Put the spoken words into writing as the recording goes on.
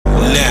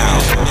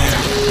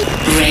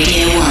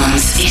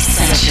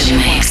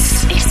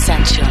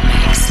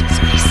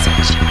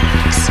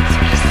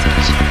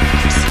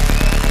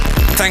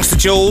Thanks to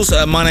Jules.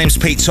 My name's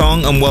Pete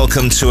Tong, and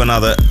welcome to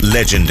another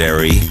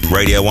legendary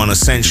Radio 1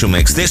 Essential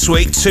Mix. This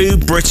week, two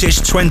British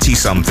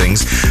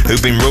 20-somethings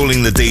who've been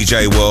ruling the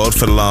DJ world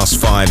for the last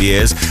 5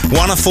 years.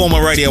 One a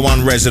former Radio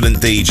 1 resident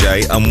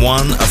DJ, and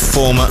one a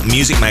former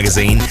Music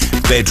Magazine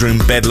Bedroom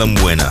Bedlam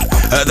winner.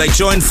 They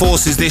joined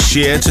forces this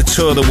year to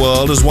tour the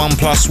world as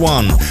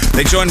 1+1.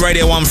 They joined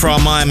Radio 1 for our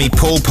Miami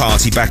pool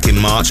party back in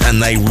March,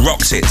 and they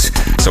rocked it.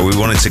 So we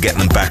wanted to get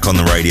them back on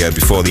the radio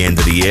before the end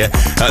of the year.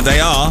 They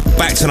are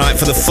back tonight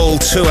for the full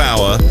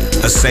 2-hour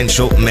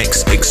Essential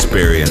Mix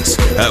experience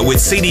with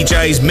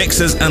CDJs,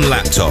 mixers and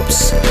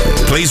laptops.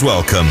 Please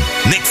welcome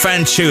Nick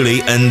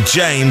FANCIULLI and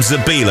James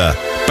ZABIELA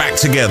back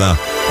together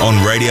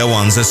on Radio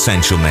 1's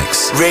Essential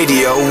Mix.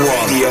 Radio 1.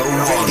 Radio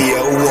 1.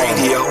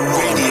 Radio 1.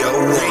 Radio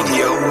 1.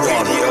 Radio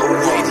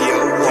 1.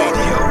 Radio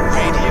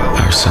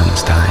 1. Our sun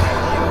is dying.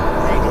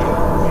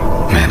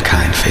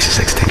 Mankind faces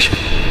extinction.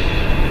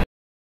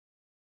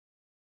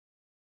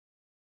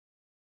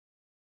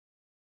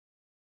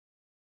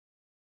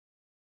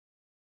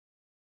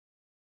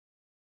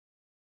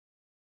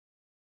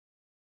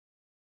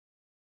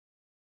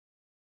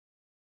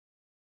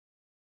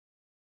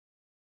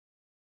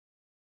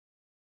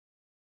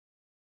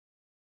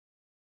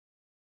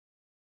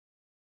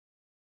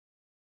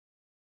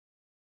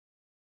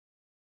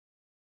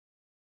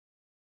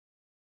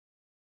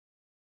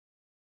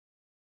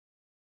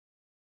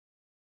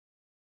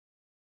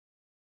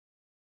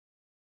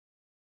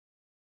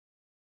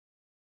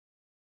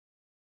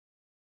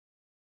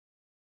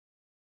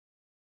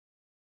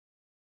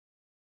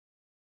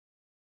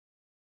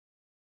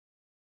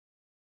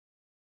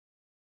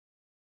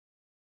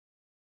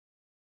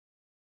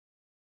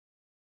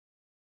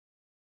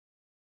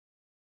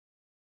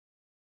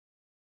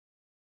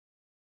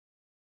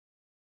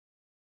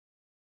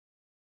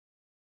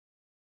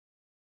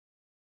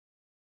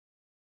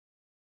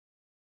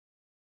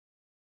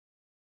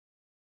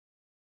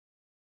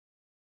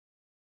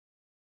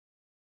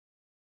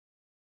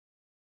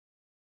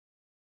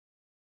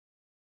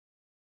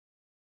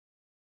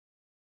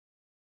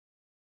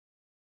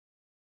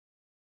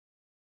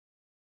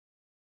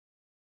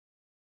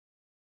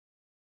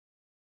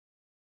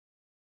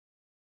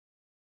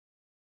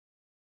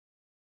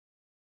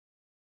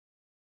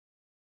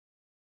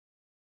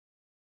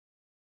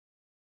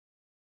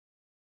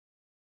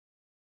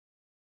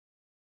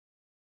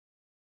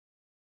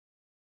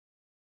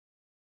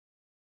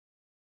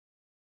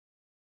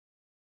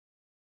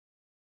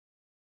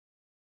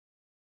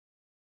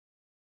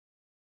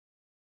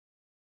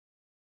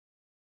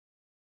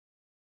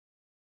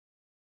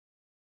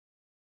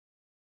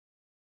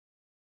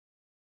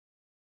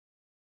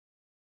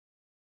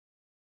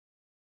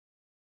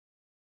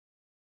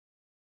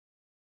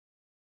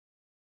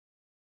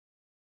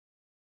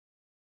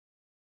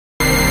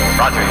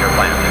 Roger, your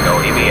plan to go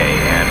EVA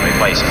and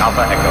replace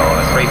Alpha Echo,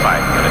 a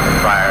 3-5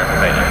 unit prior to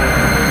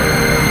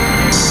failure.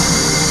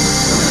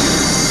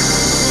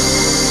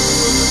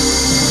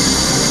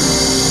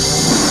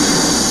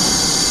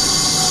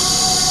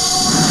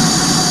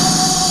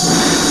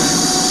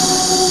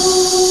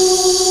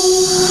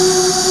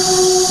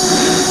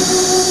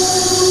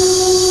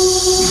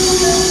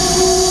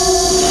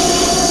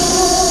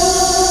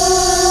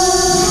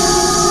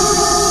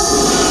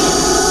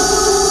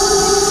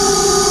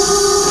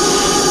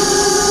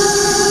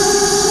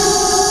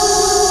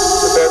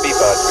 Prepare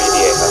B-Pod for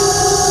EVA,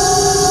 huh?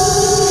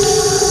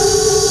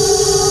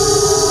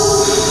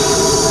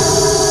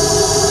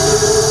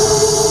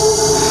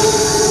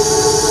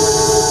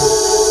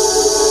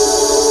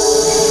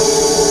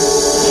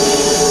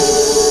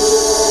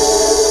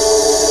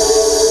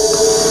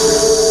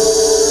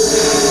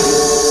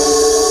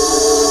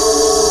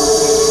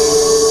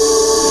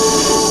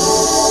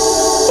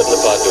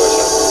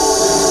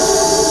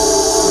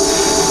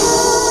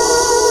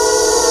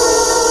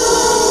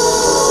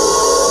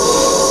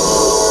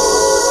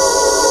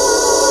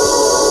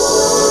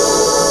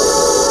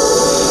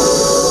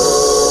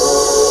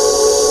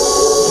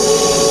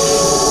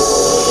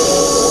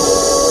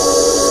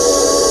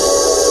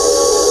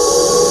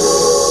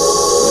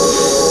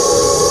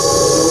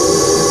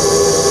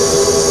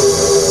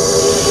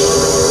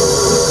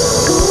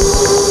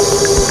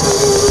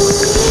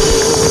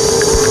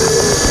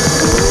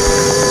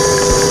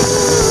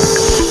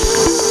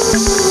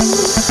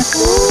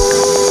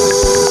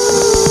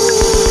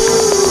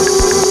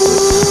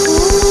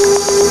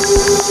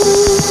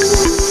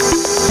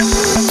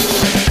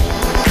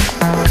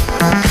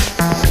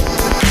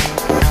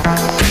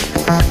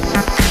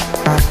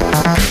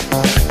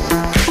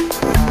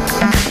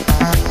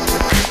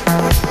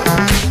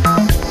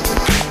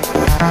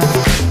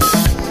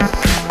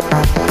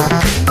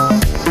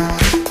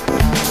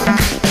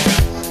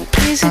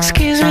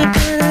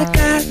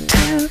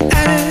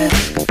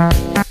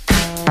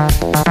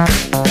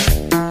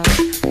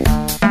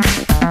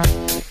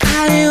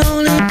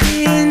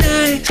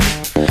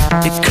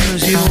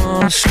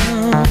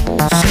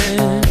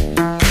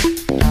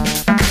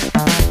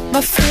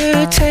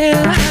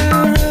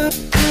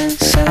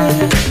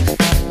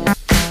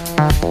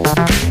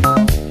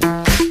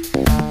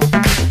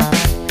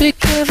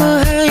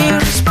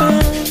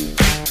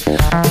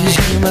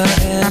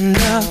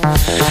 girl.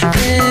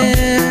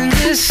 In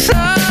this song,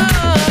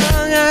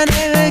 I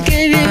never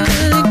gave you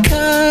any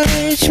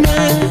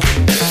encouragement.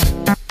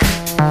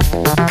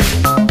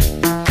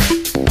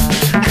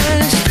 And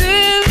it's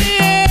through the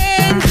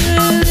end,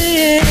 through the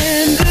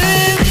end,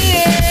 through the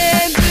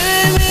end,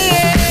 through the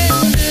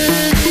end,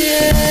 through the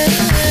end.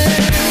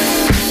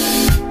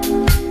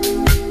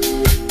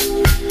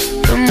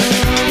 The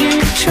more you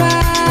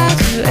try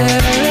to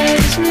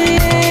erase me,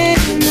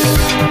 the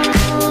more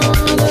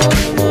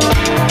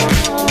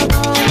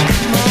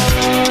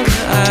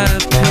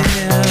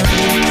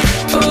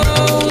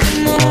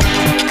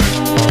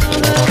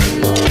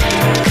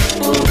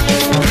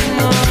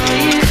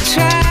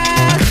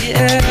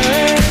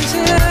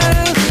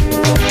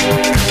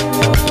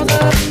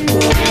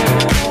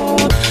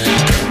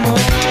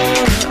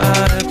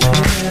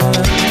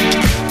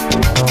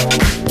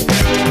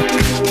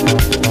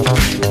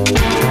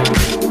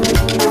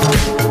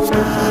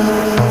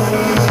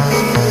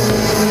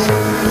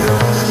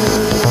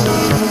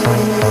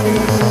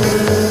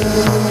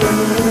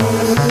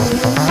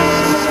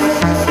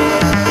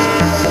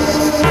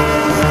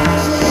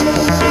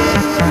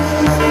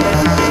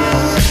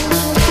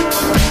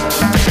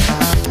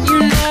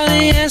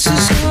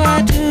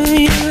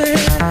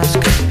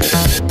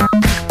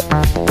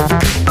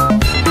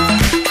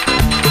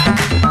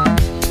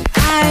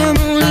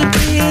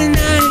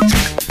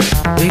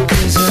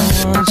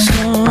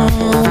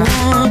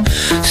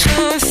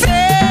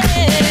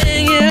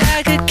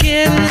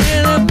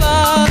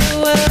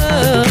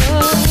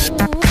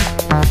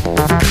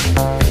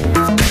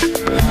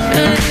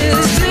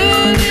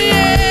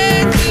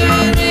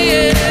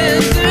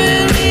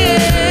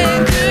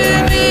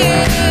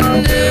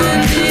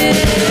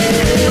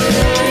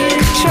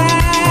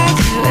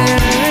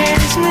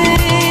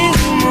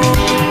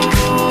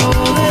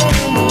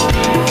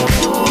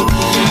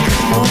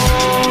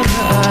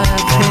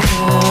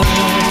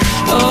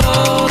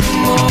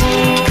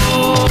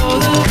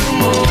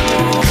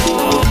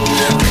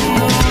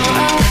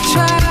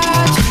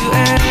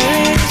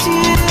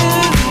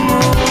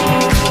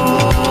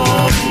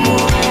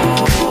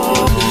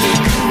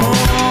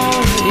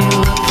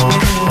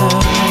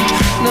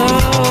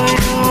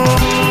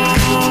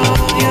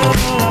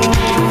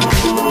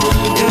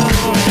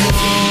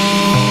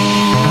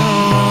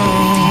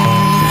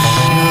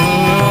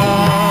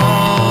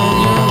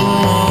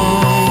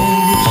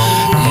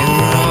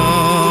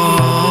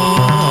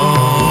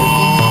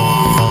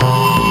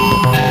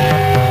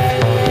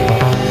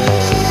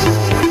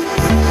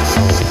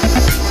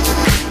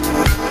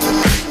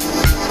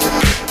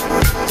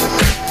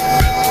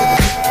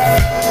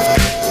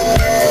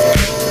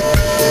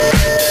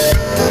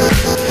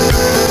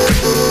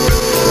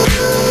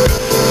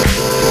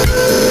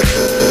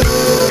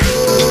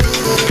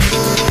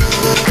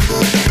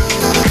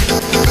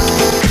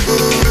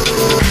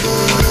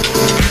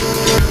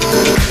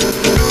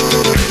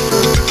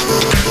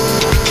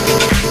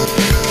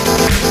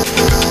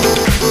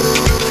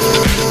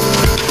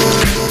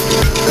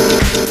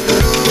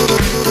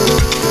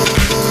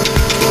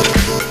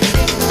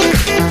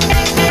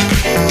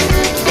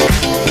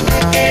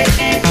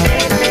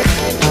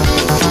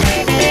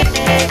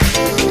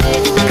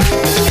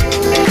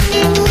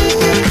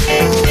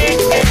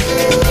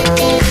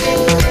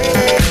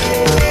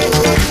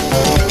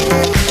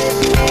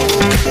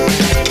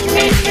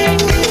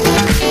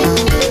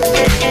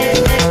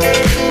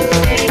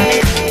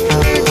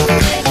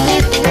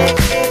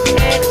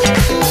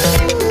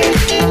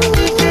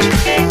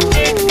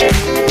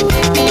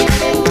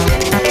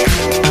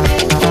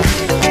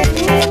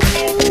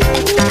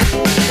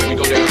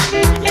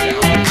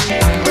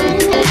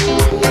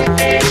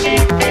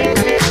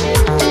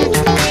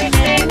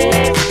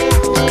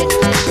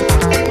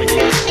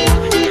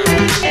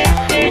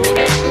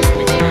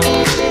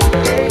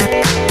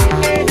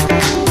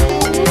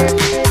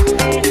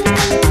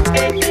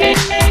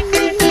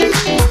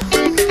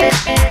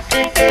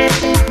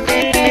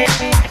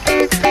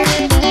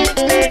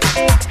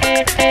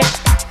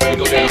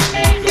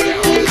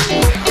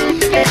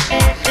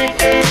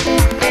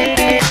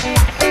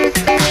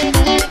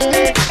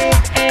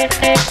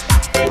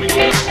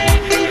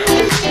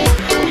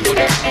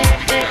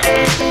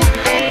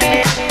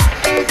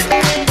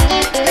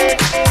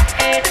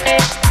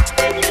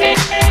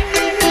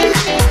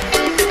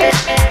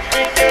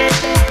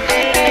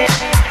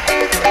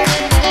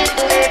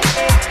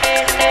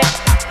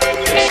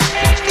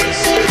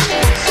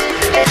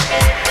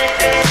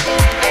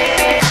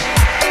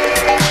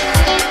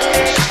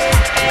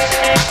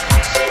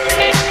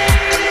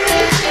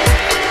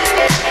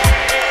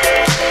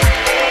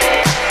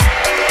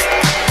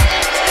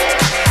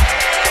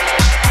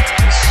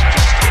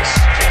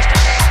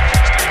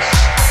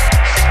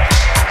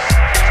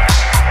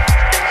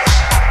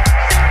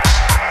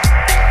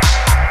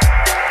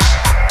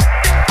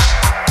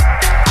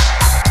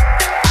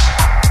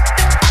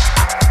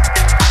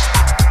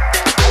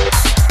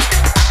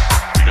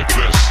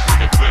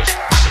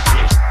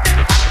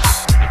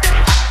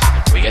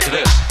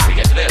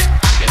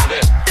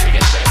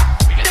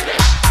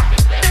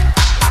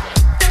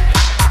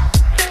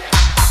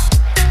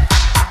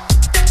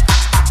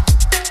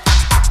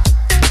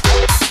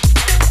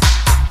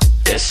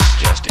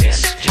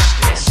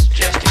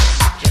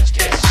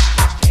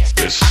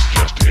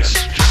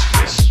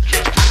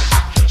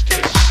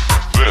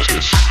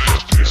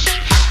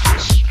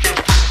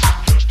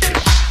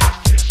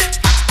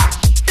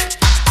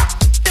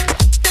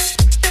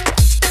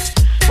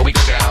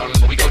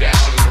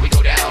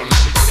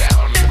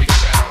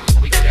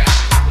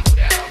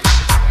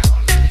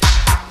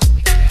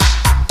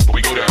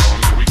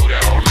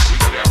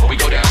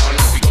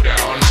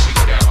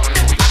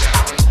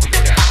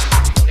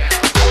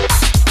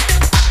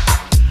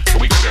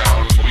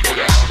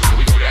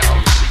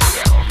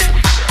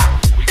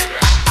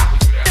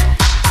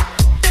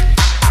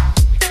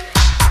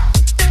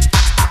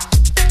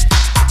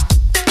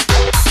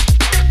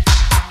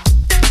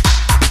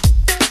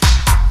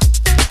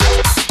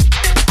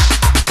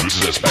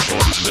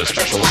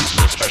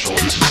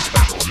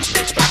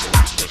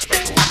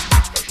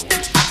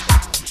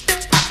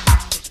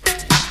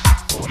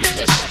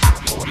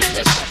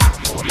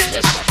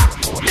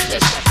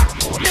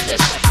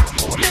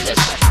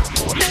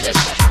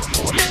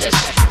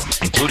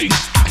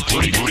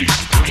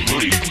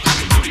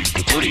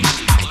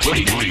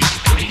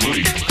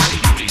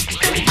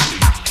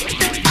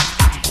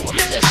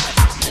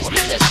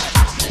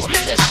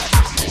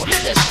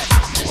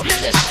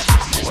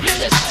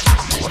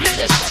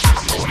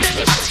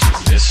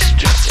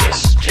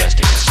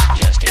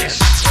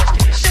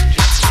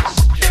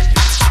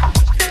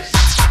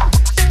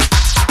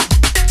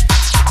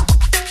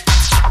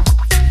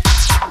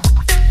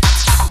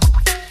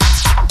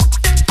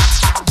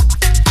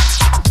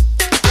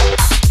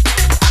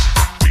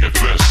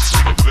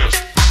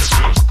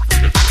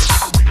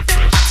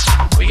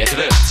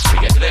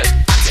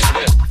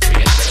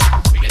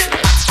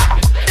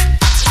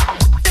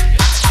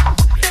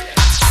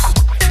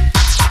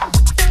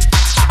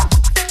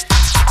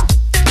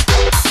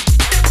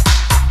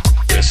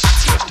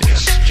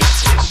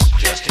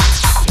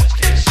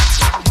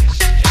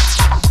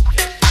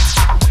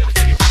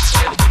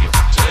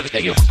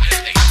Thank you.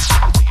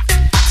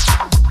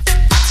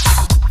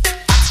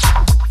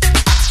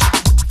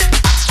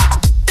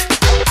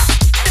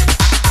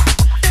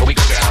 When we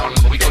go down,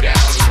 when we go down,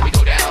 when we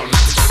go down,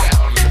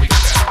 when we go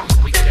down,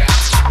 when we go down,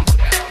 when we go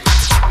down, when we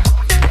go down.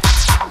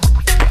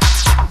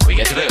 We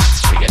get to this,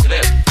 we get to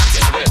this, we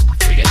get to this,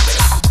 we get to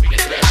this, we get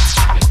to this,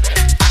 we get to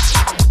this.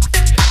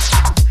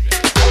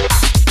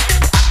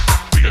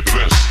 We get to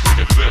this, we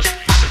get to this,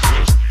 we get to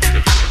this, we get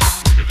to this,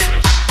 we get to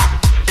this.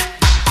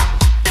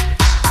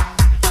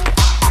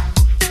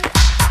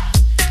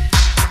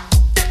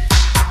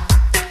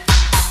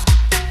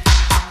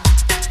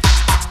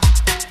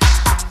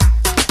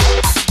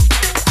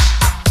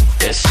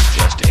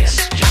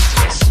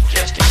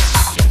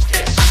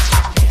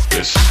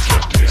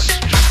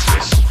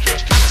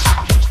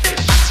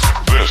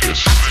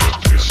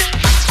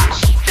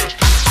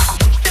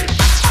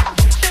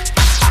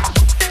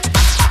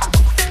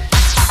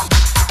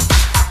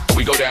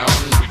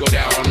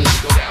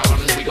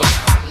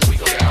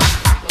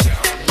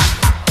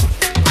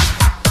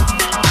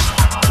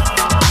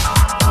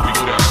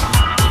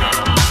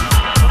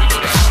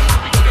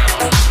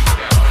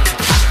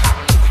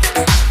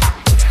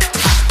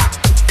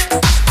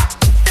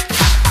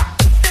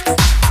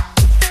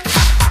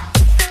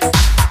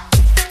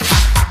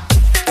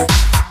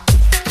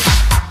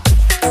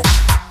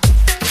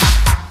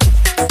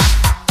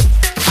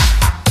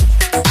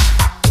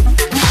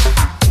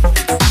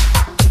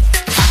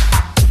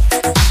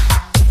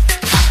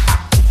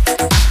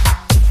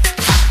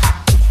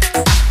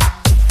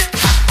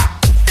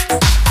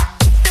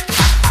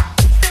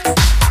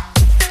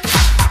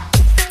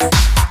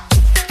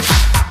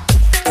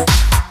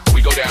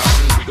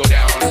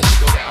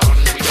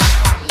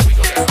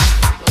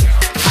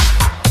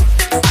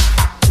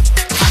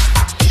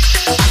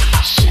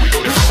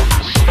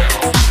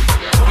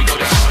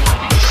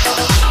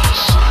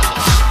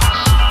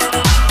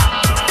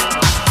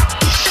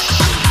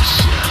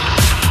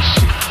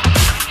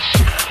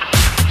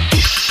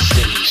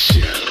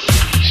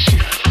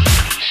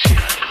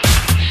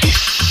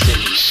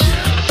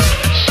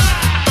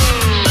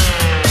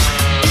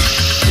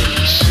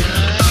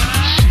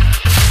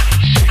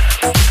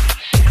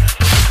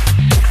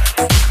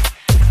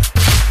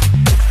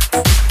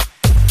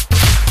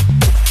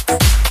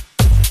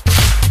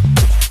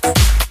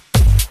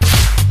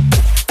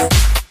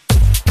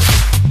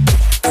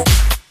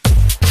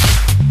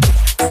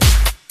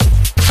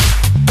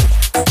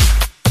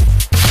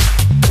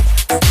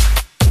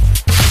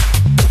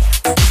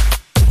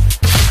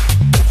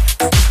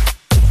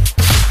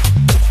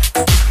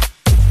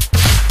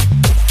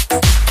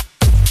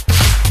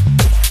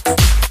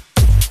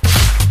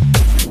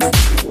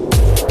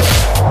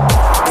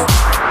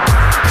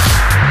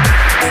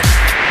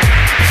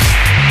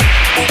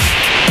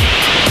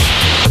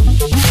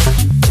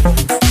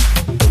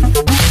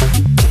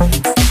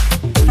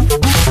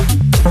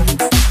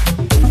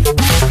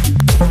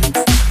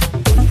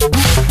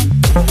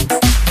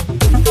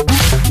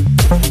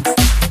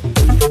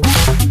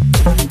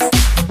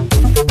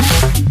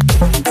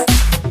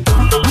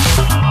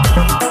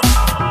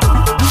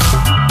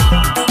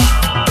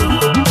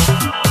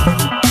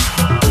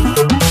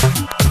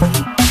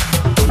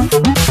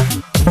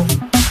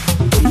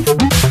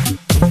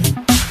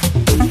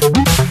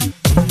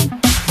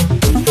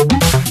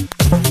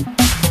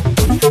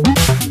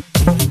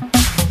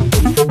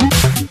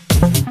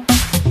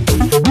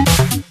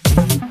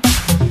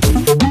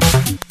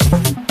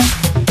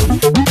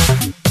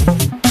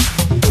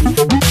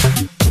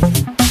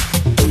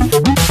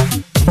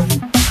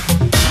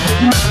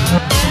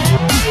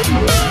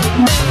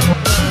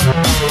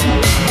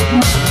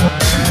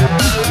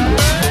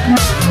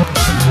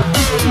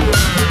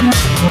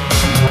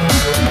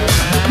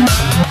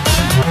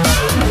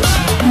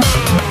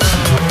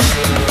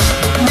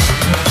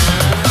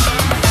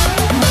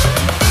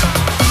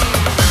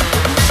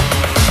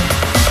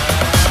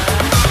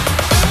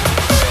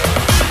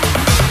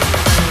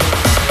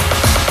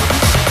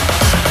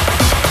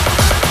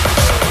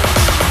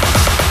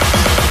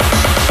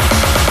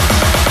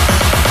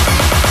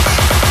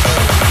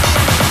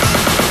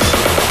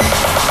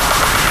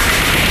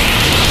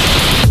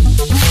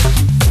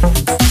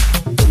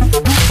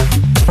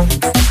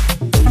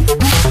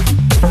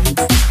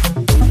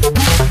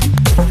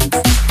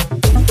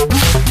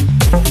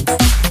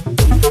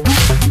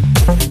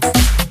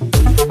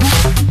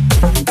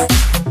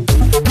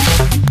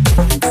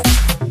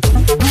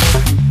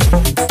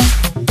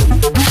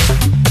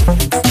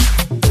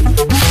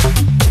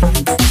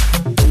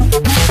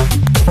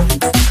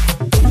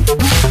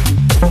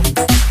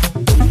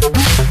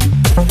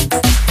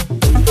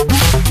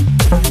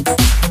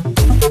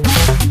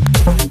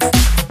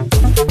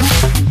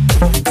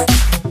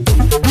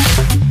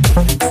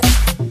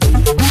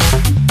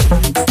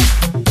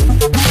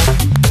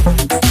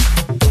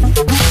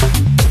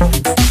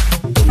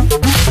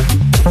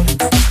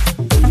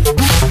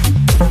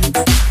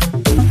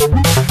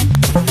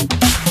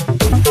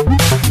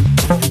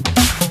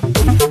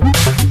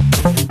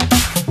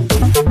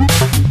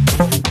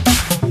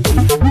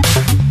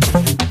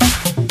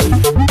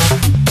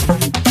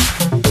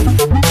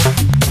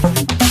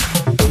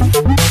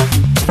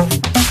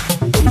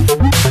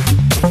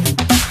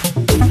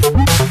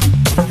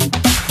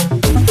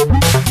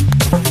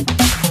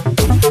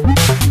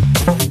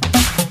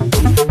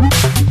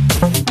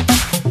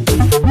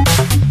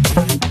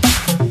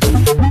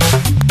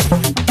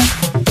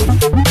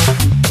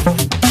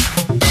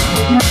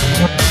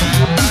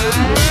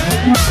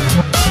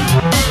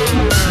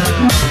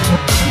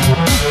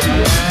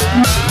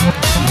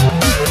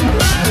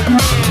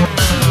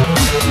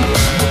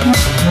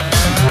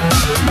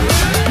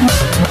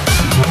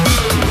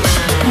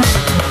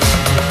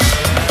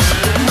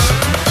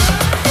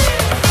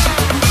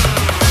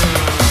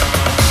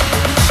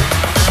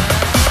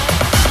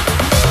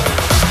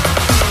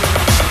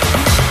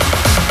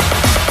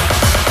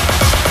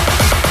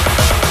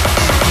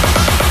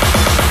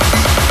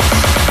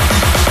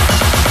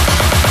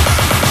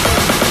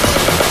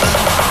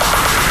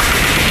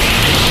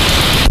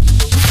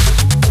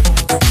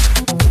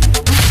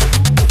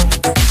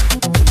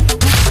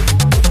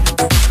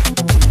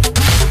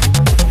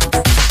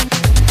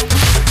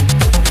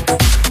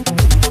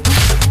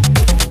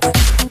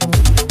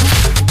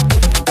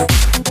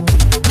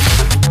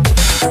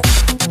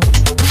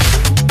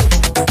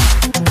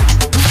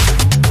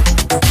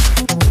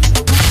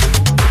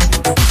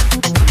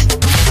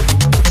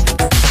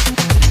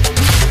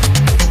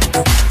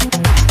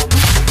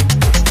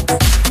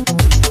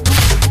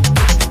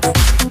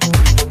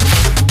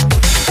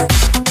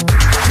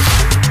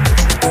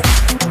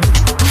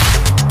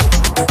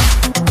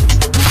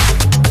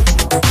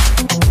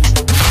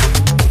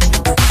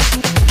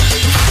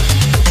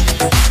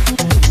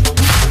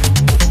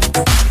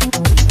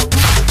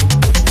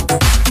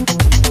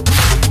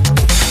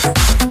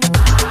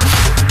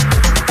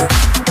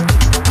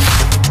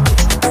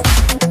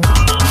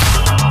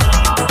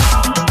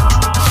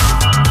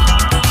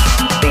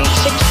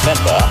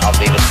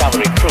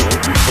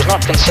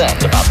 not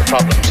concerned about the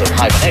problems of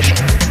hibernation,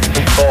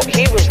 for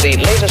he was the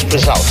latest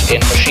result in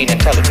machine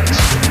intelligence,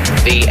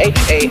 the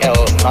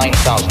HAL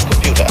 9000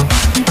 computer,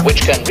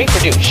 which can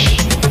reproduce,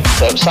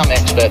 though some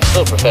experts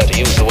still prefer to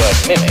use the word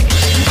mimic,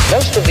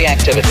 most of the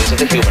activities of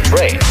the human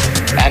brain,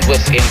 and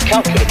with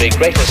incalculably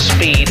greater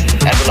speed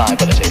and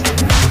reliability.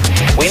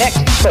 We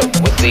next spoke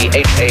with the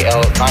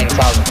HAL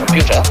 9000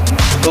 computer,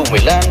 whom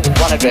we learned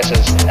one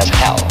addresses as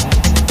Hal.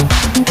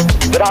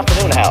 Good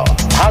afternoon, Hal.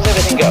 How's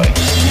everything going?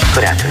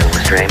 Good afternoon,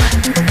 Mr. Amon.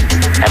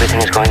 Everything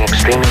is going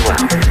extremely well.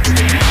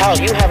 Hal,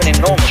 you have an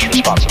enormous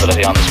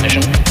responsibility on this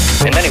mission.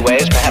 In many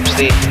ways, perhaps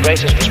the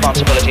greatest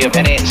responsibility of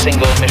any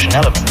single mission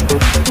element.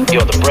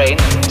 You're the brain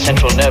and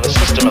central nervous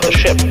system of the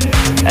ship,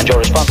 and your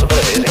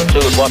responsibilities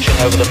include watching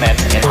over the men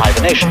in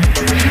hibernation.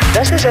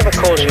 Does this ever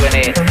cause you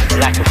any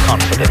lack of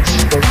confidence?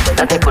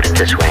 Let me put it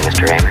this way,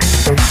 Mr. Amon.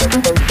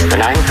 The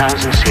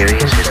 9000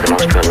 series is the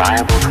most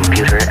reliable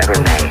computer ever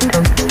made.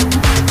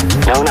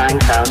 No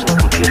 9000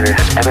 computer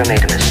has ever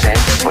made a mistake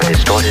or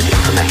distorted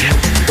information.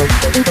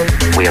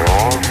 We are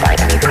all, by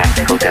any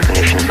practical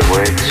definition of the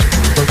words,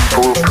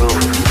 foolproof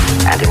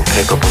and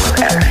incapable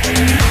of error.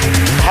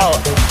 Hal,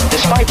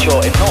 despite your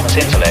enormous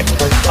intellect,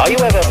 are you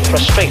ever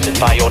frustrated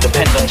by your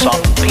dependence on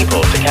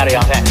people to carry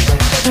out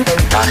actions?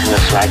 Not in the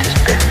slightest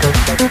bit.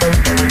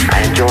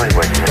 I enjoy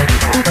working with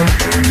people.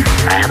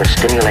 I have a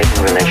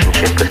stimulating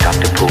relationship with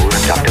Dr. Poole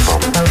and Dr.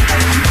 Bowman.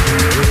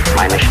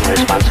 My mission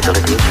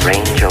responsibilities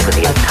range over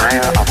the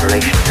entire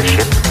operation of the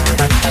ship,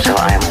 so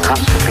I am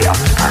constantly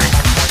occupied.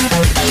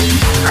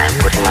 I am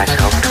putting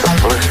myself to the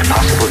fullest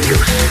possible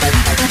use,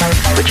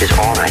 which is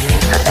all I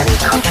think that any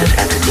conscious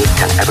entity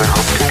can ever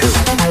hope to do.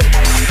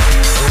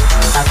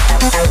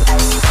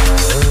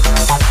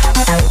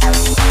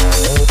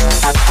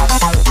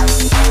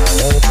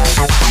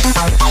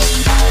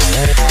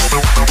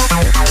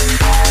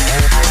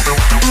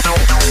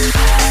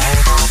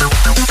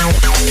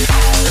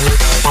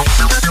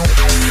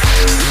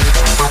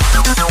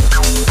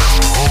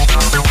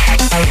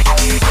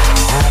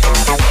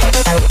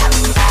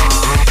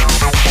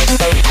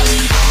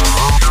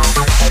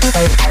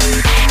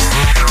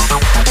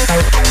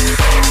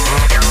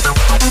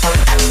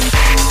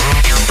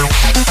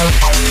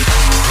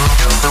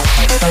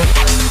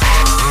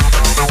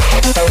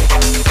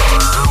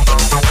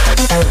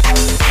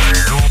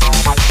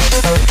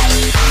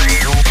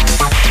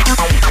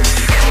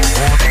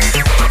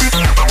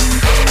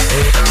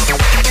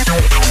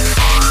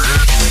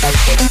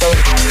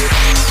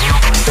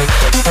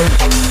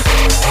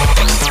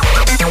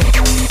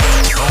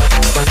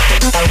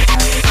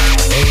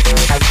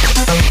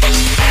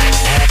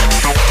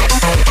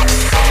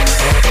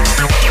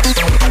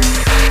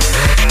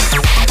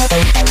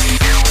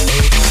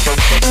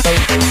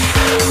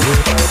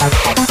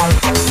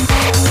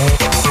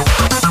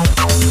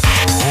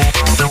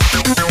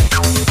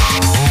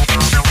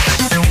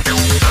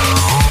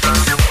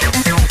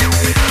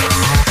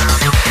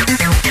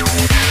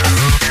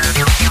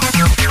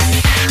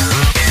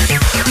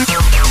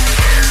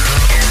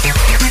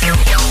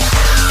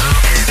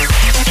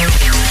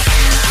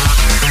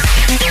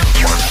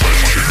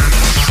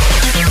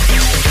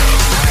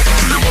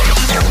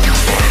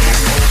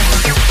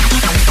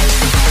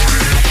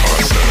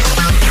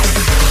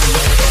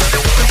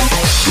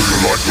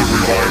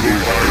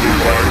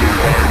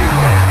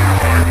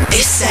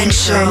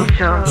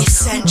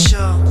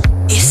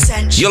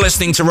 You're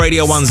listening to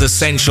Radio 1's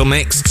Essential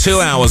Mix,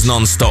 2 hours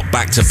non-stop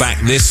back-to-back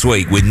this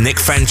week with Nick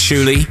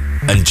FANCIULLI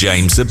and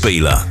James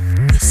ZABIELA.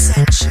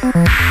 Essential.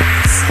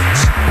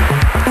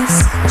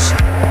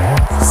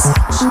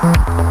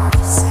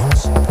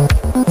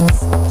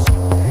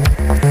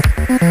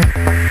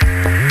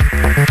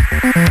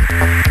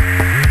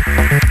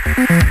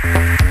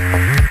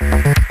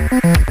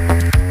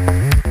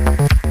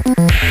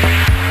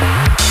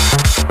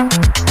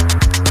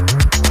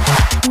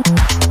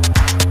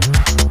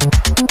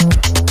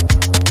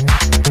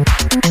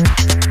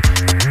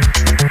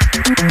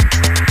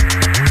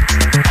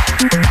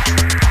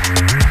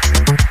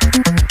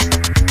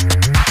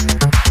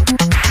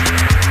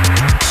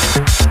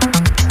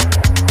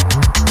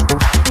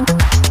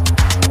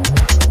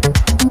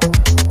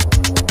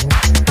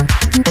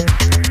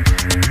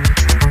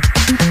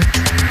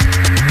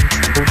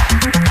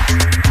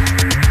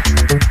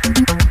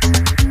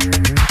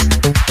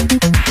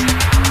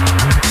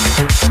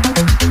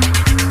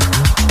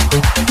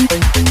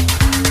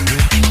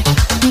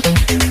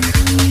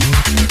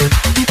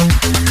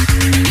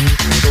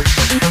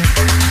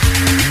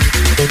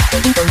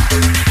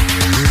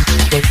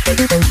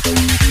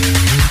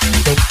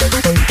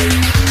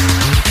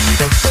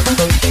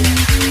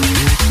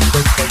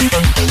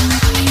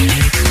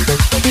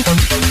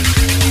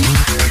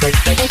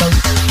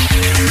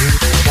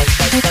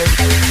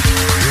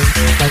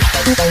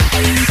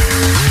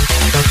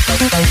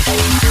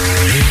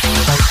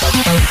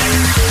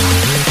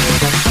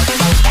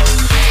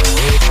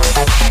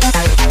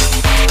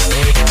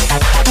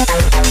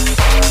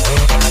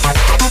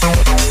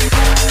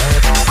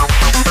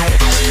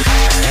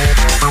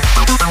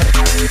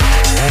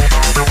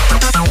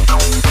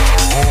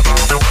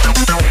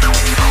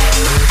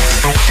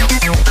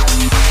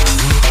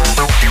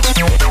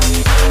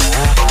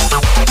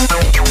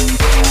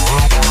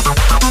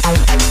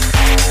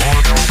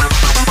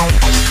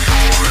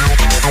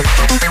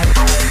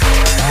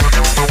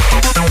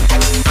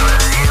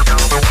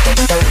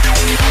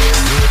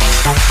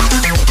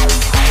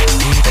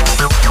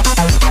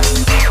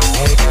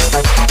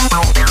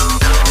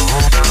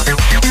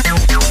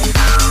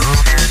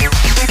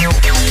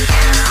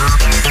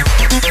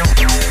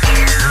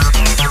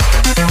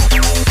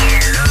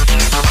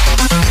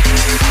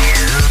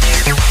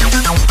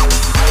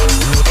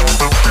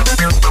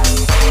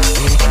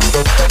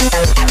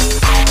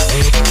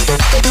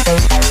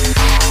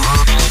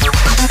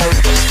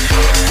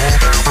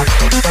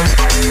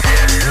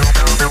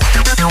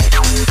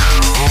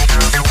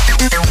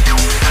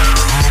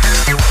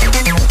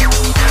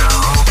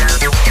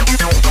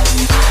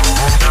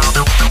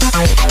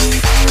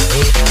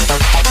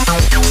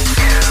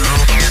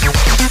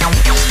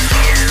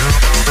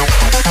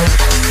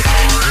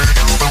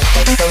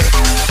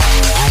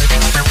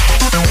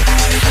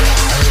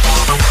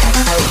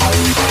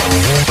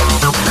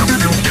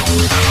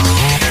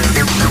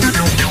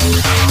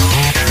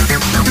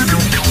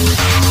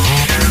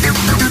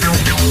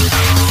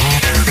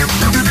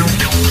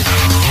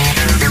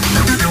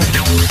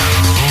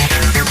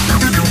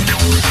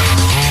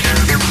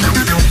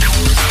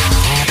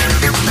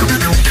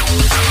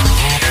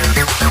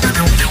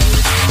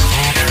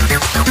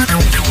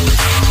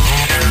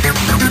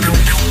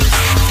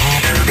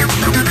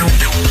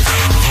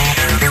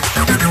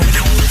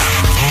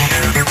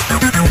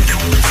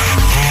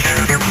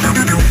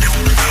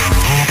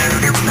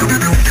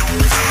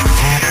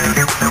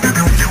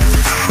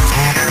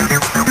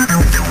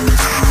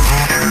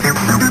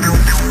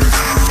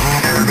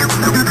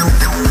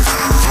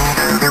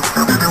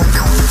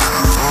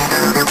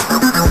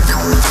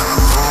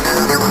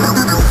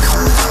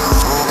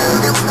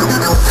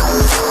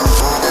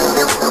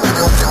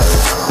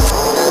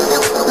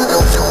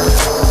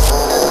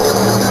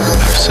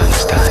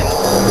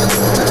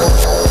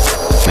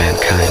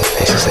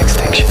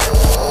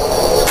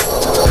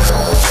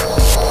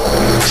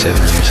 7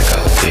 years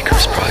ago, the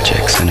Icarus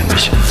Project sent a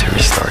mission to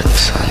restart the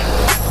sun.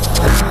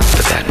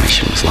 But that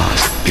mission was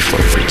lost before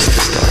it reached the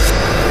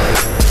star.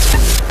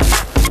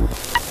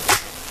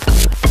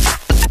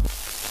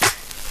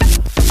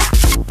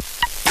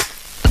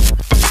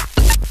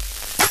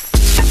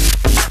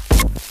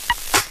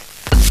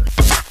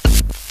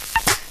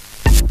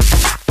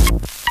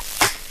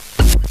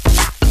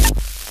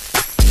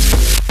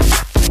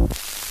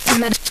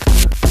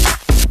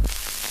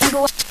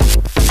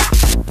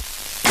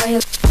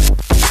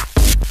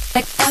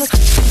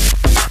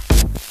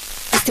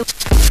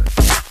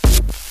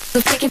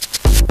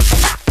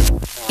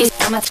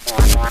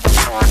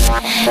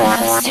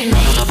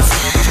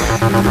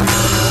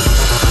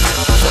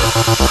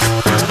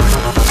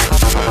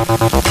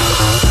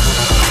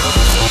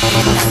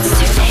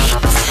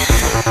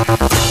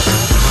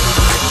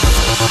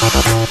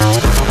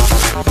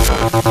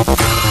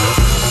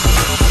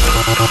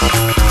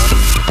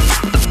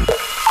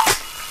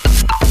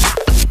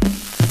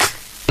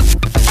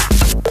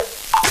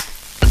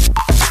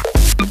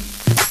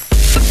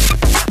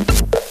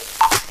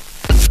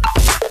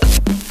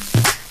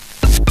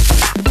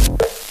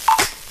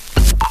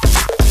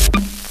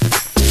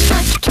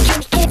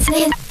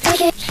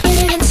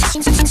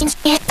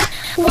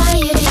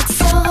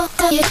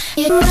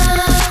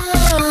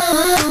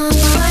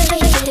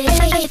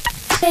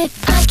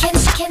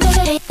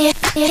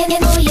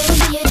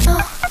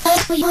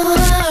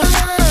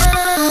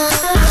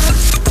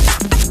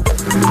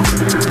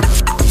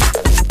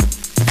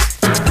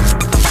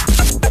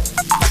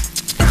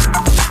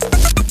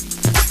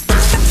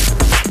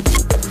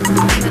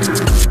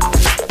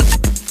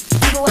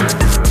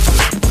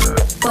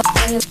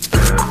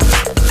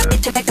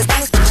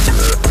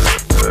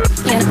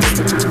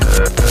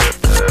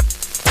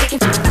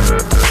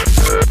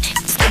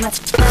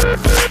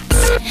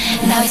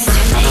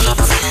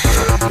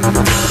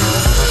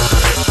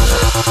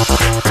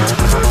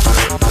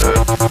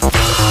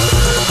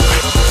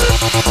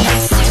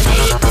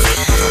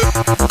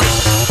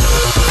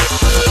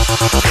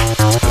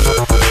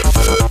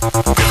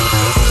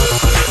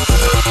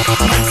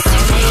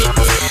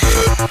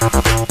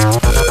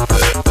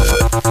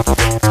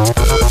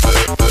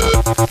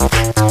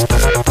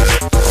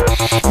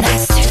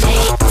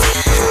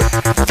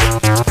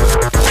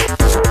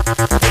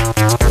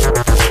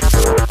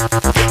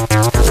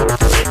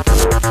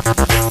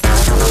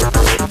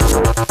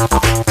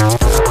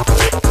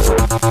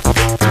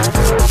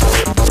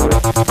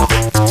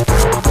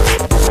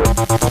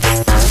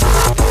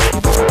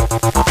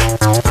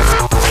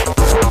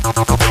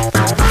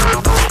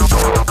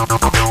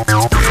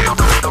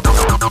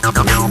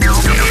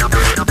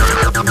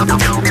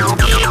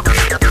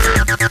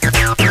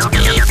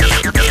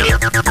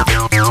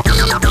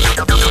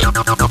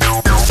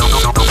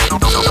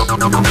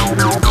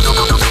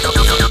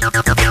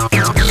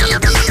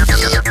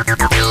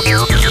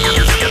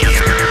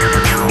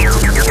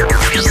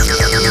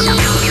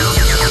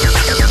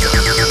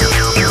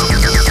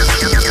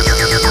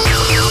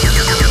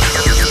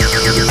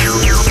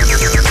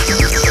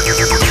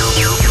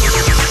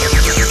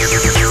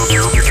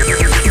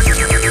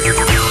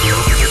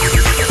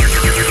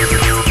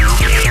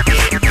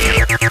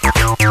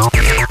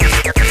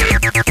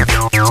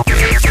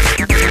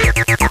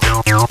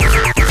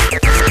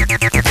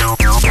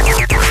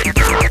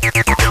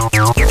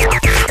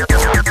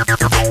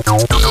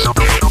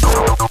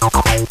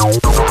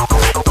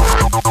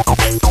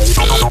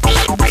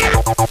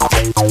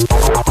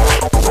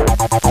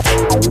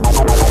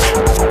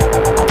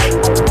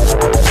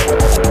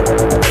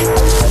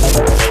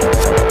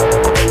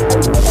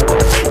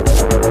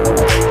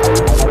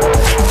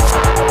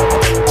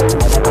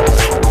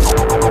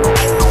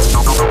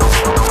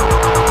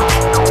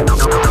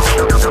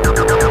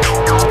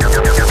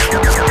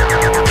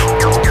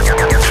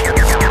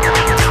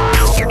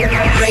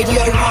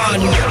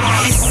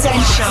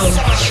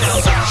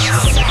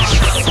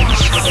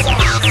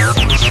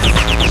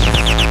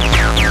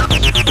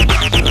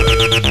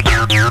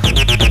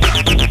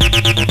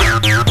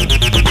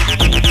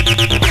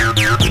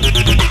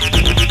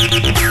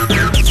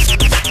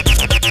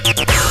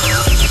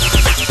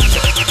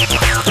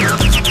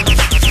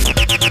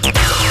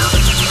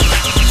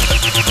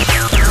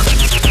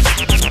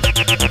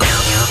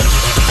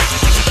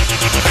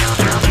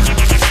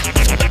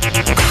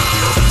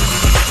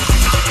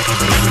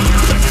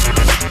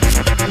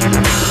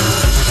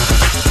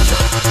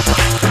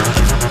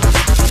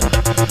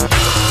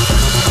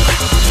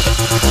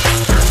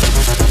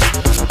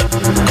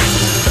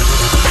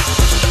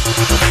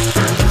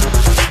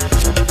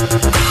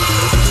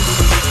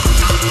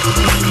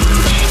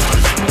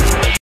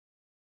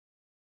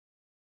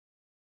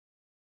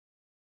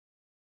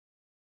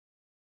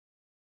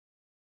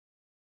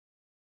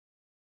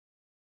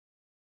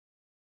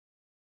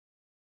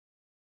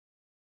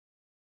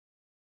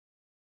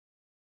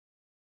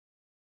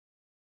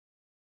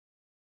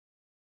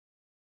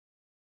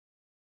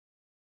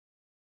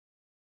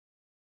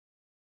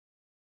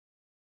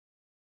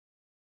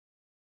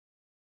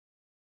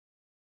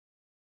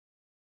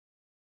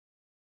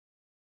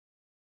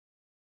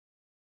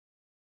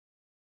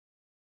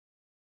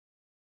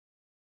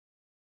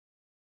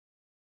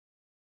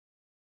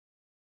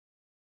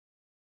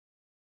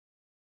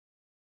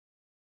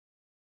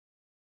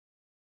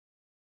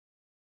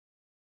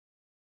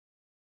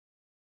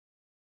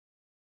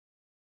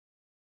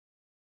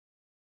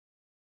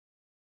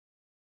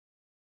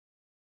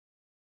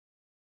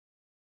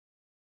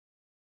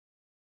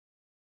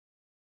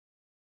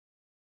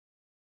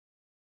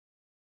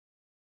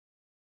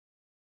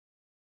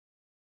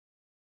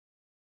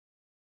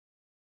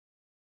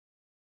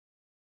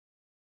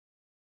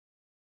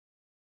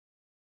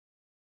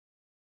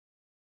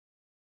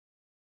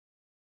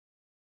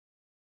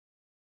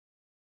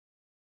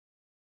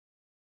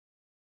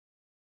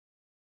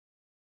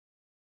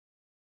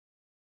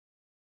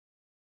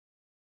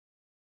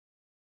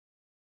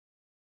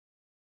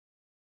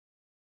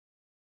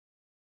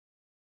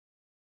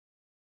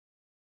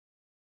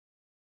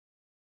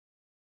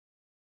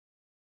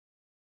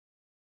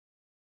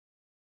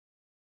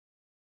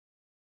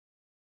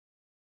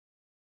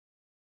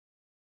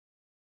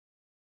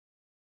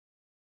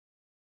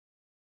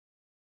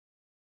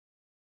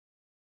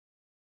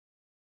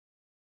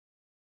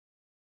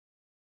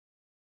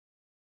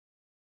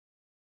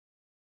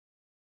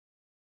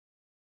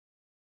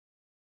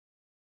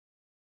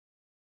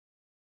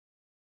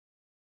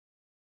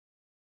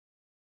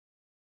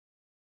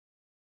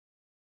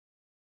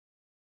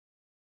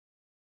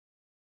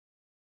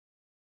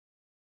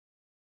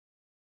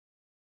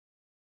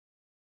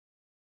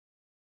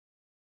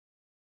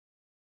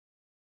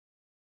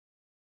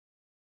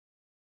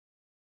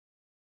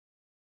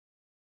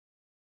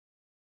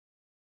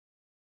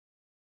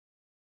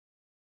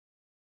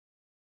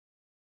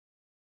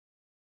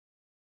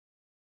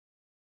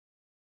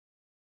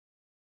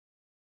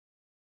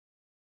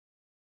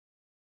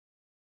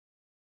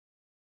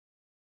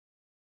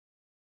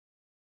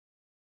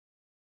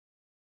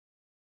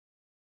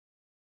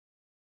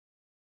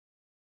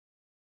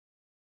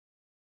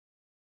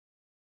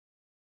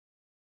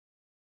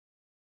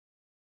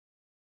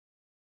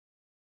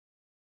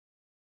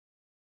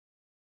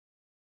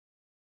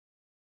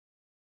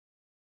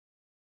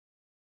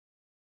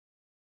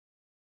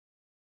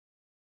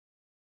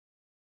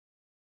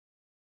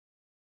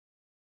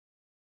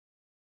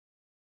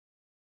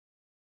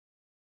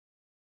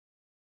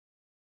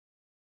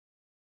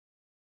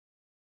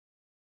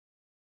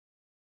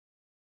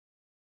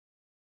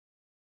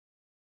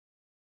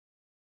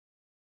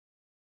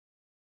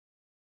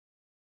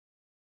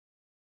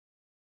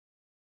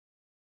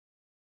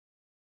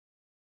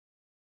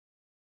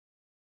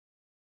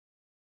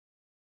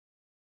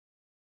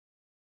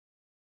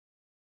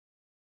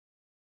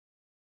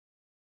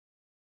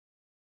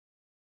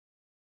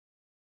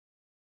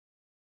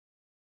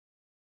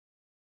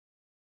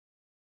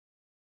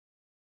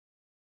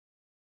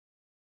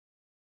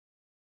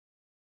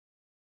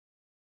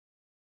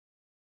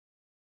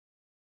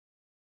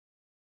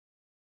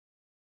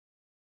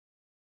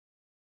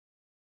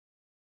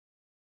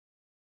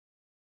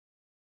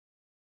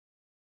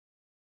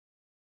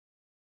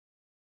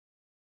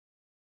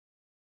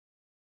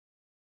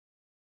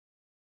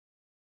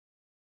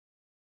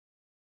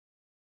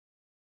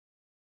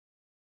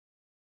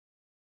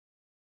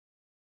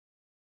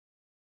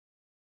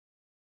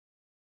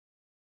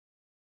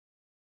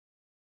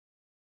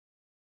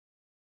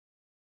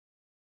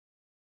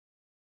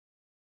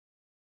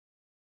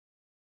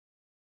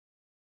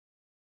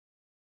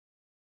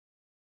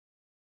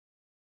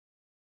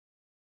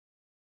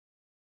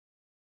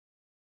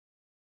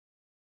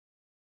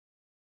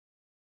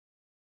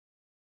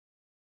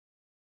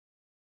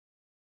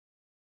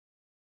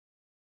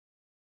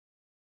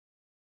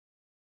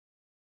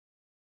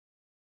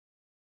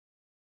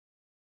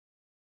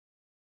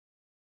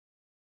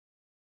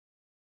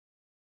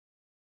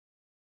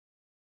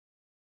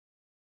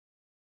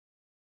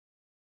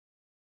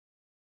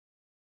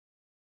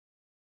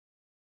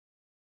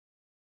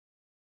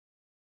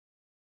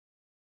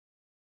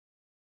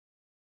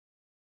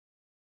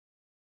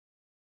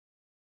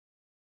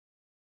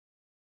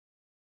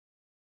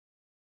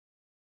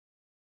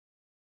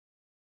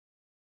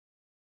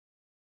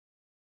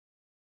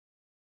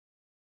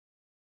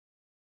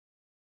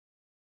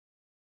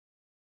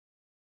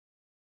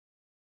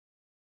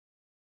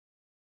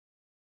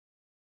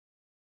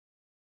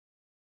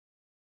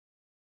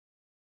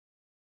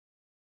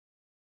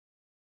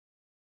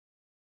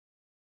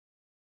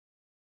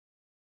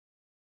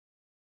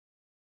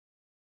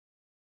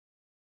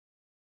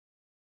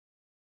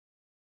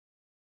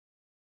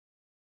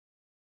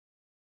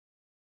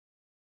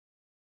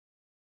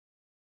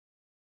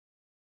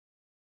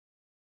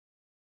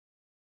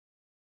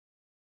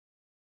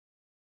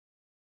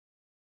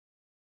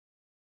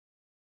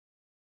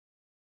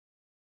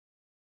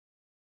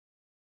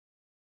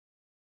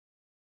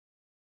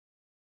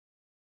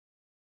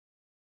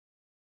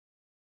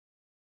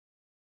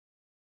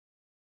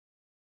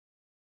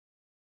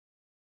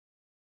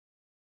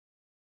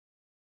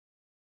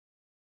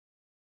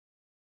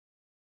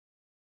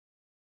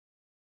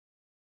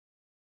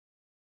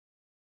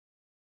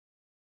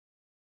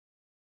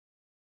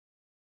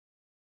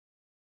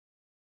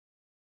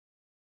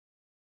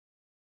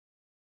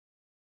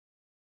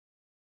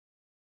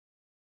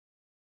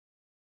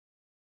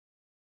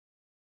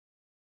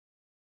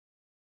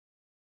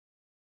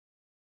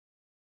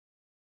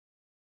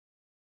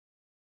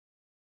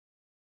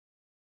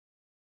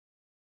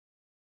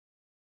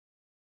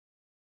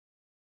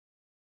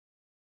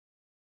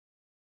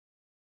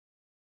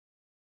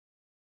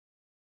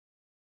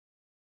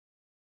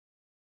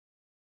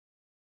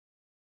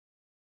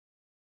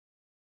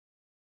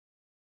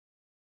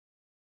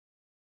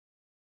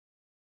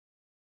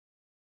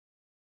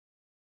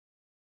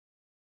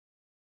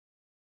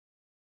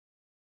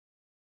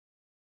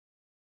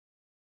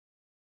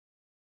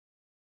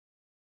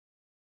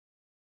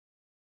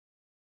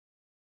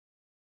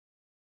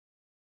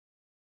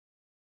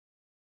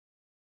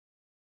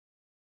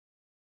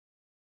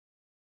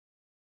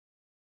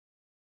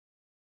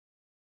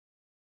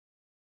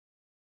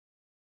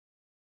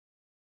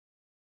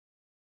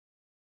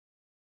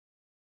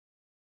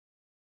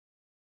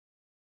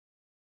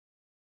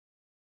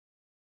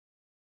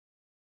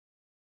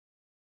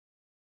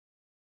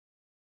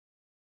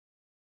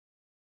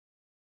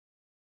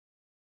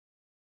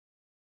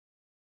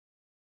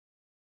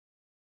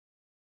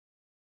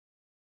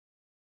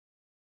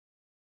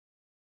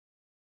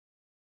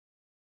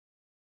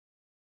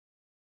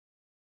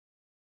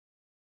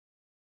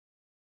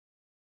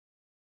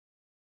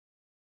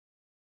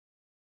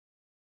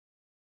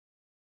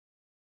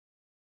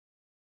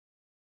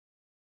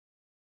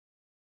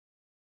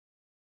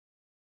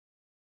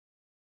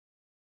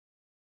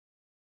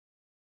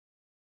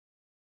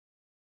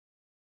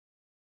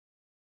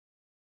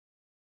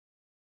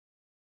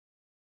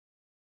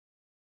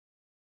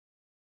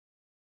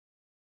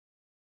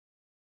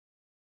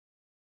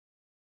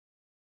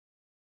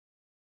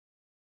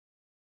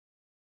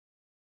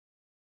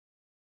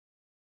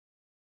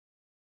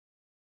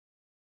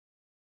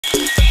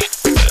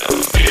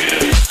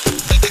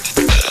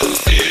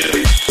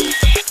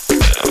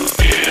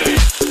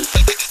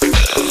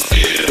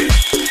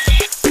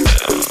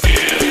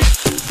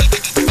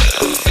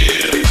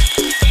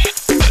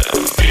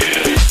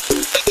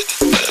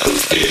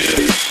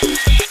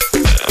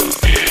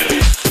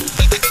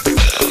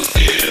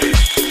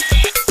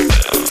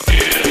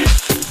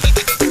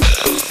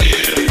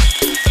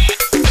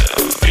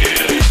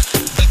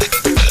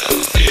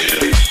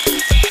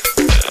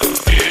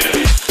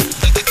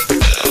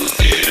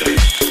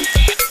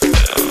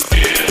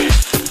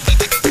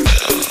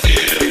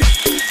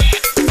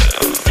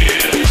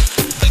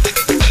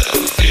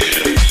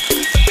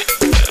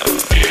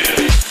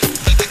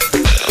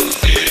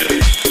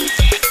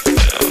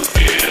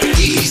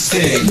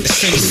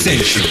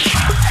 Essential.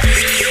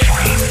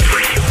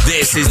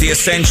 This is the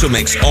Essential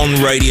Mix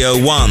on Radio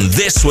 1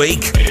 this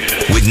week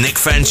with Nick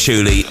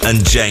Fanciulli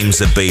and James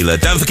Zabila.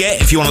 Don't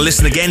forget, if you want to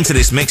listen again to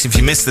this mix, if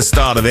you missed the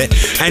start of it,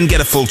 and get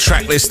a full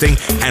track listing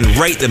and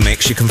rate the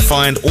mix, you can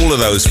find all of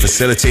those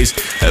facilities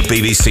at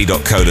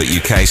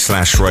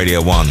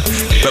bbc.co.uk/Radio 1.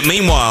 But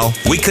meanwhile,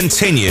 we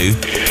continue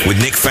with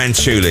Nick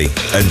Fanciulli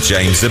and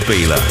James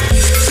Zabila.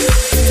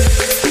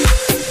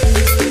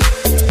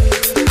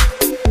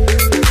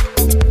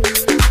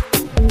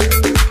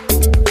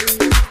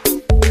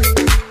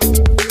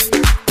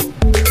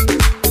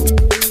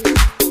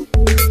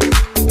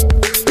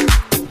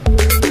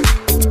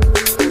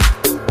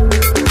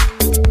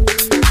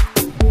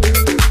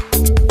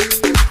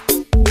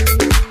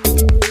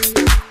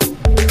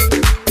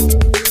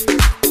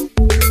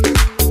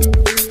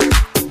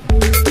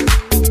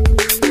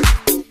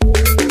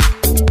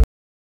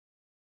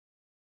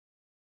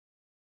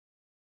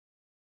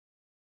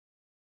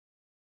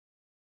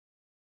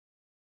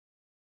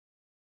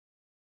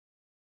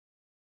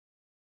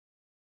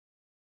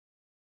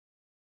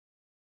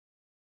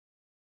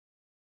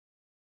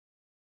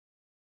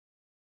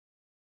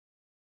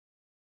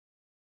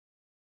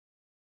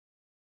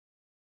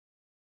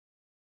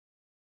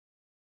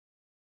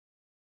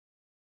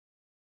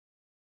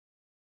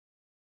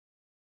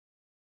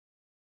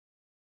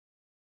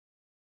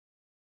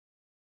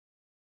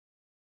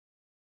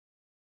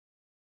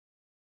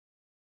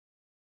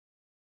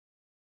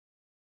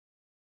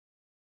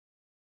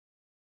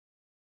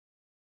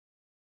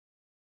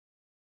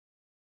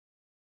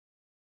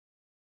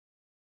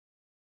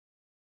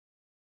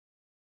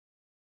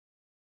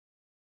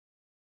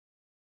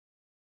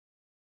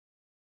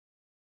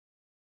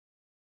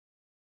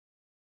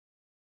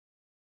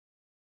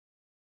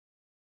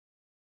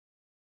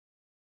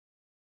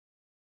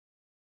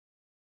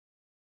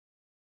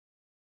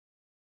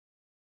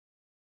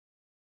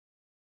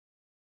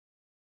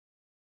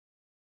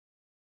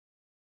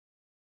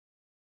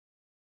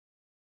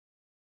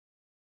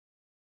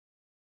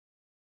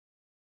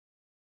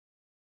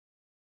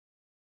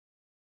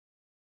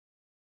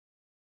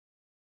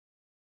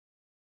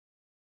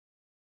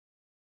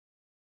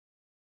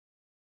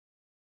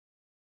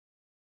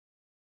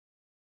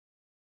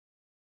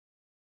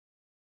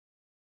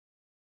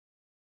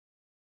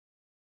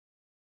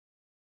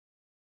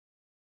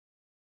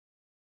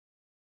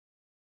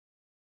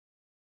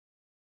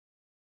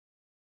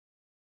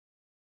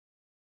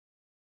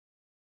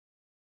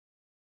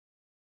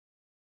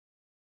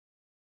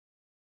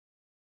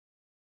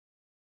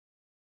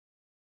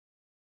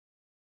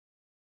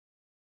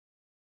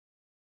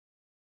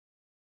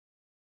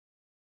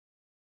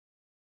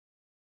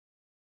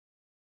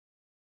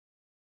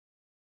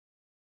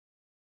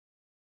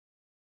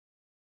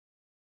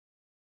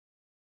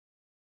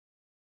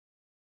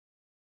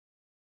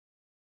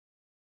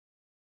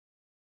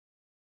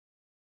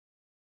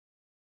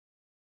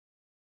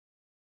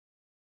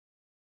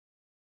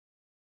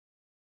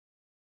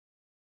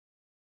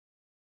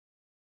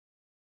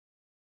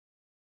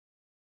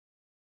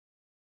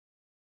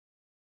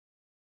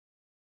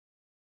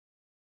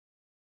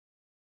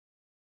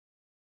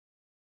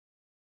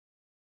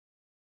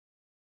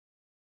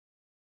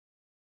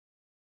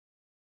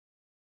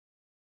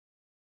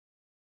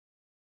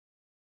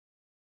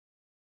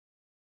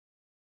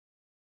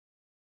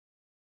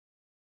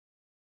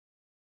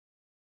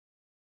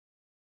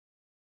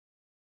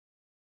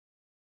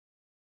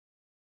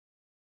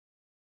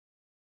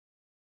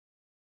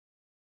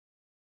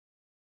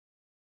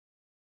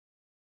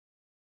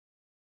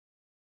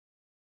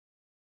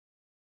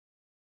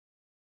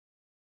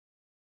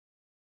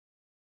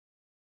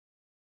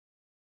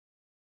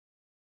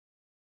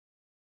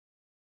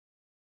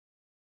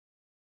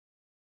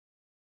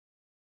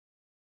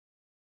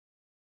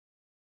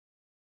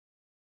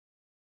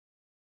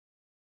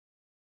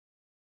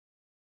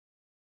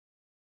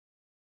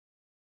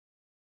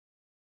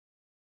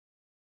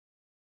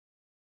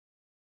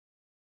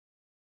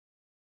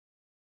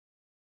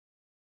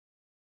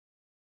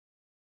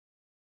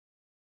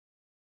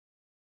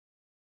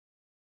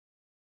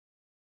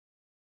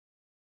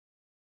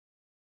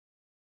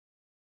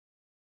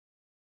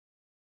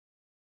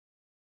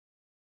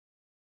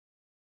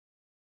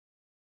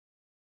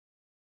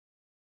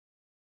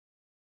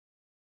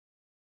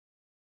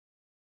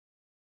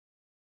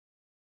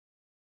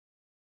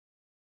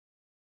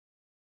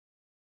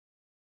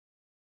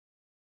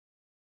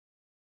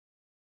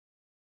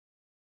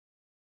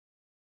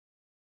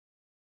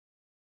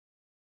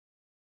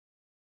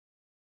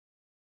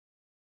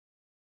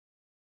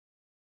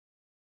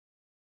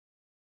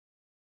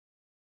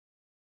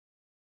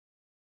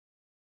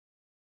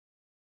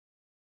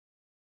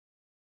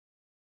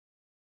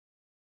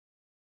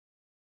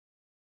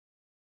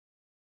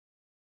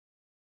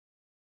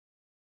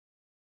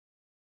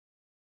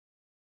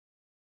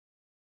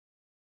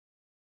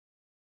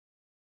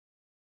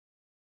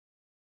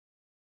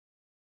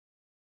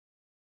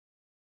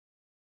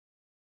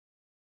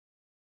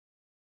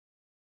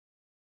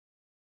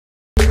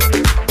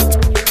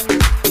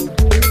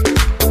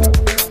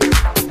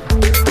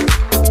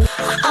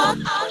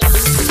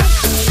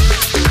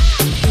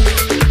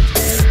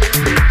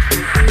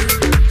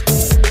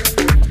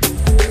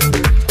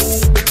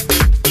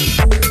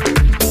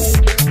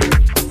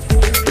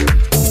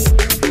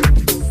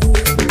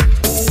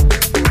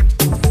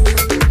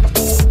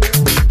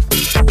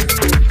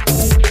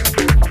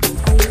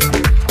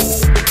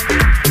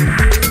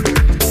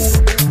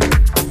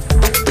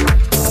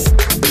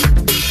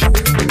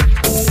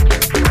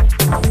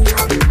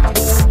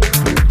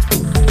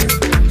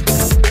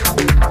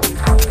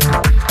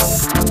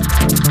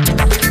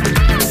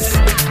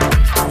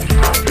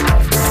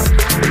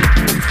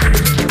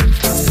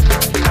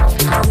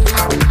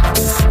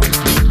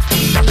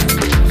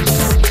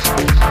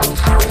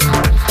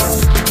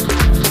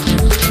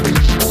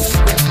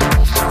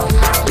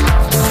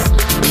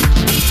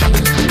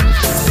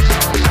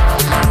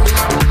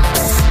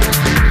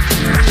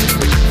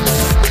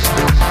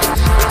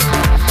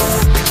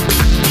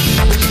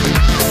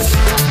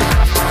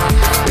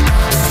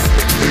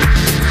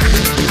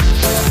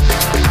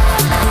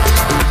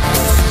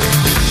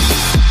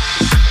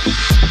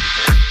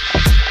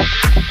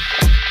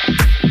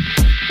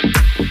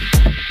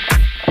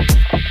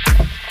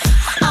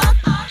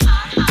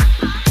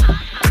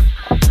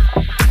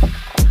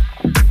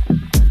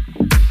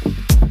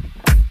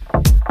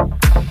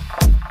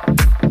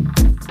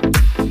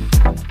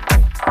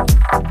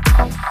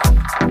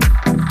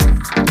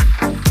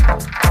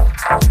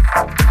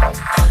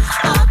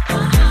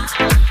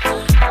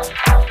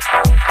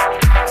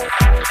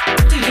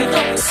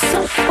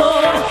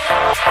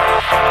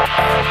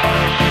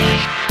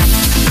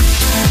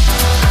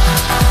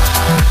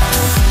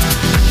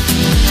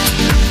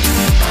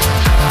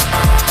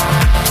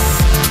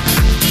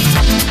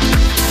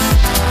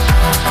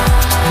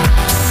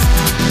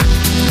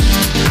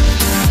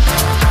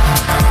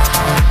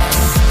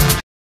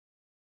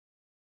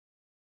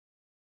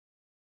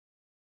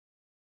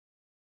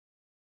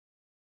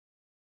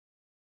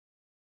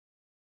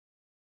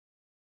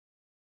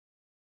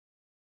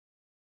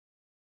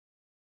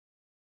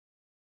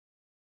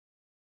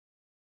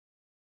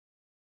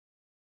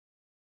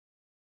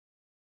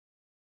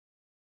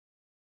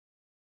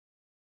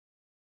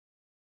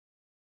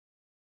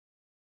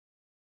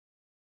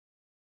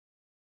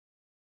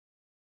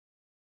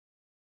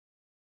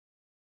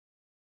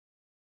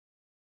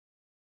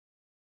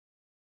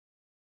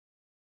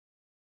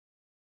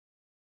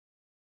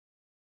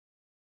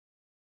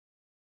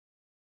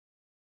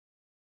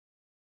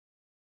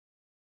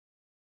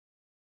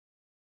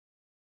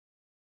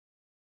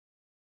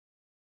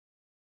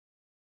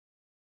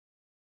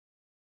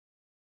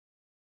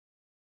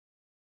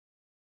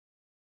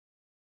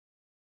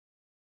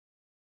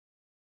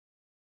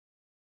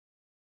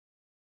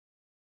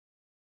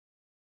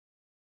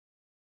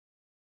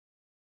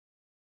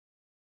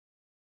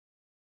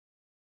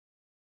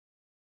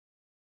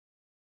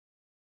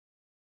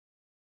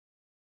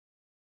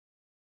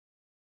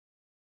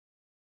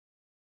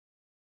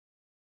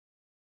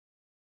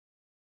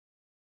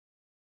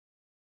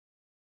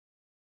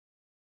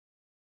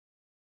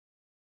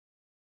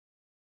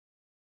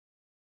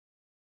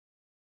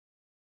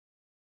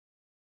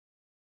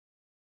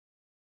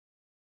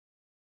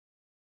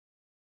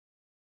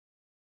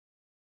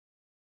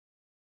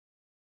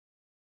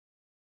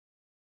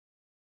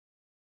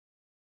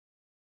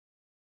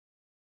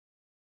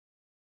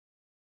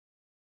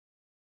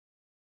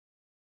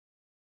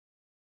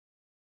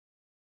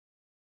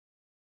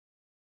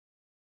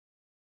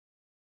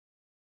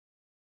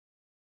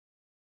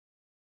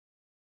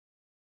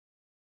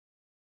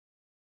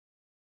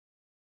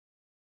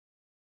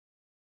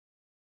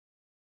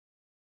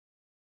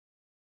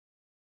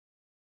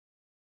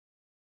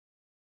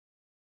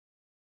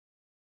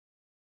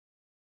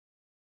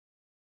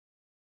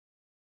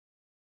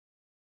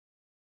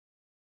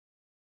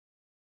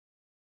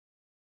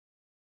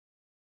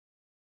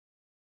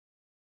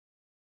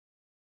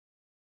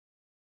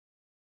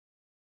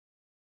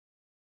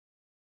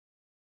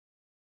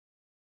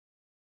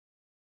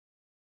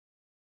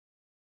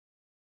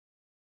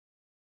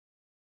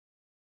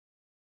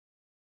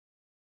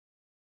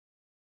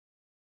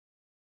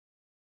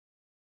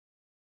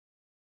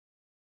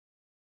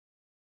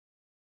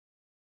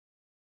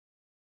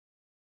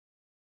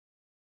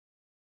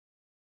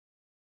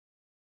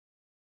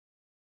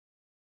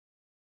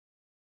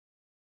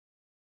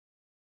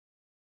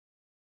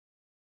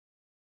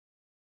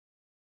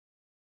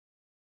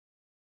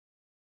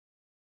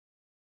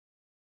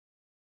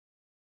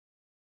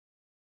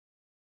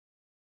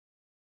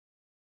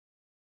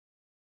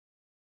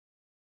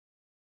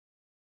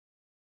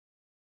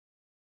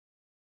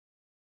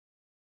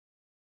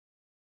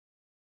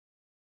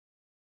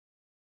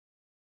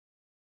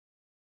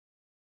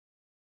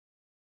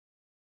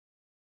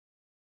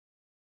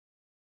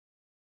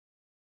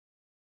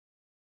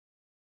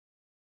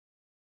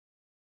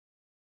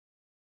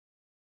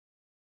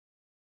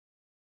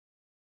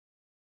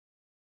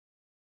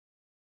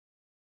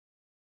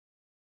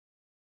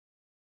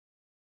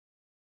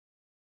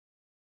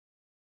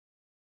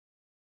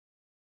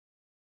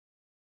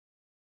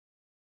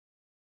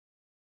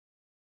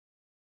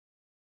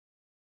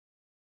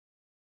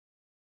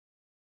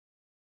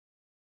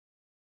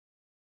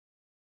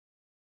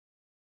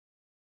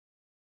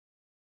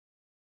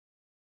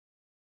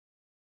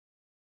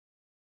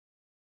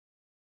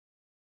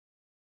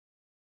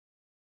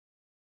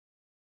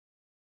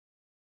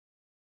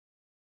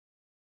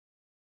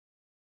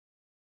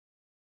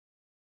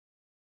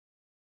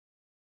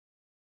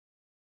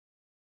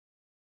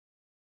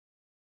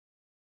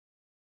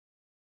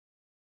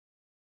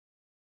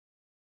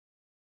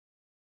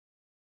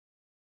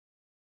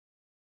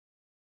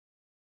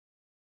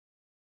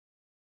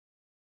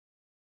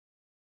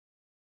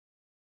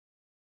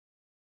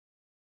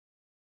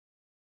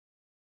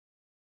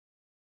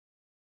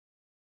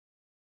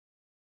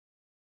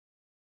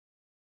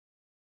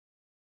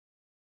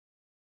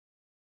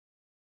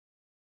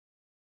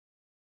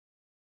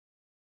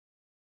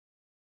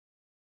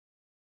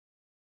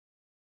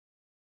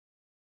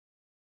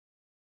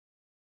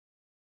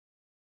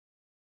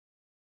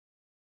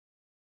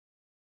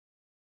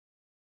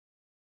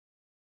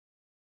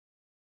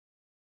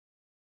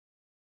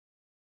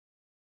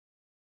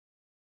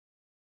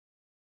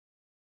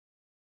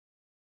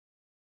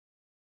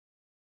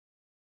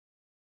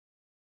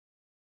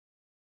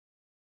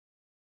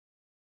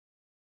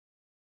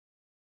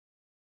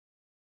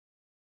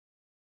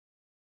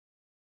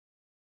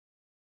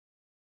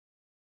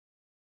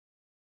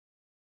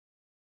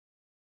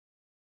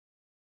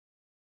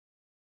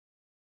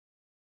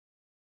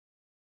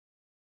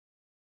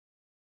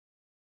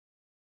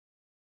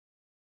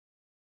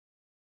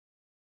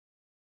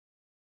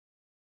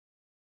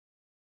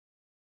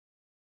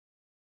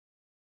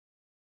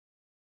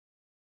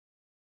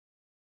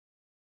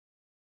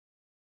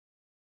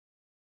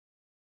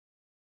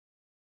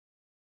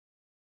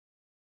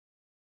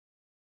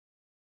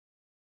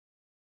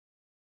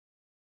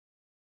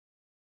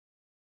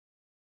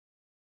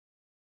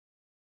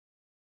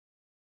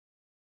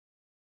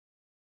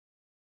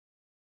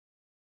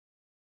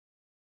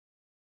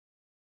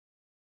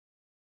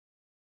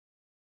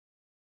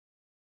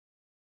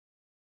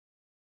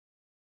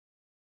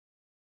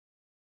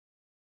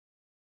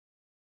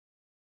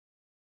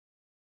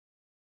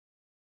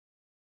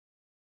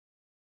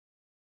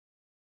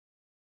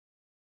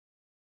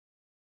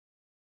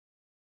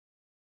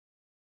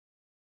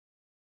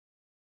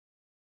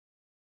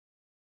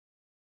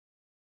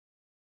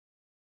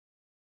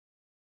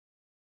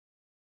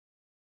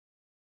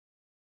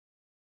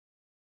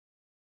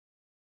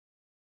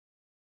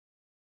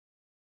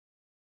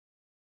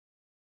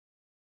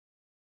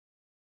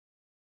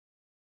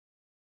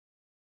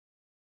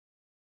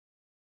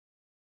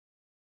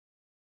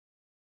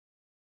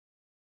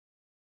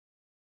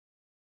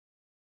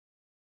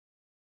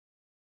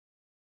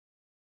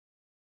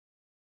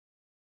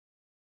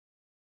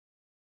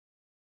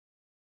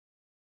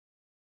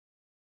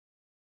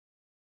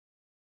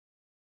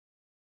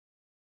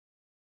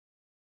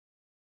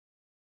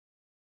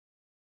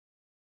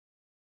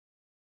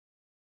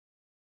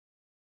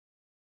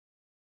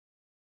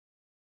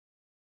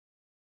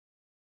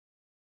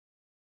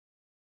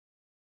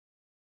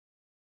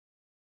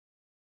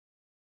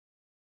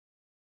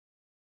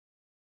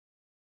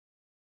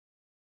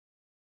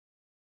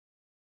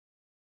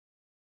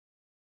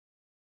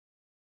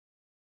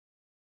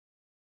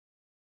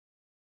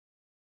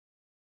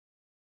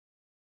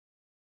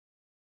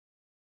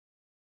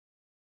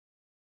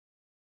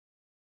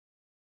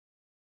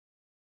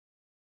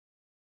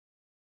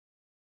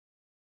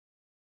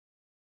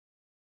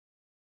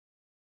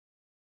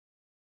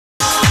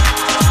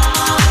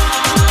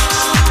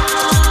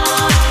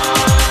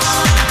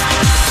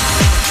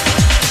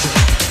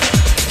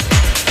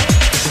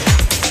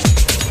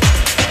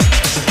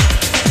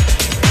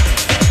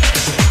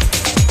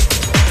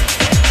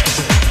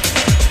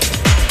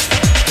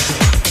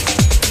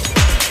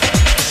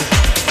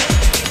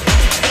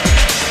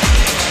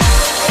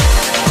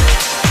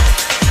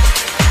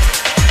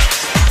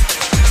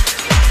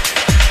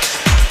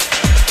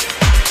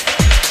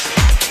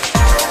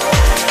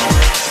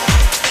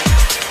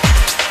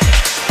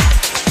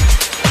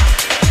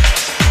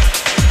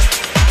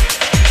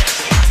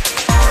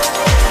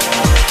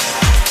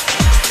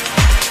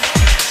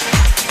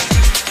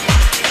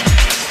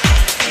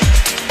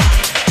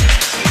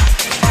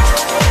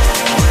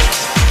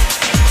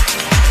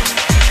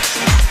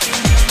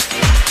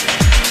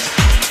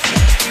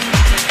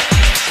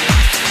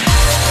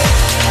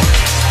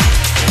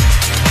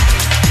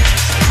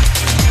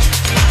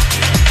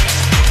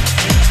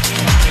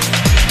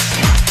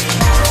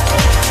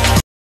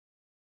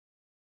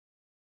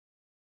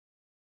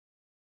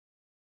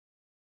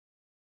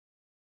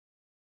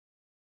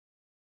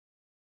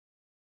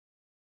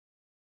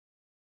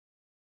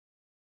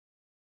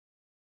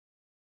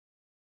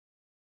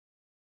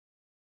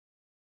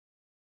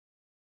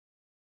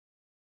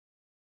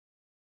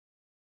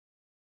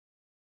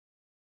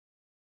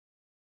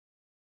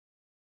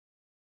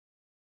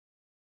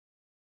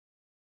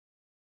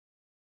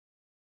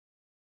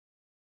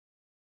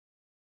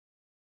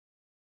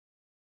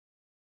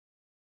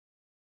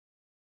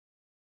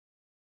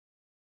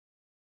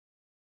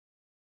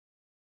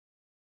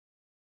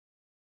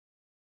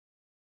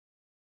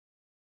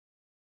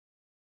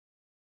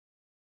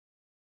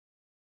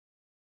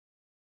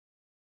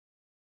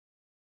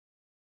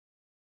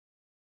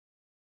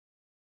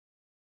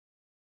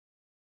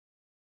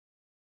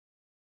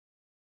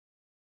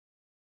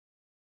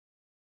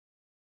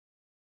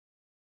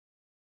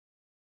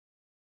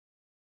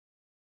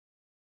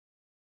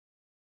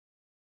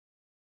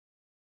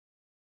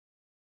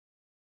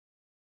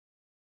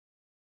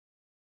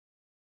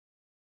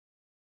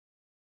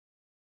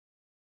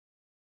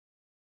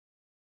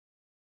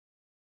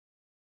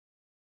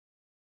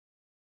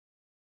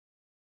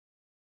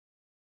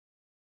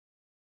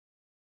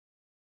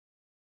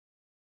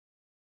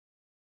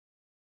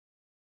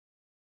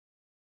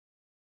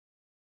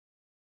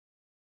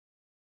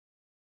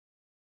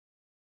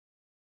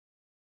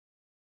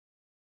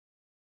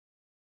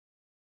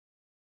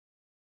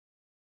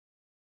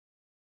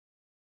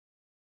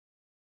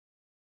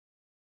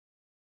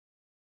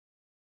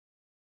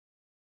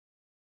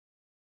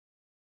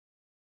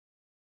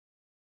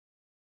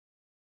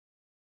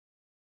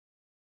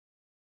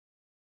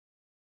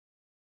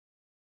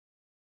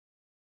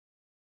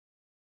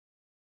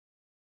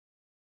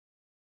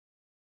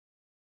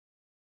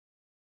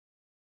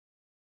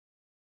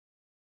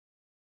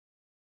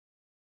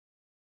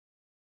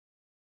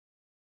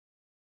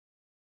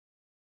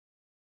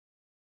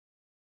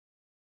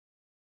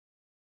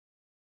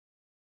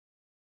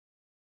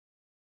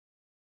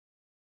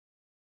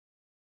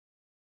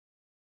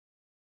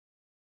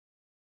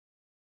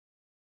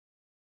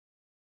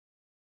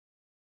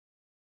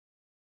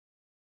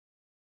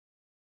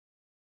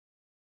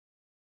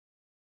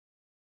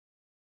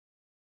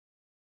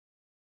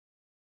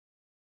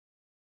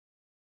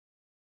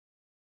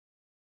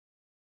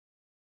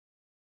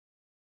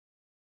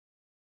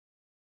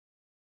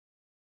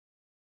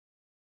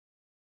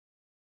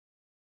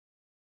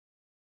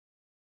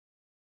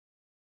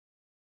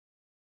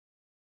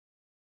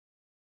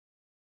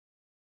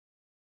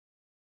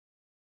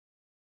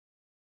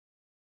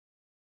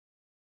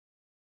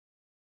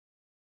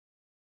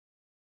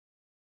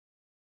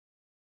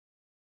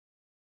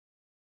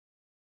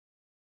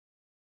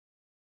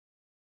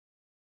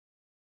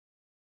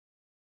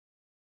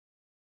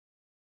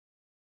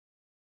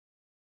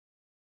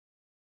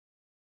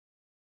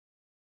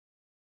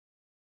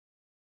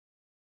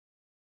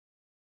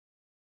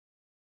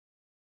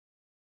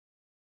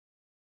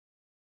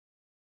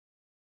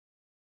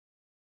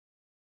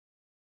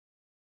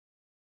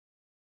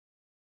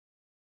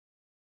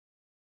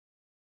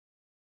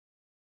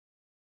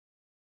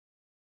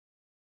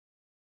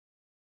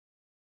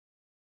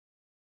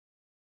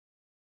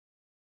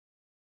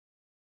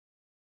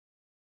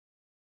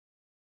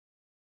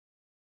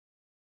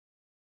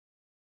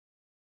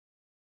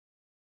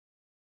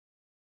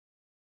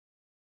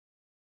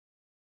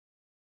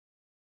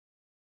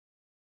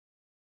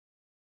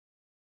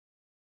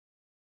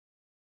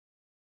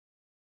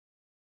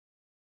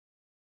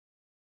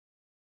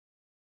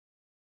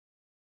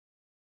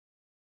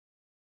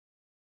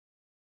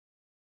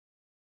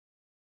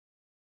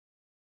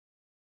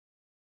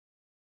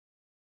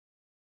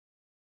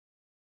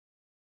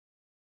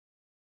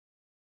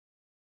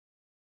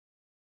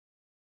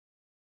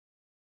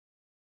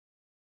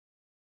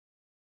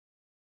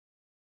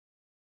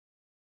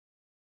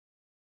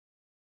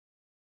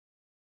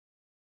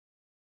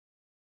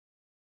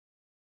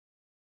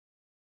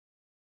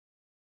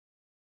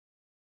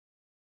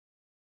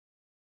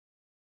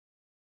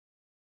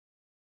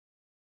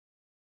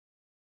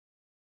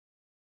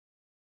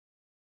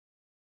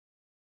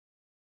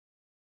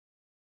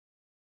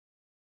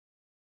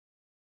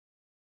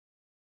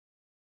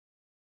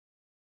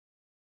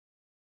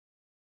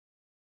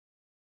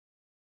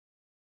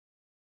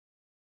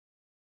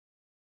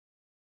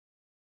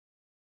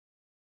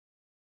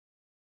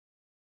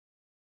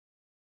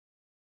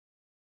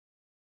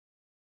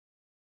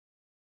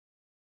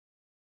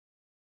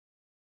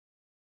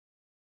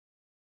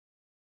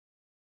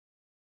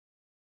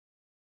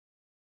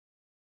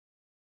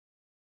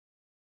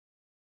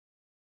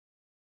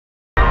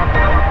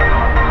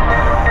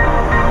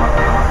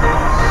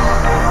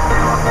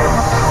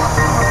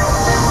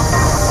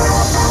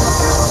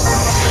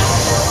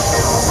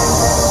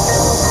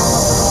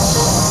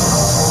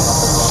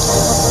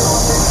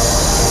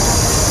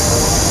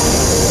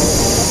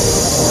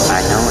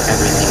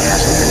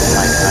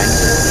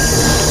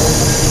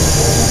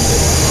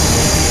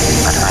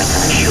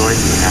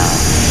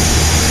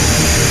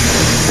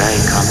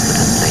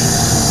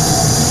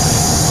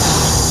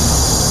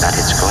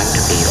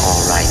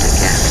 light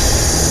again.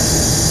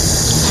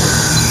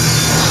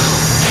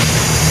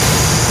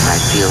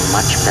 I feel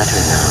much better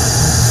now.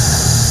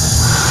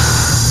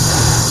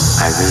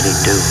 I really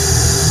do.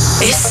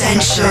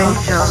 Essential.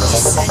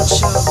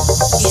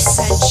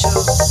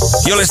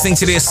 You're listening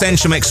to the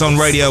Essential Mix on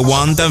Radio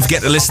 1. Don't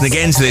forget to listen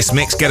again to this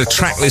mix. Get a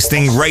track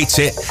listing, rate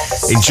it,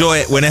 enjoy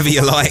it whenever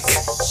you like.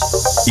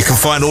 You can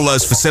find all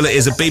those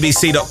facilities at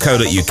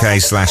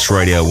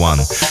bbc.co.uk/Radio 1.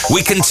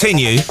 We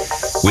continue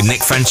with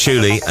Nick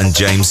Fanciulli and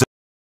James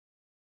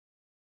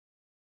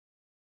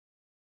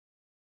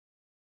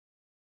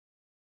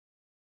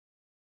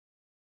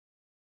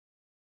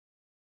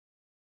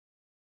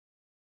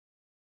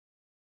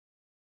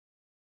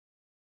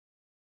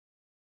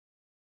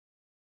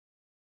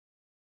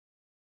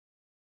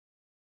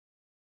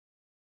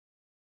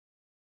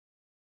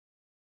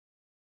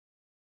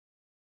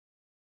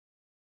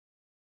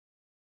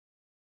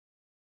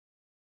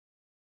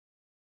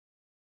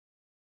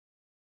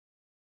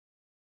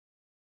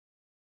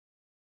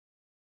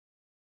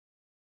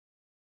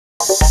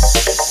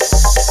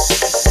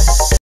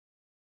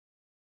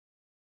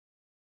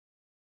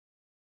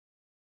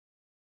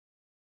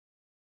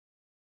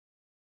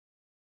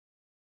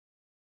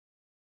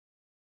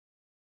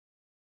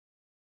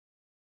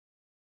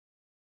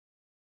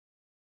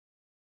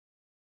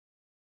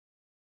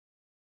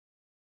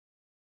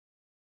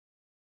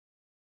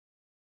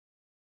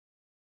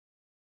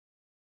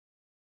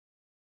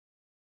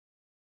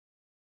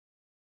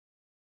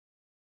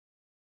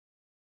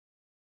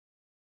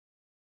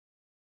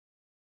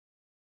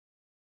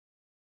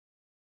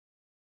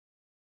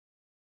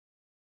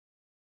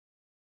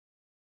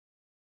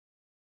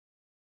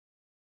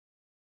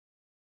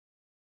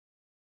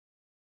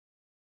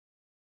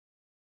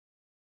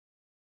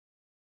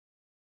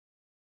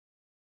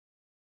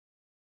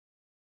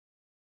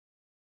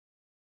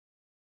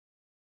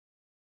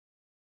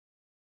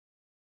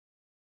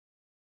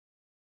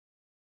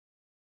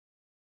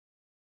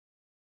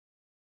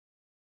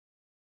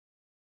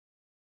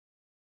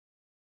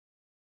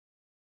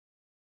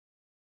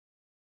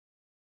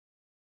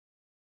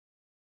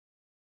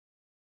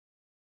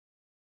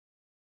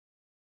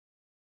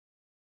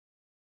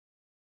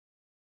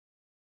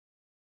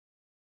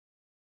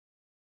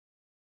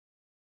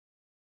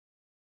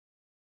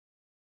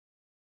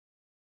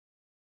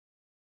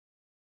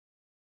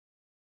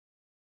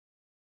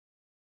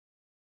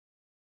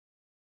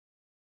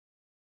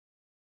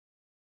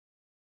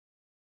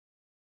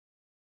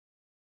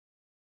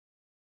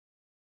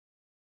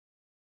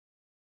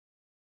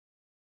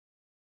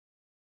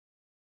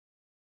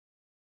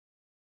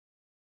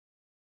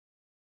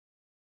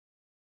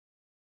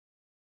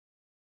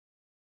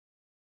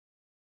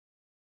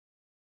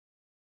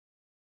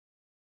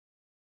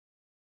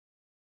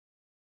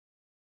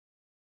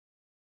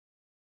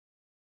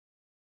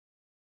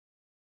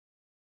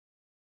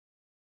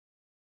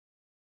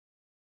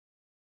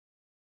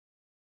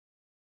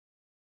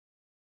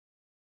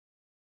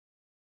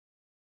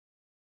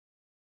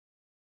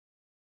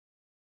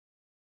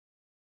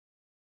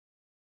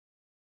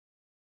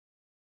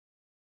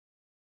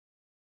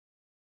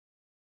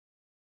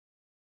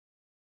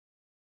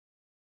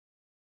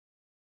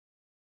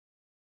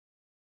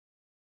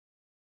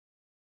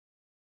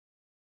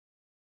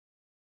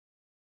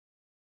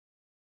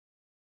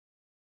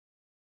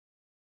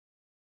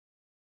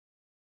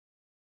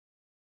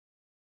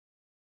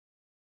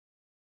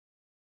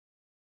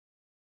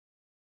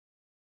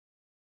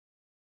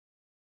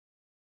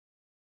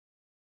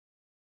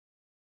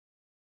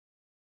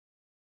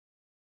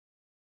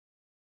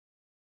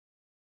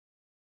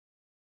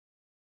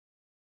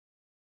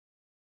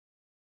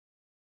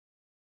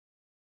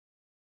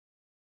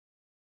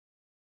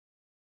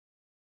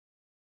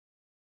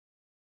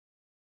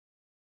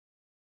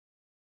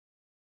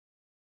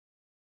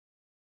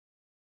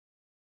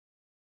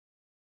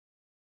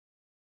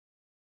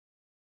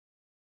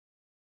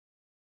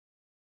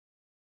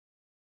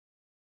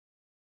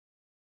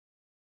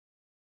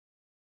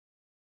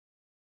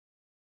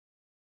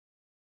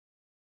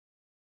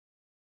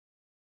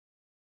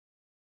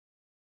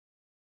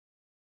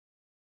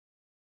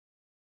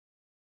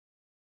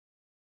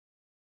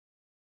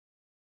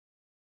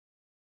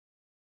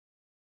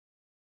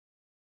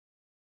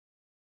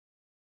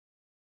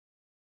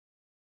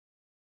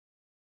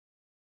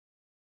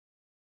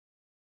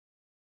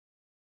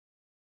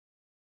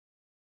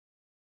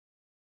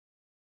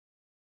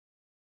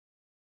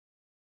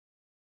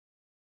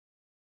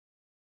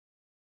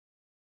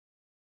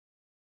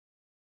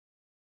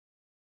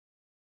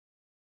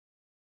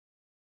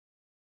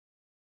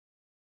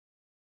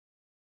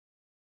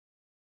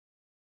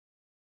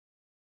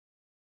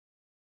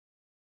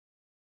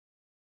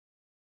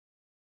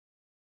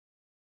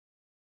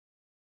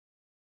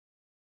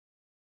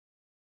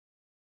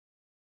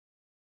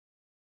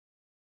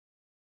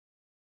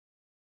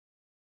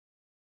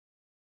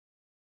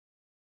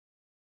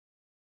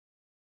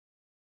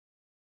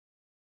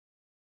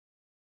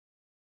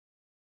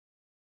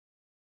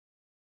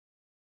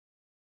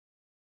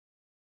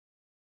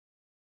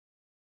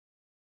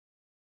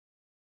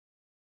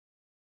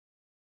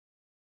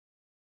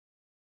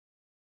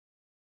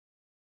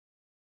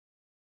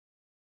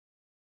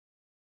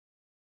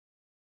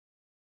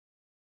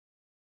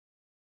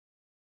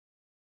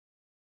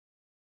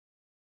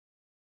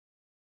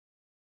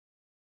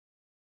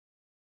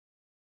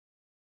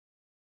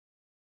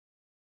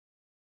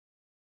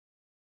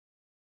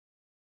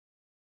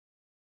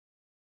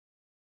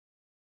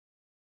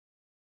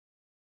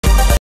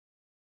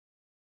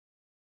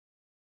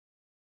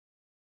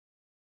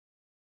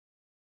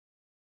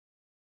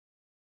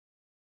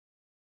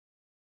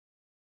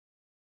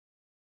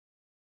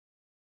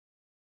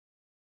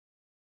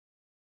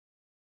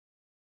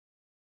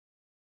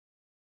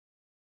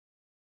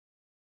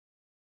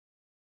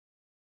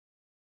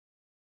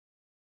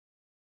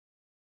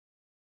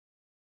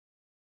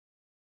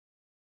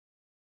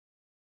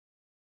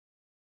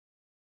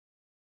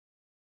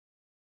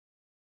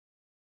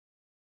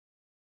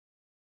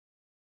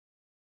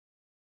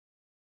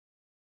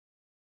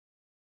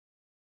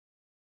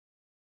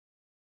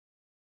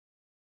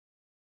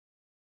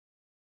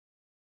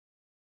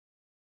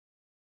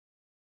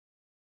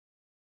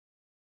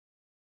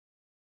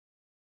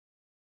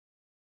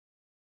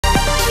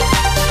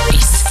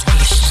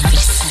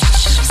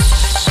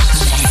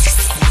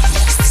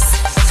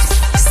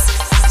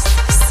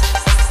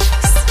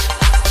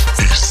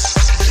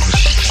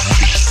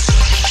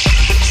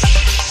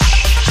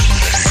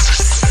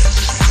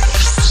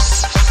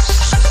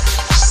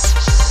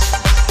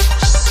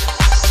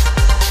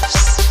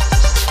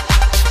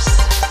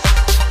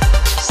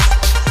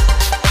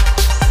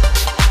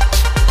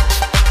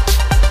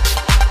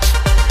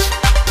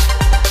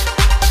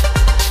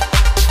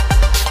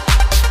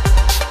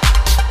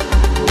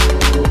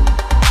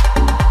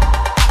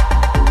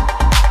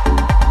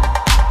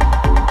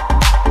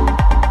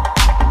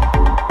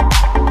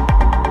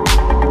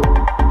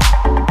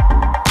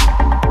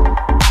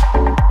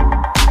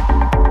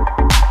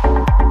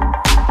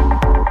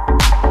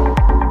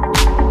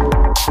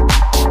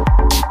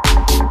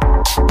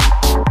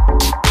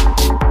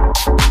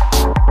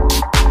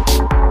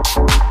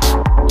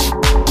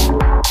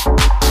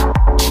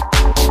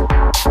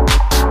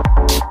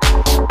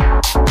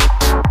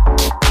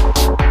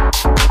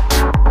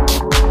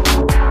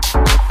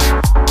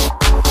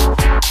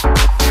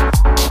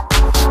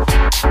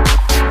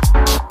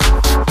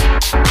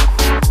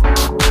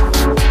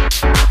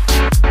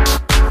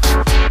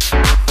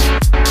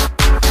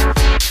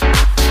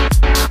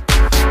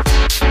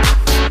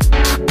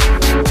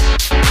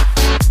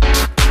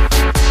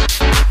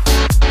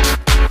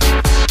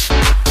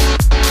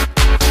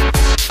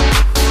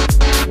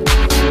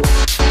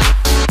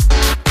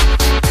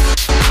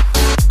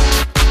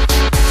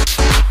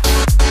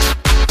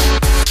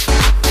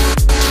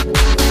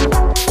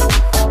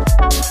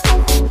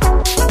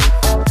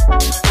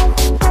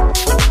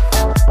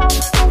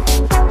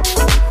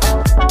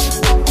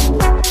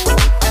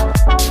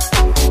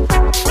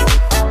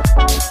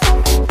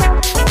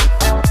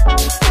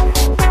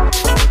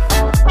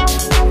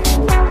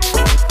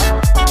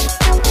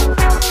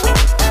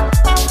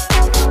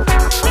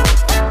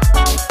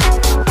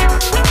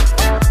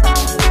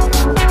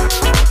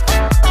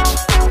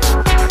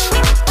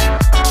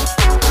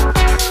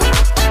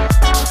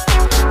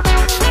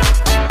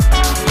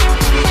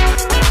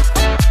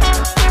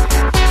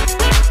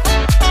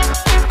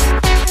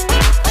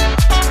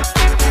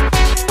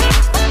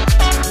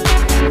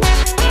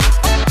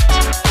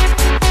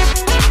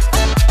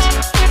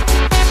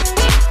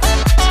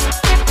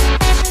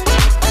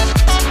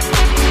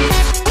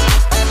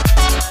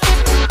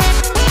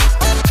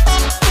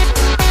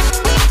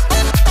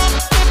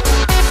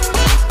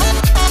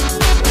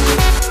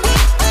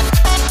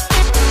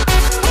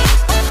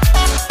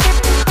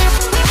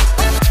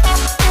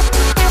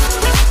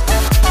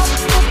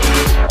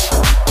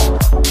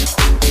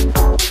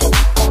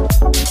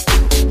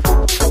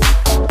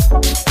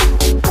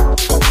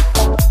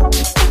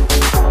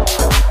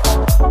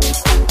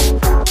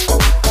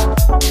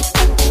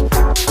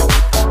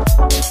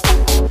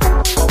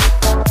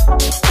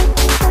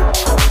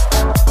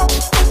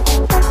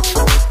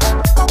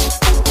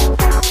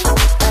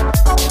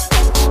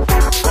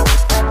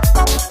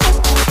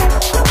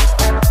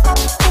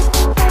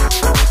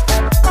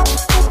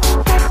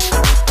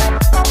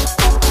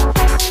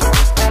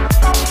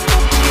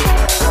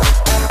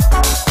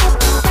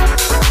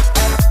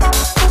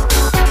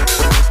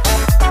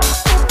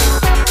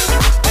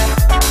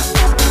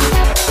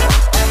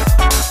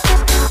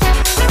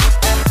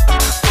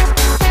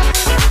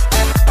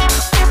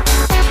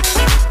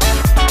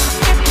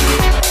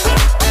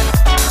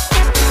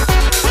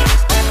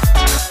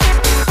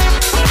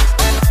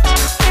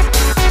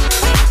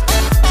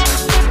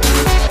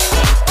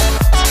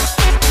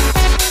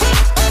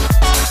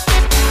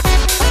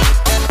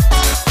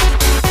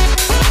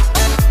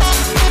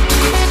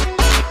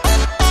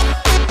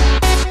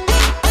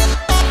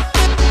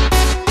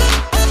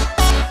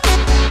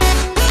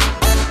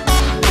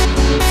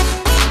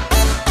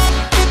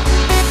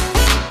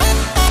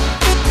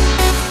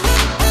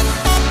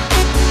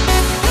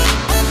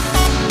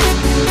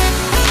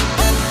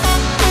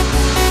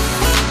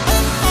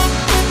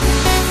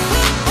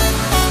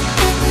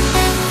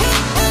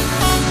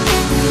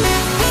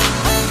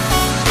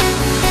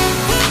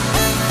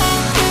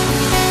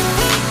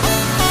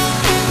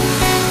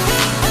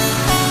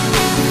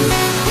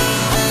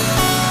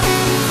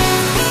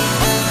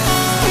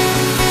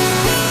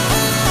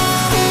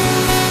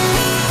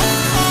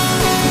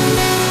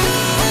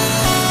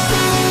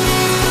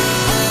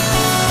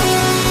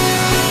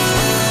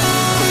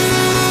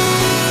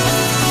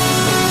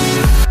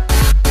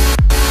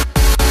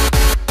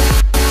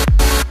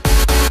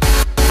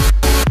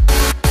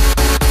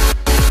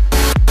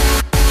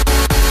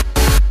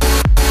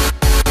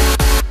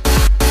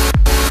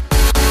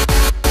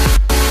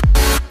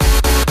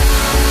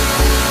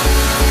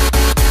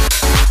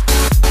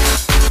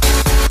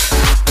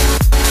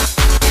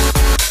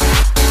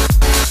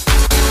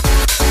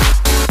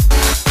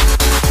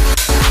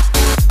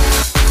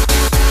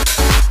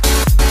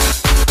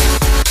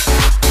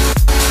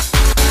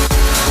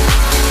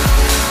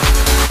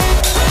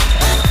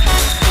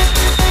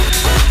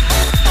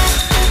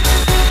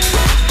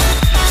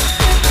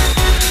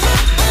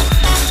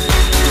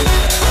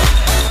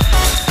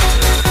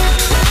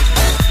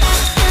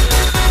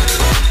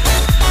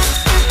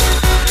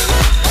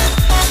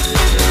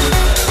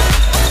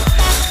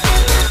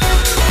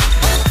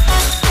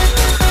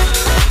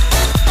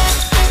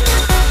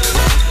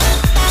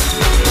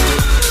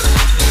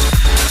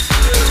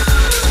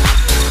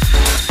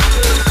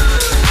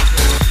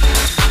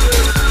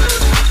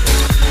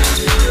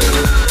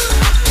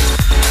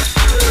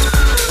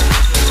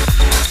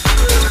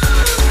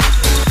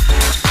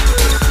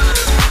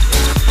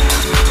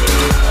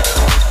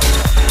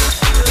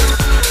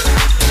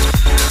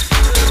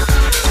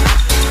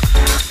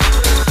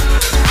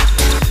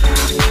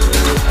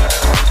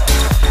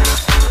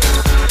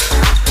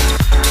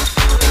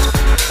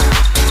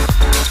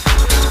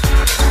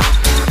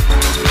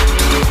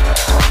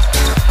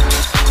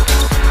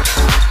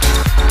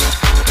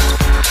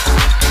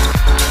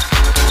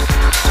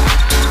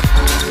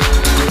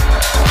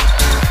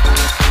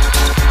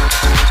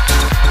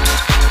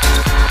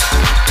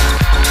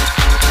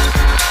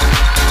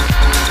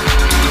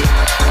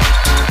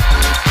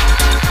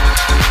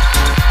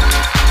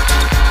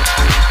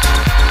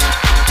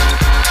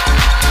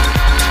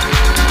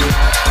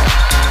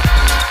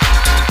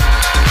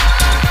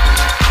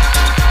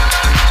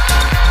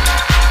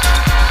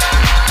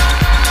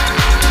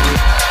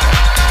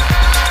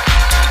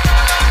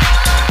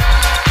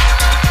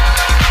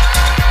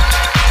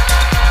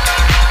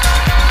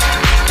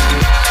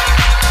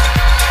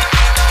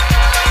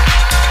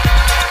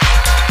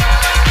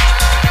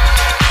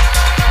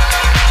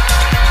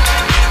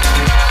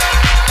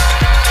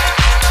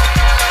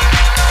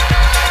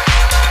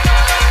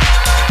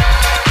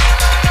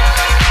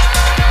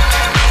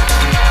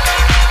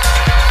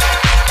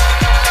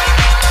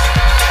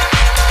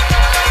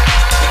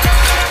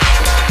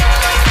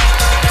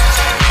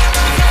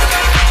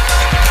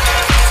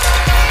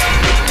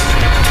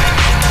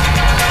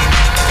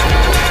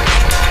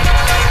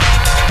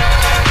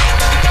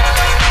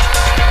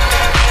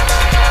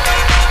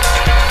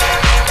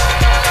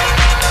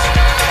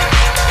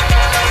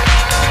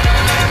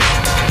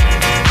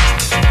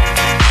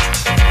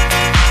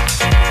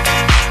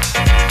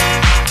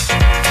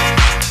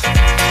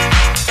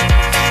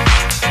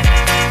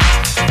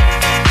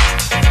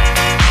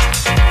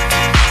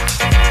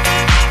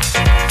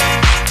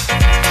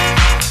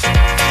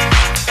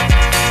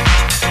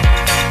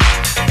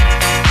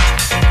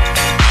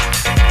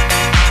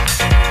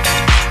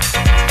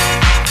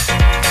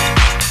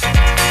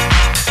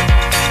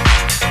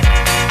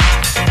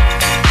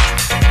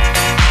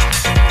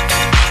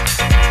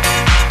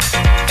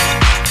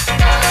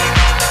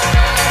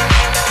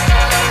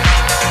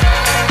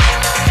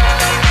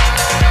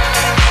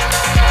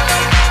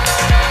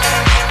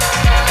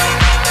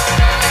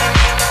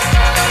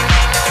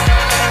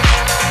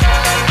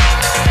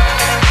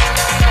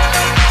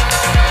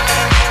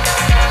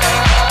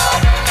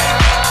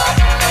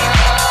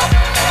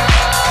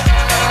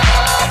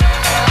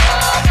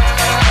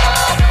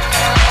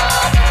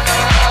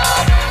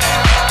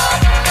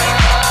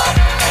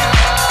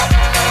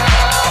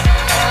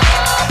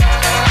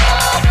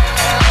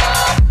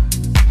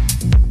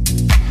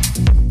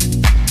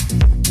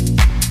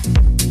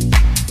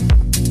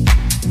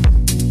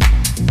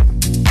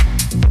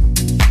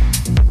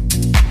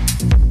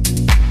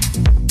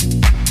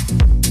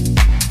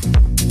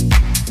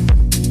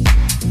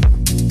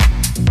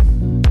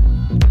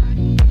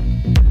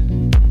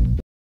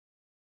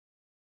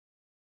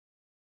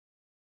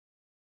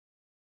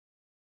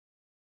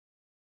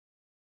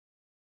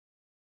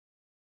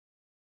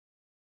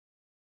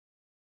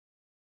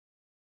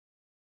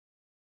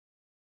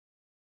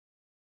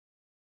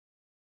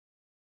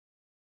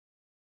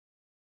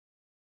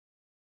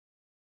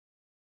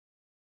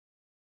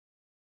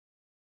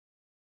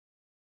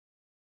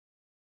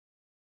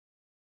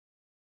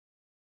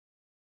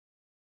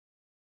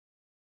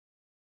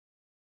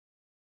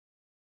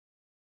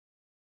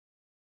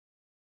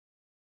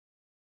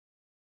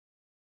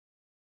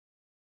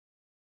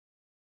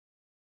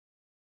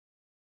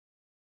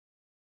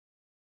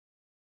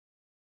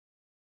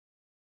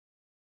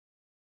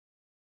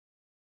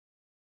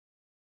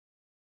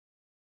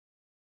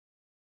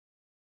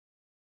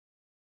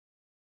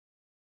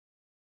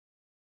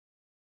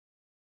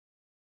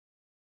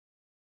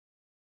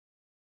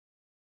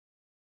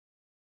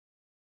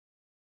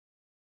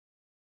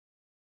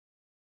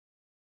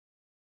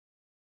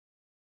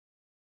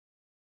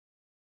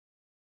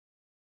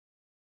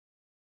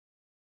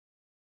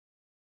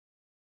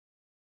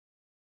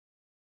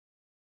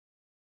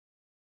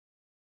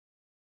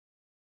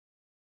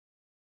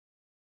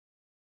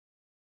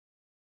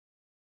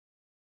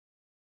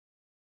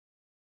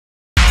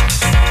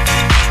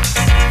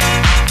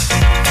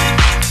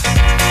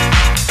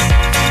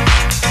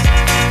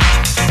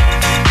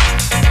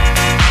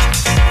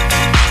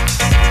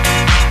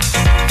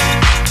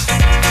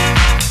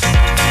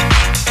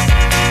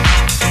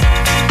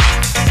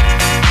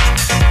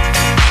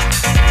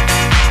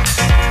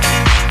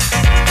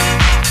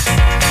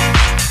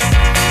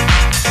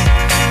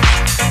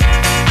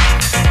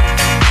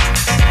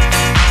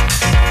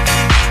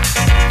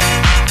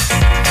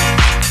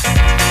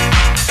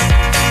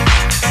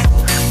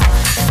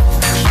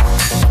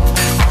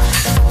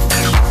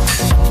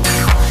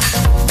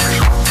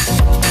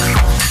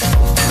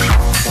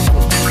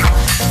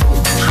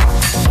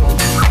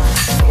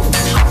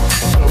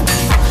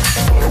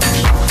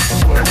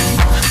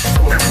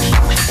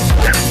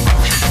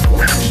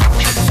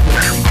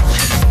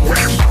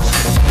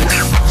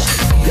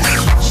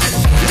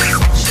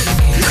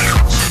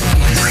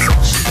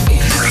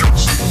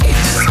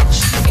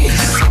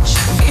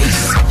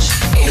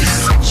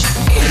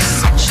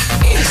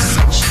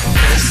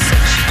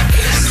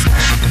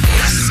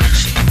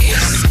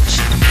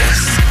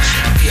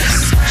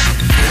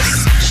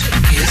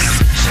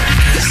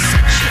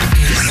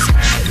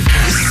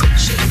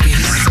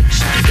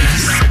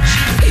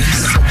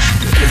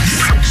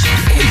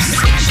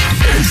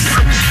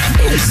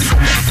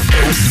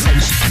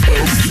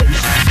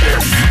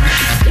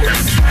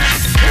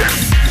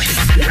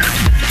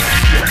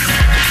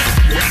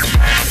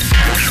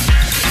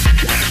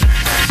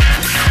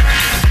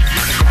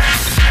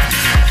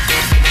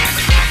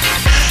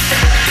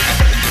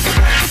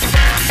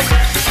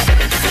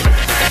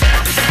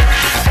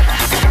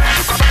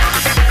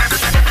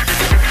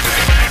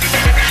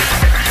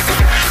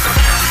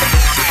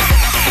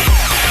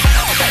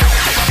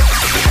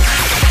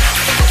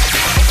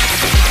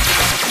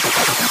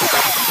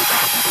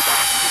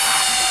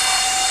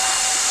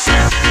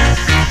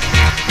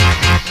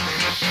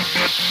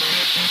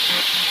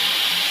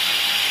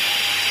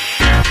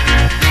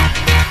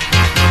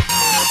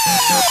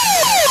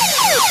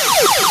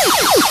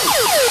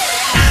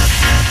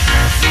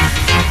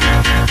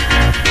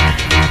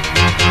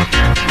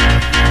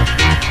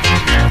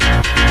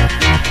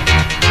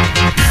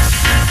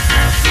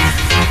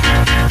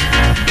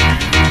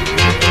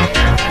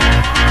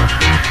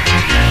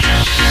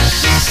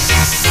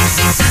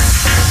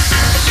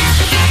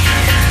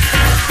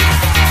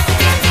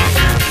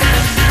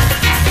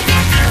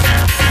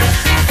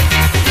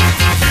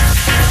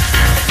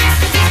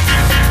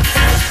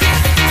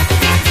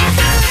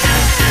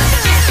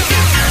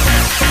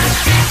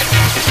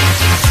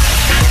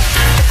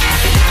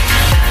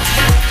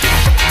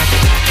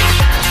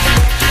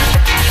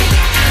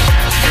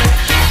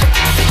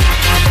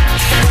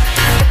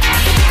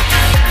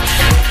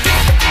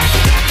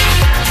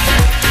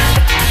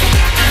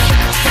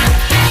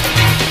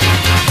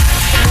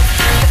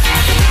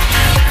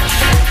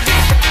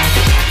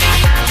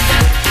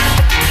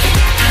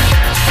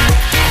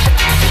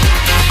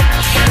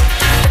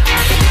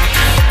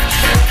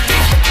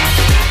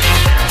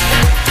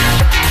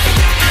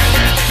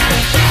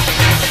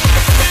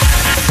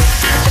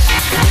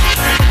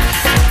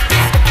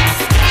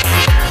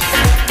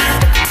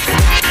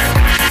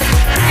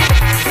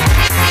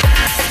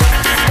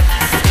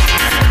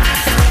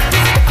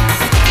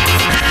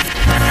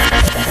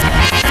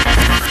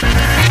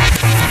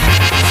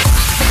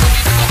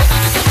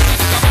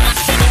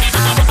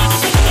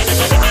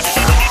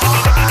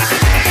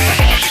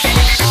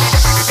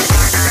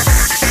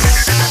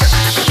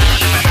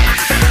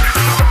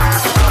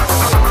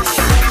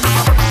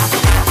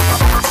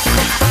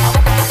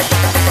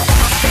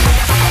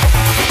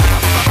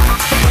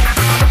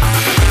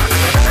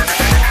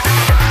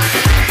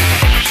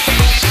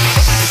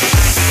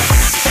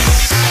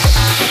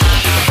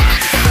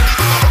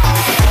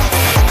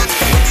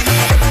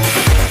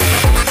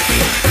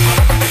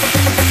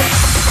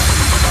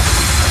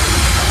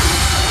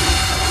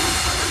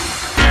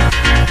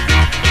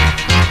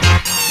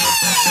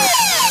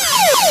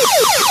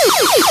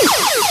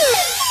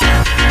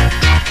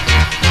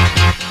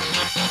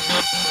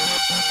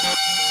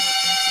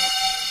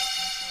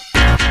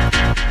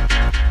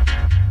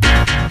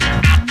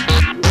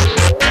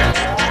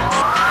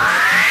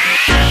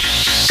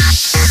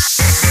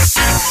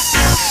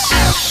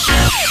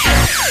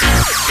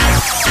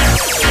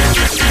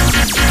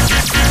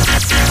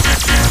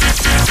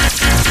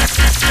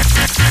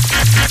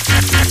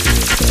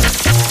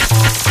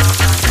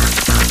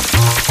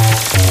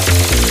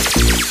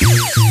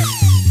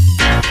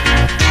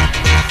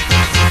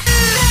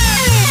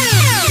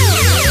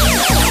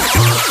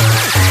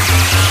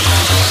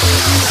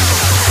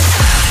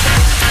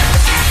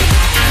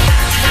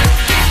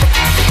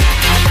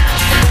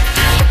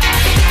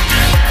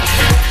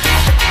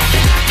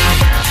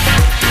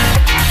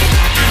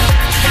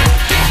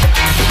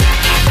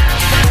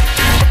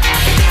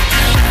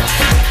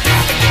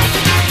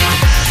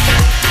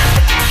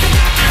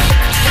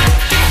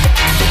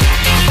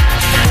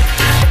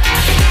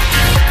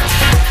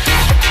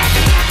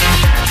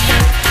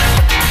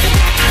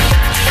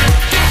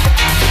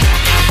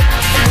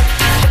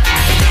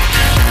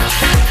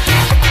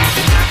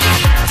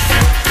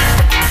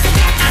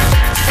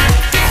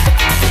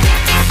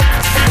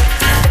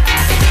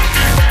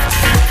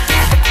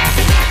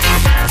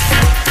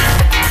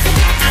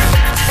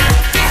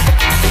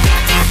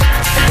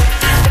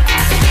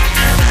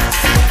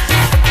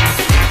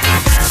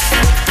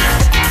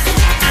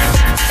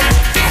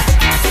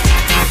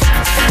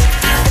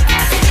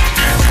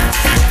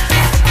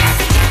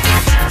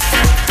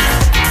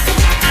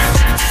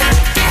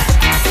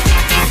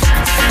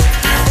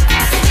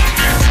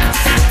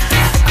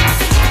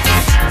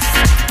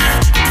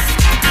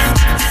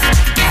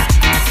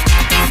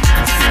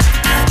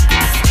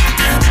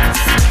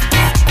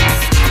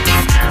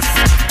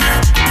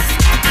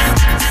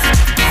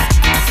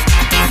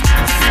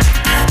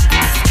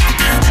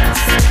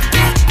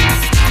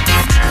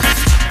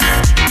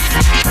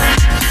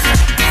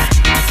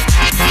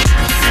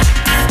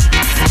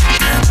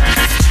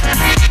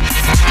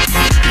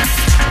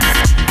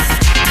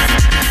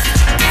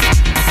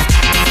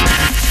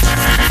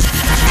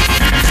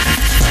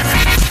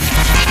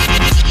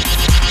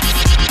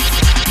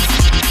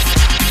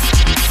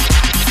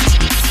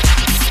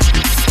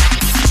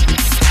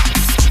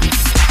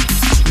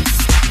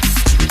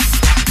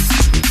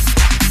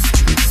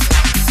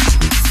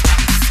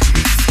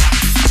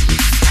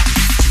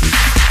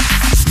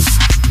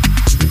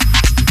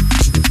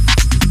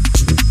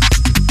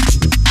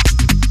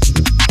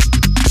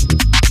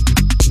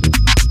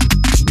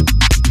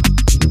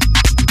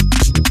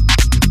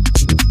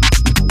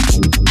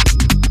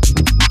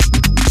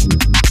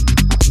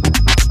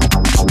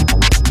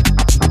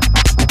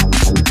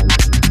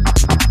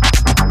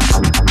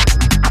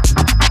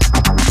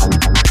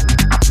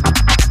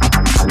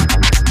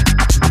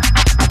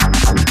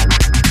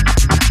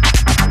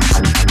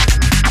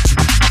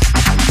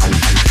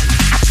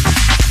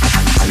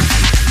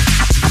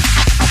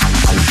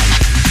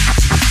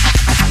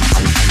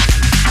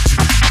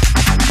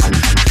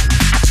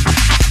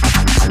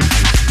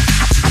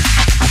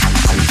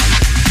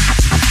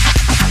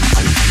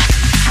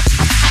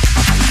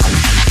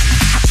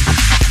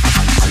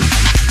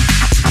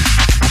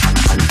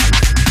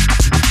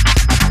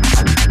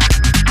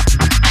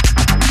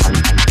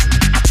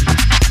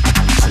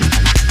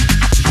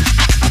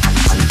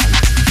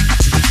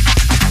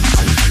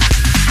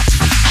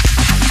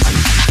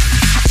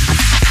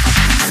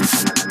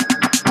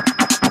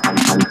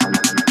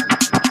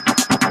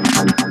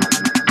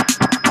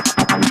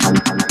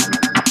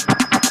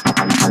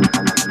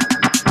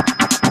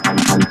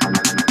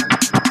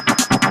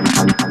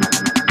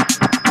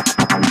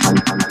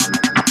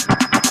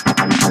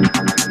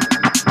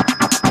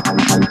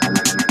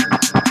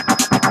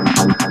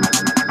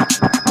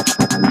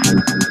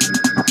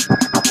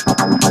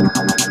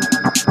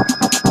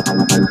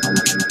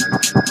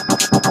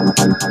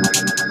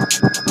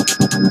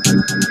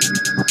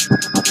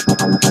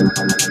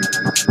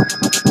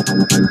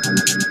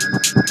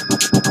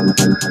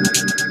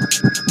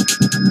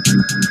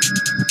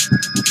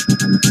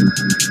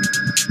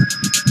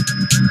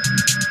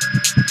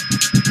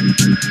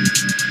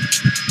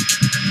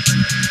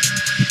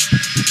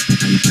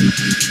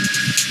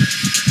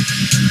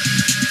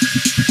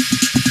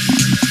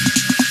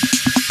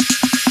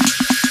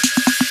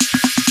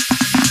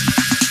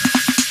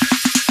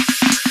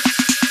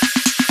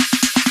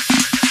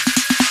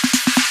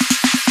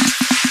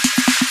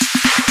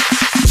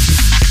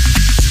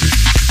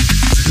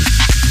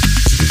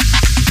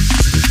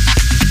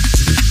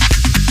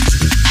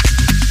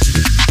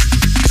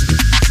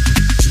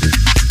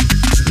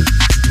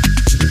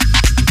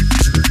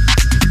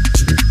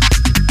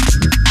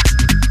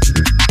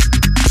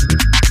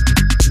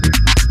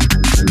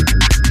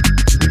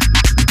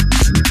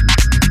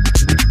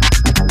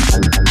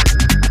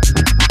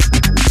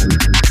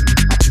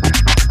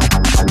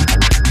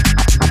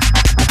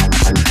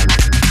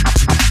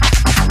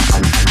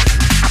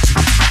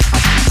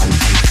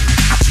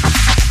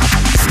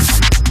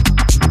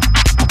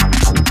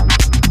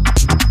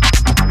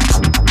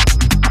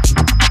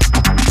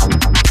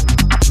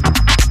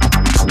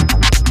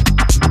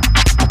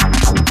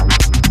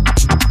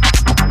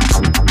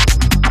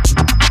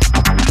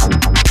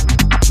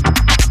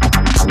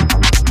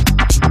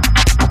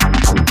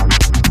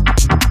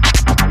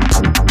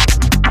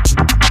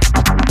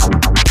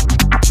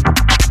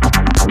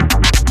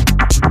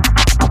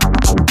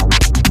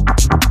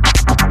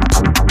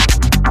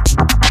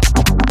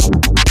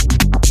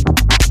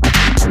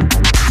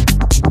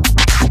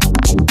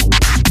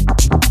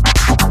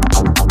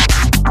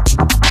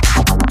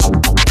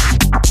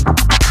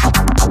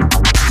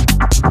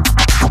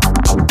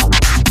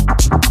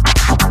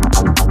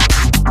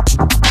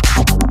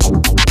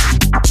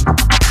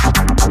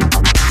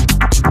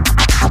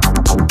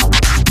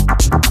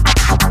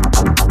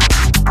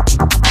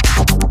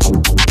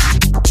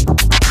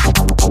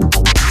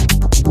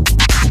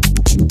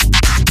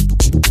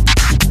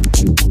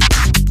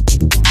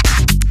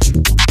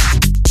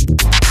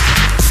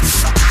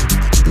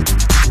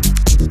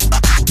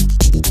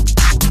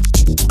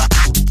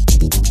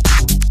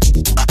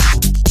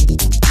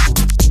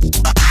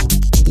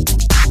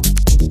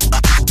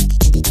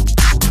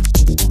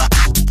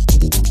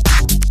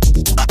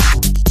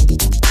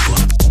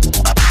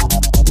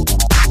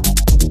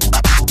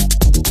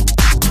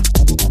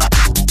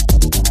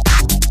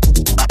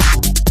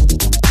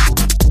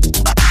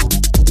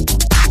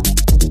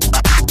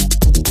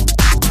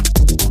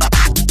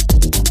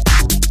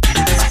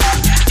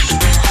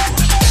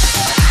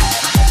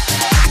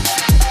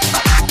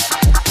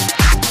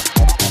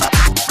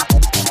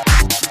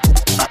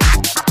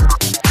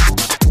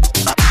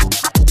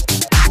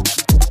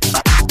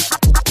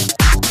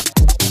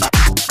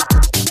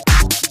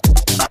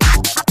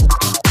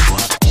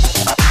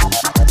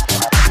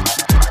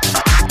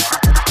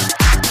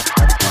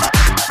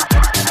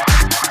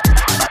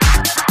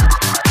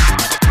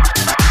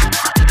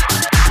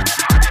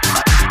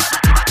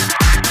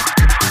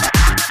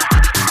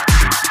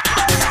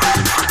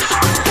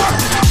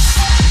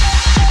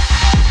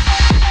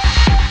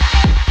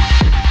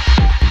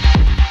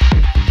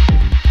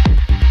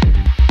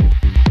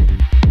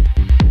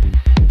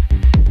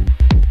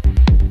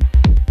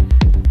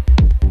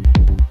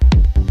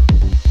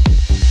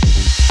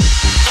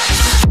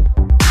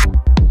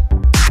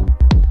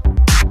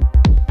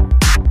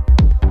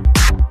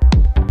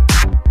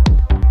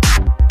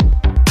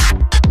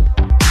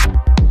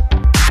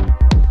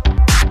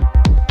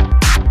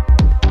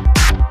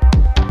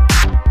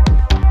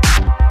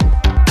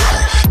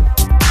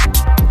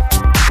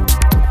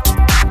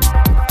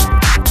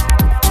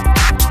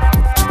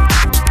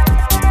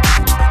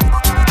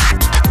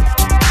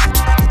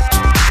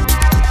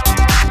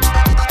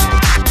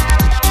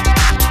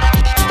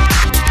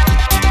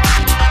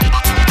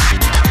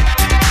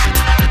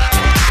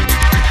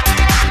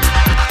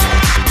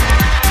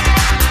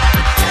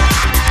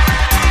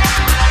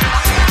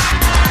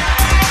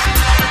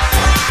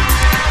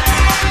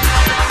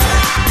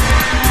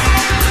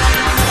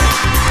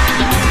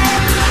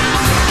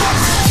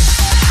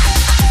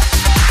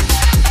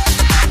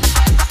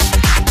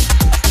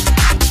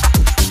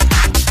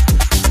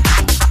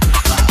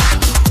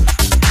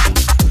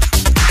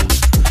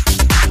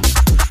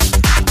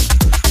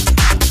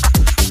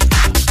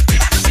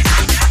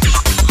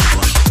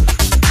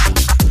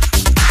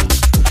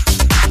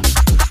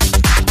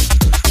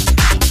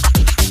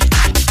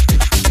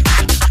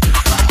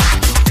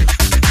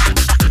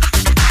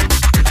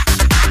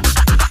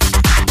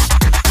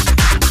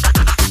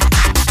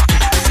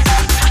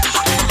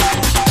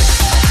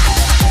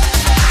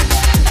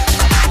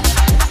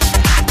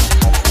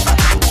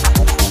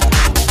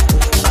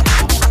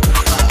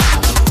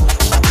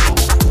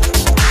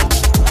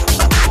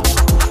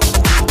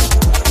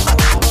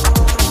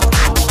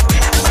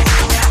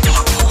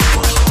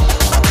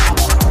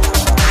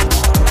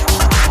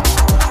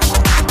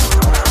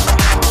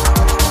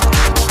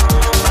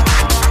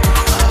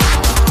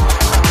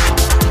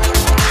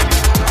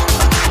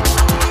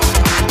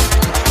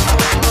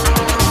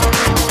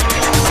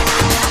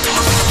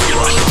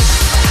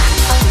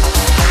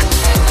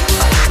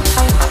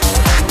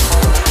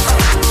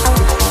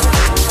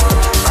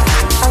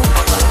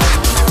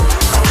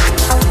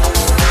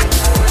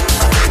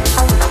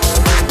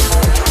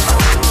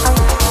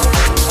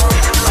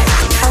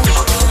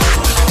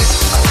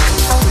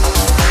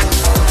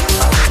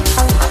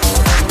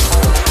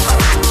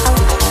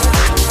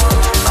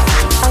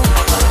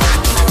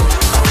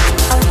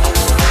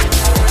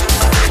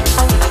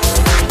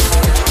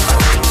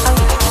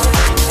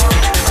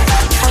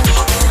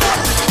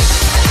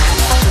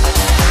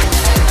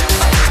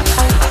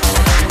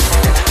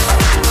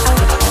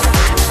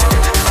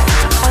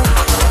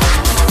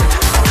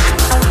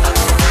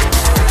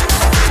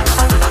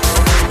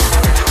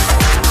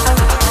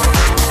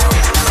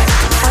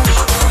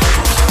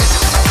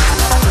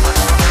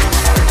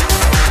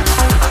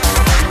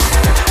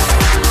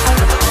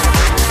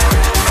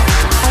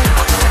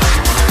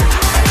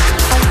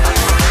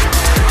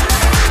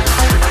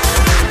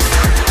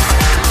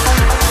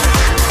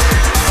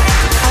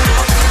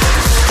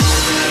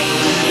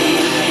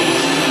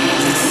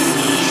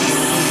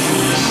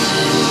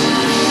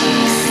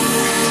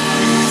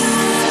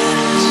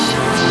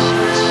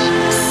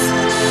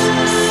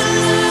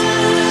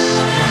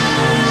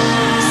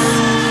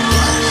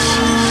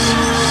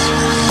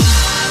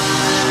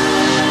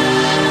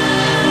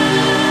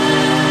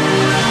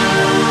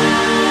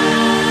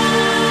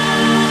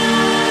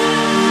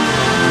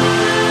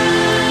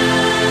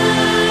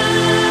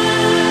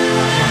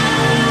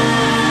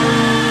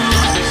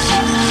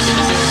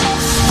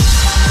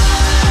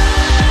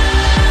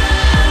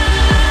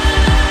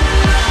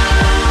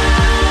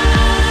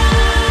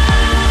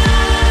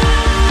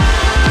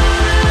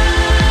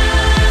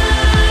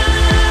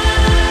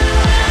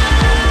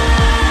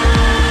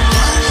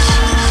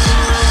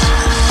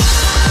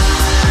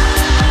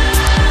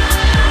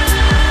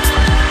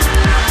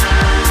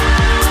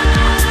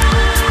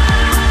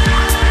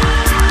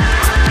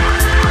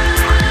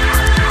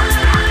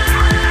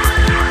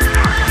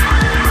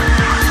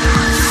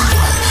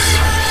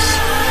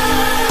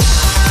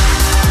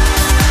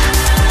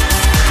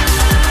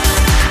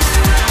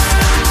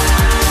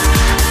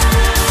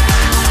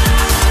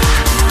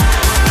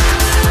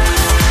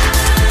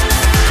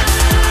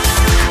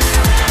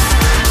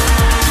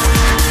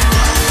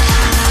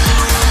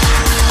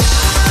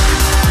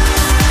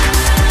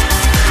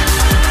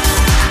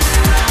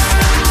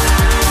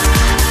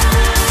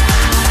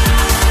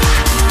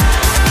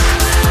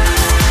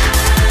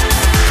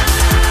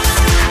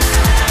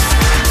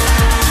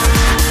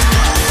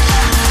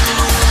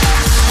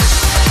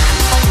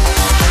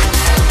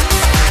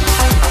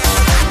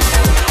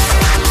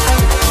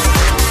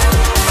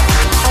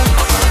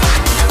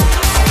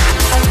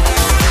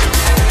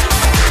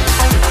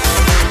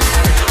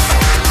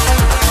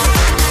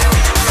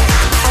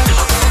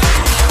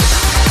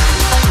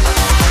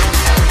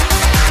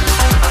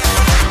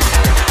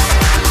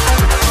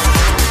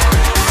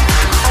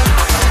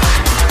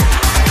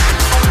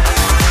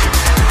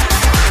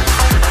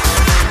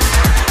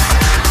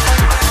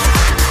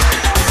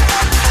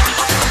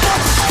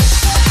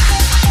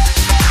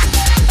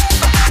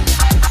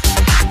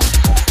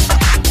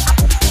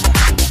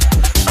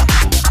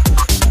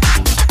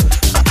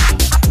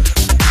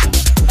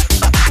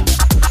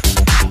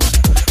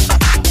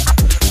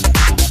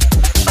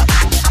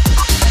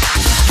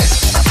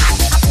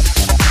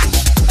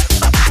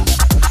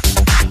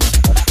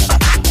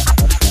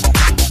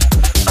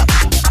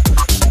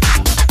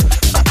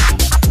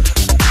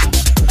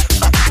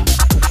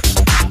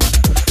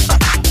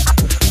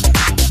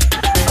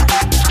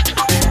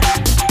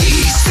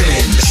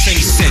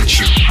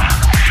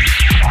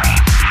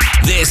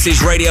This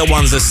is Radio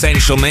 1's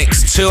Essential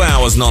Mix, 2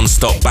 hours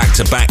non-stop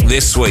back-to-back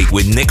this week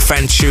with Nick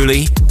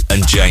FANCIULLI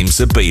and James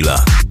ZABIELA.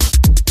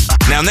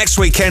 Now, next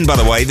weekend, by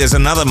the way, there's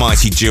another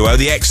mighty duo.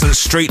 The excellent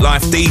Street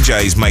Life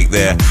DJs make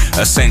their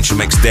Essential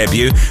Mix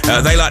debut.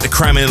 They like to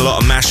cram in a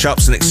lot of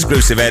mashups and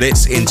exclusive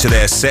edits into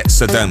their sets,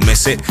 so don't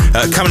miss it.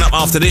 Coming up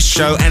after this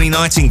show, Annie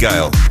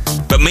Nightingale.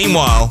 But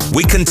meanwhile,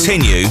 we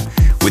continue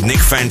with Nick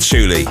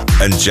FANCIULLI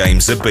and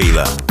James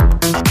ZABIELA.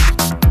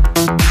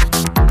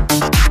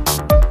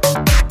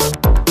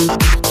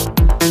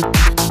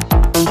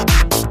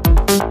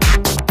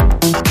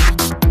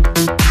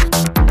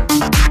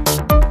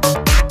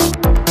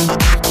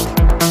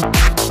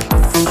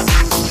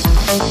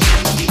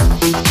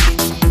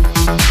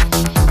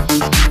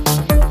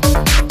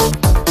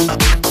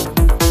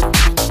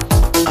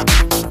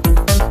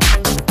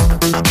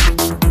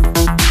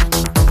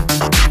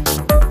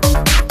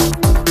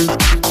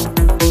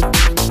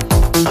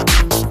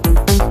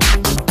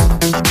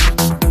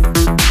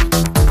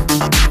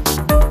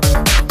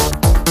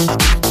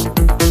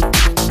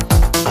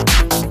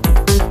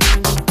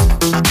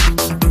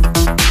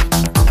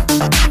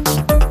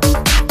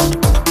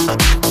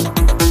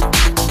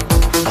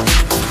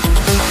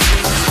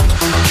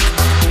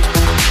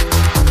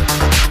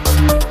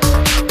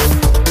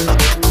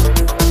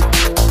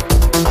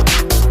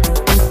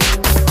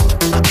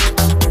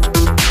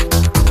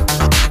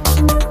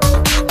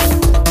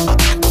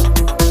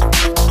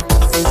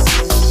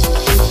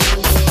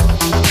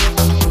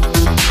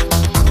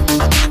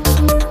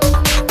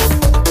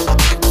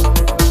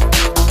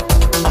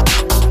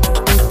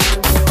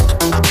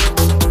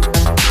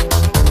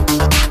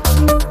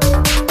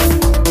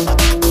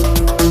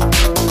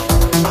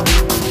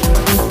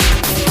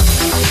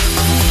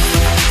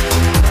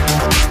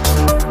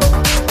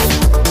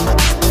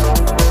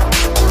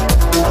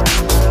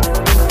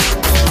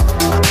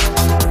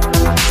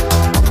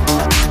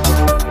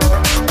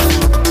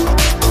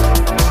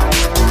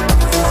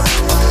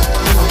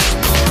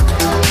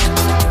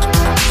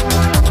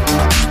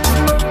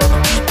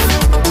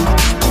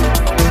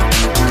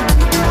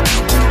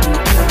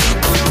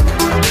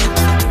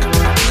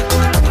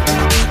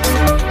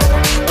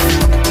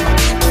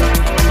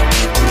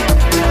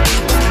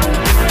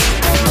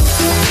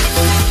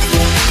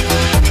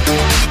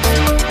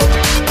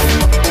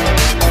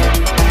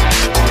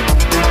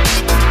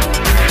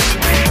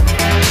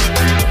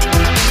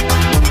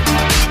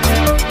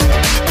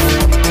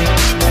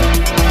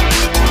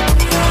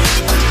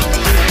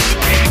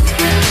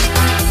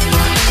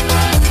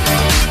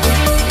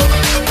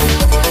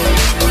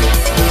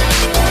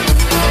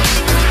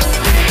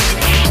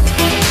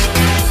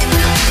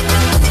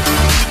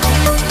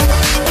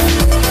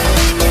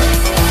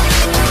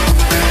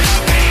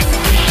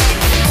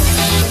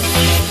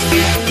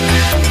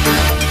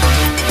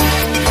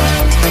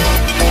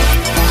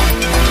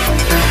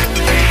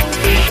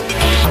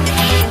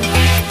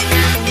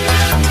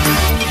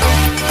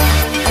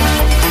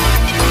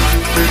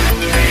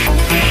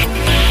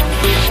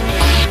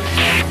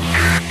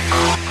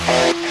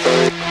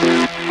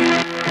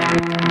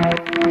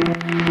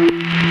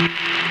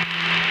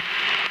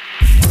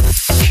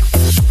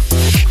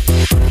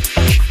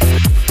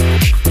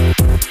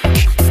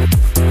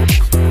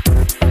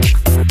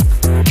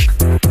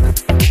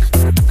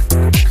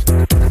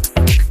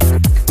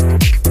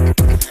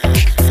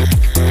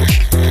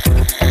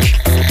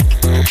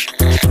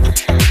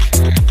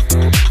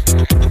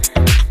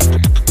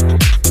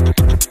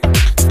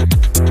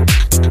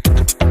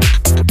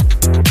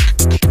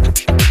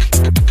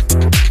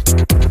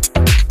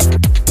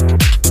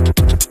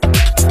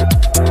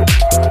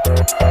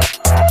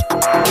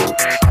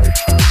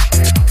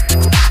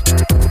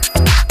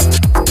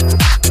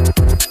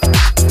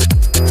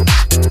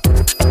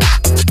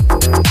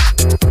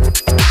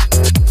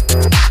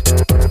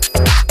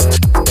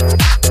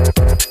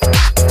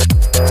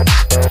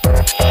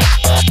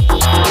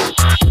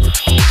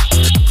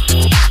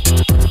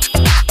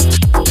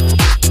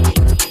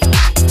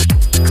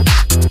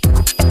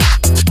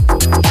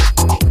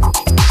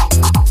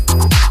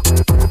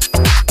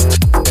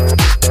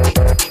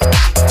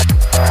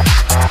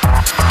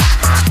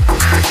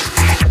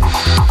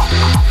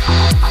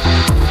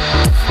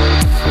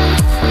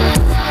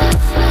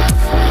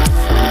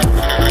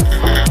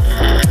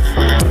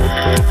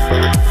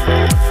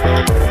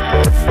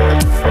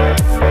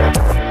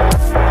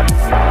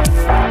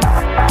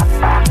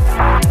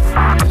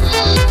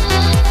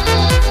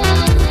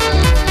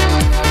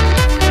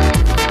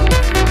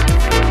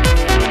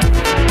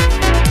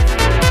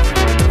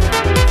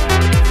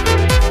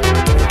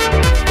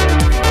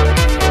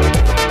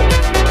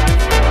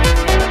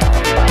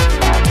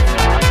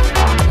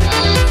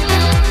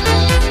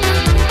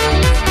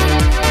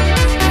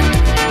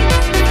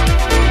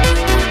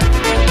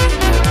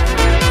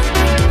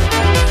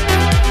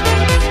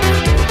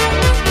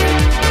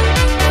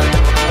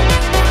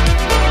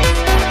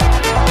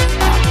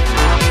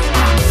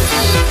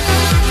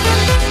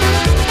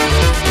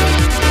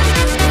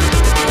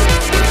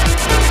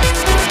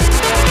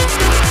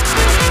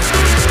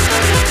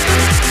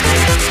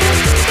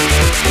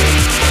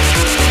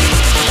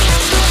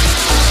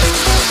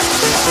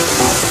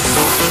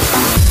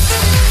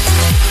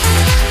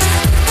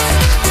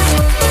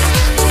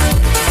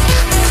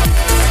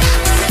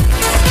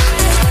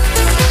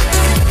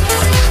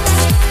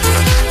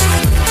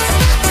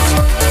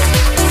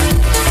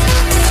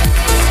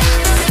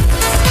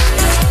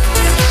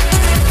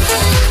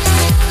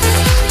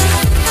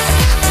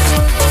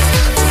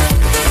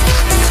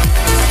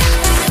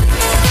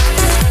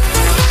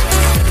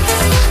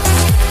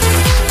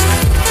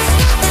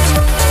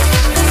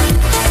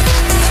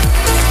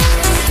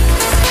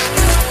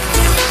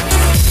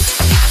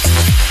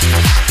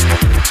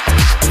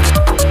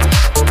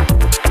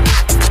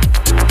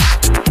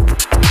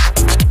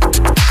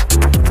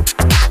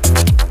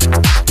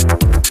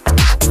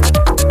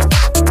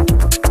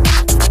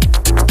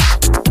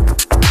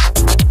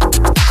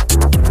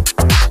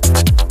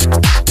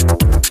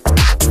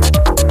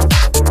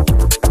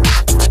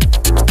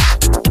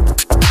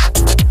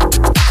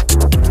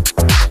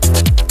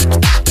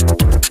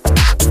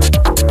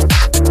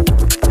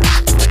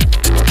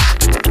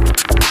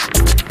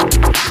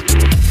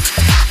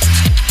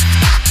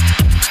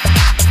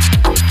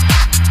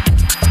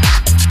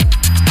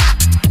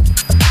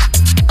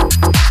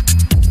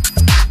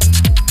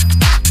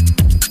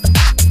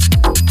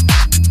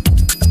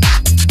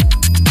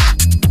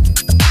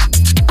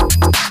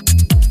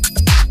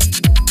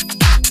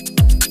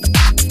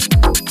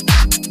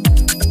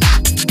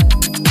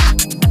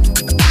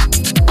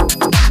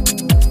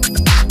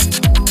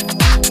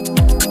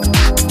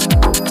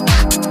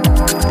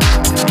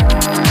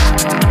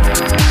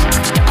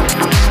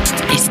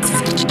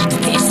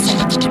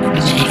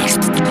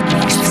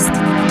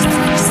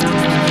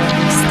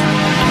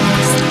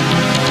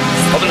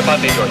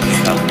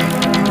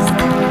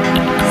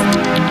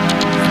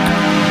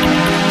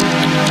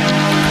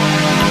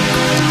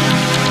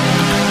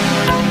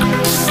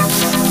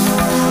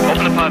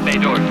 pod bay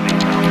doors,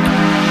 please.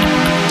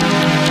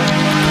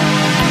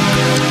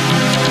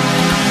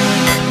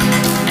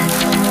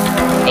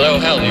 Hello,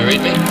 Hal, do you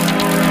read me?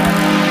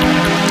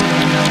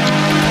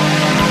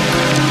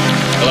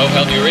 Hello,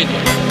 Hal, do you read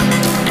me?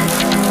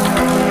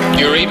 Do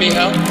you read me,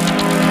 Hal?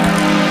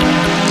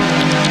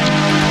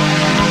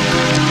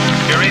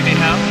 You read me,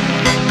 Hal?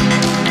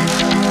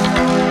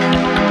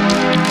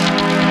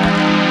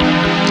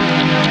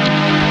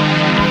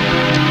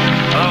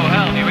 Hello,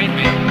 Hal, do you read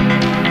me?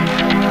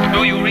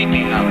 Do you read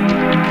me, Hal?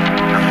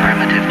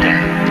 Affirmative,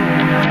 Dave.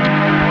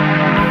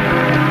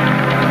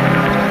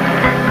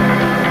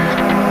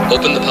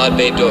 Open the pod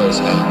bay doors,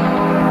 Hal.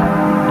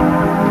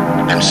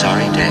 I'm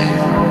sorry,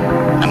 Dave.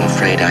 I'm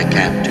afraid I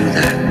can't do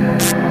that.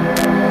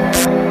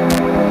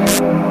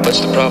 What's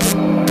the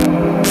problem?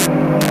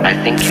 I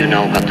think you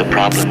know what the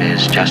problem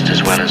is just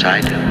as well as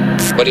I do.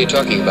 What are you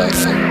talking about,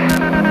 Hal?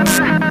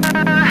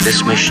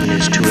 This mission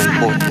is too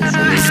important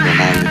for me to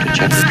allow you to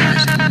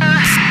jeopardize it.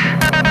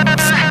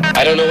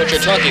 I don't know what you're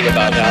talking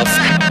about, Hal.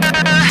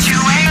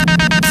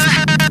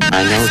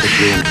 I know that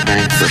you and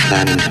Frank were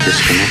planning to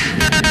disconnect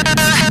me.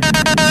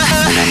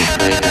 And I'm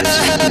afraid that's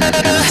something I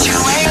cannot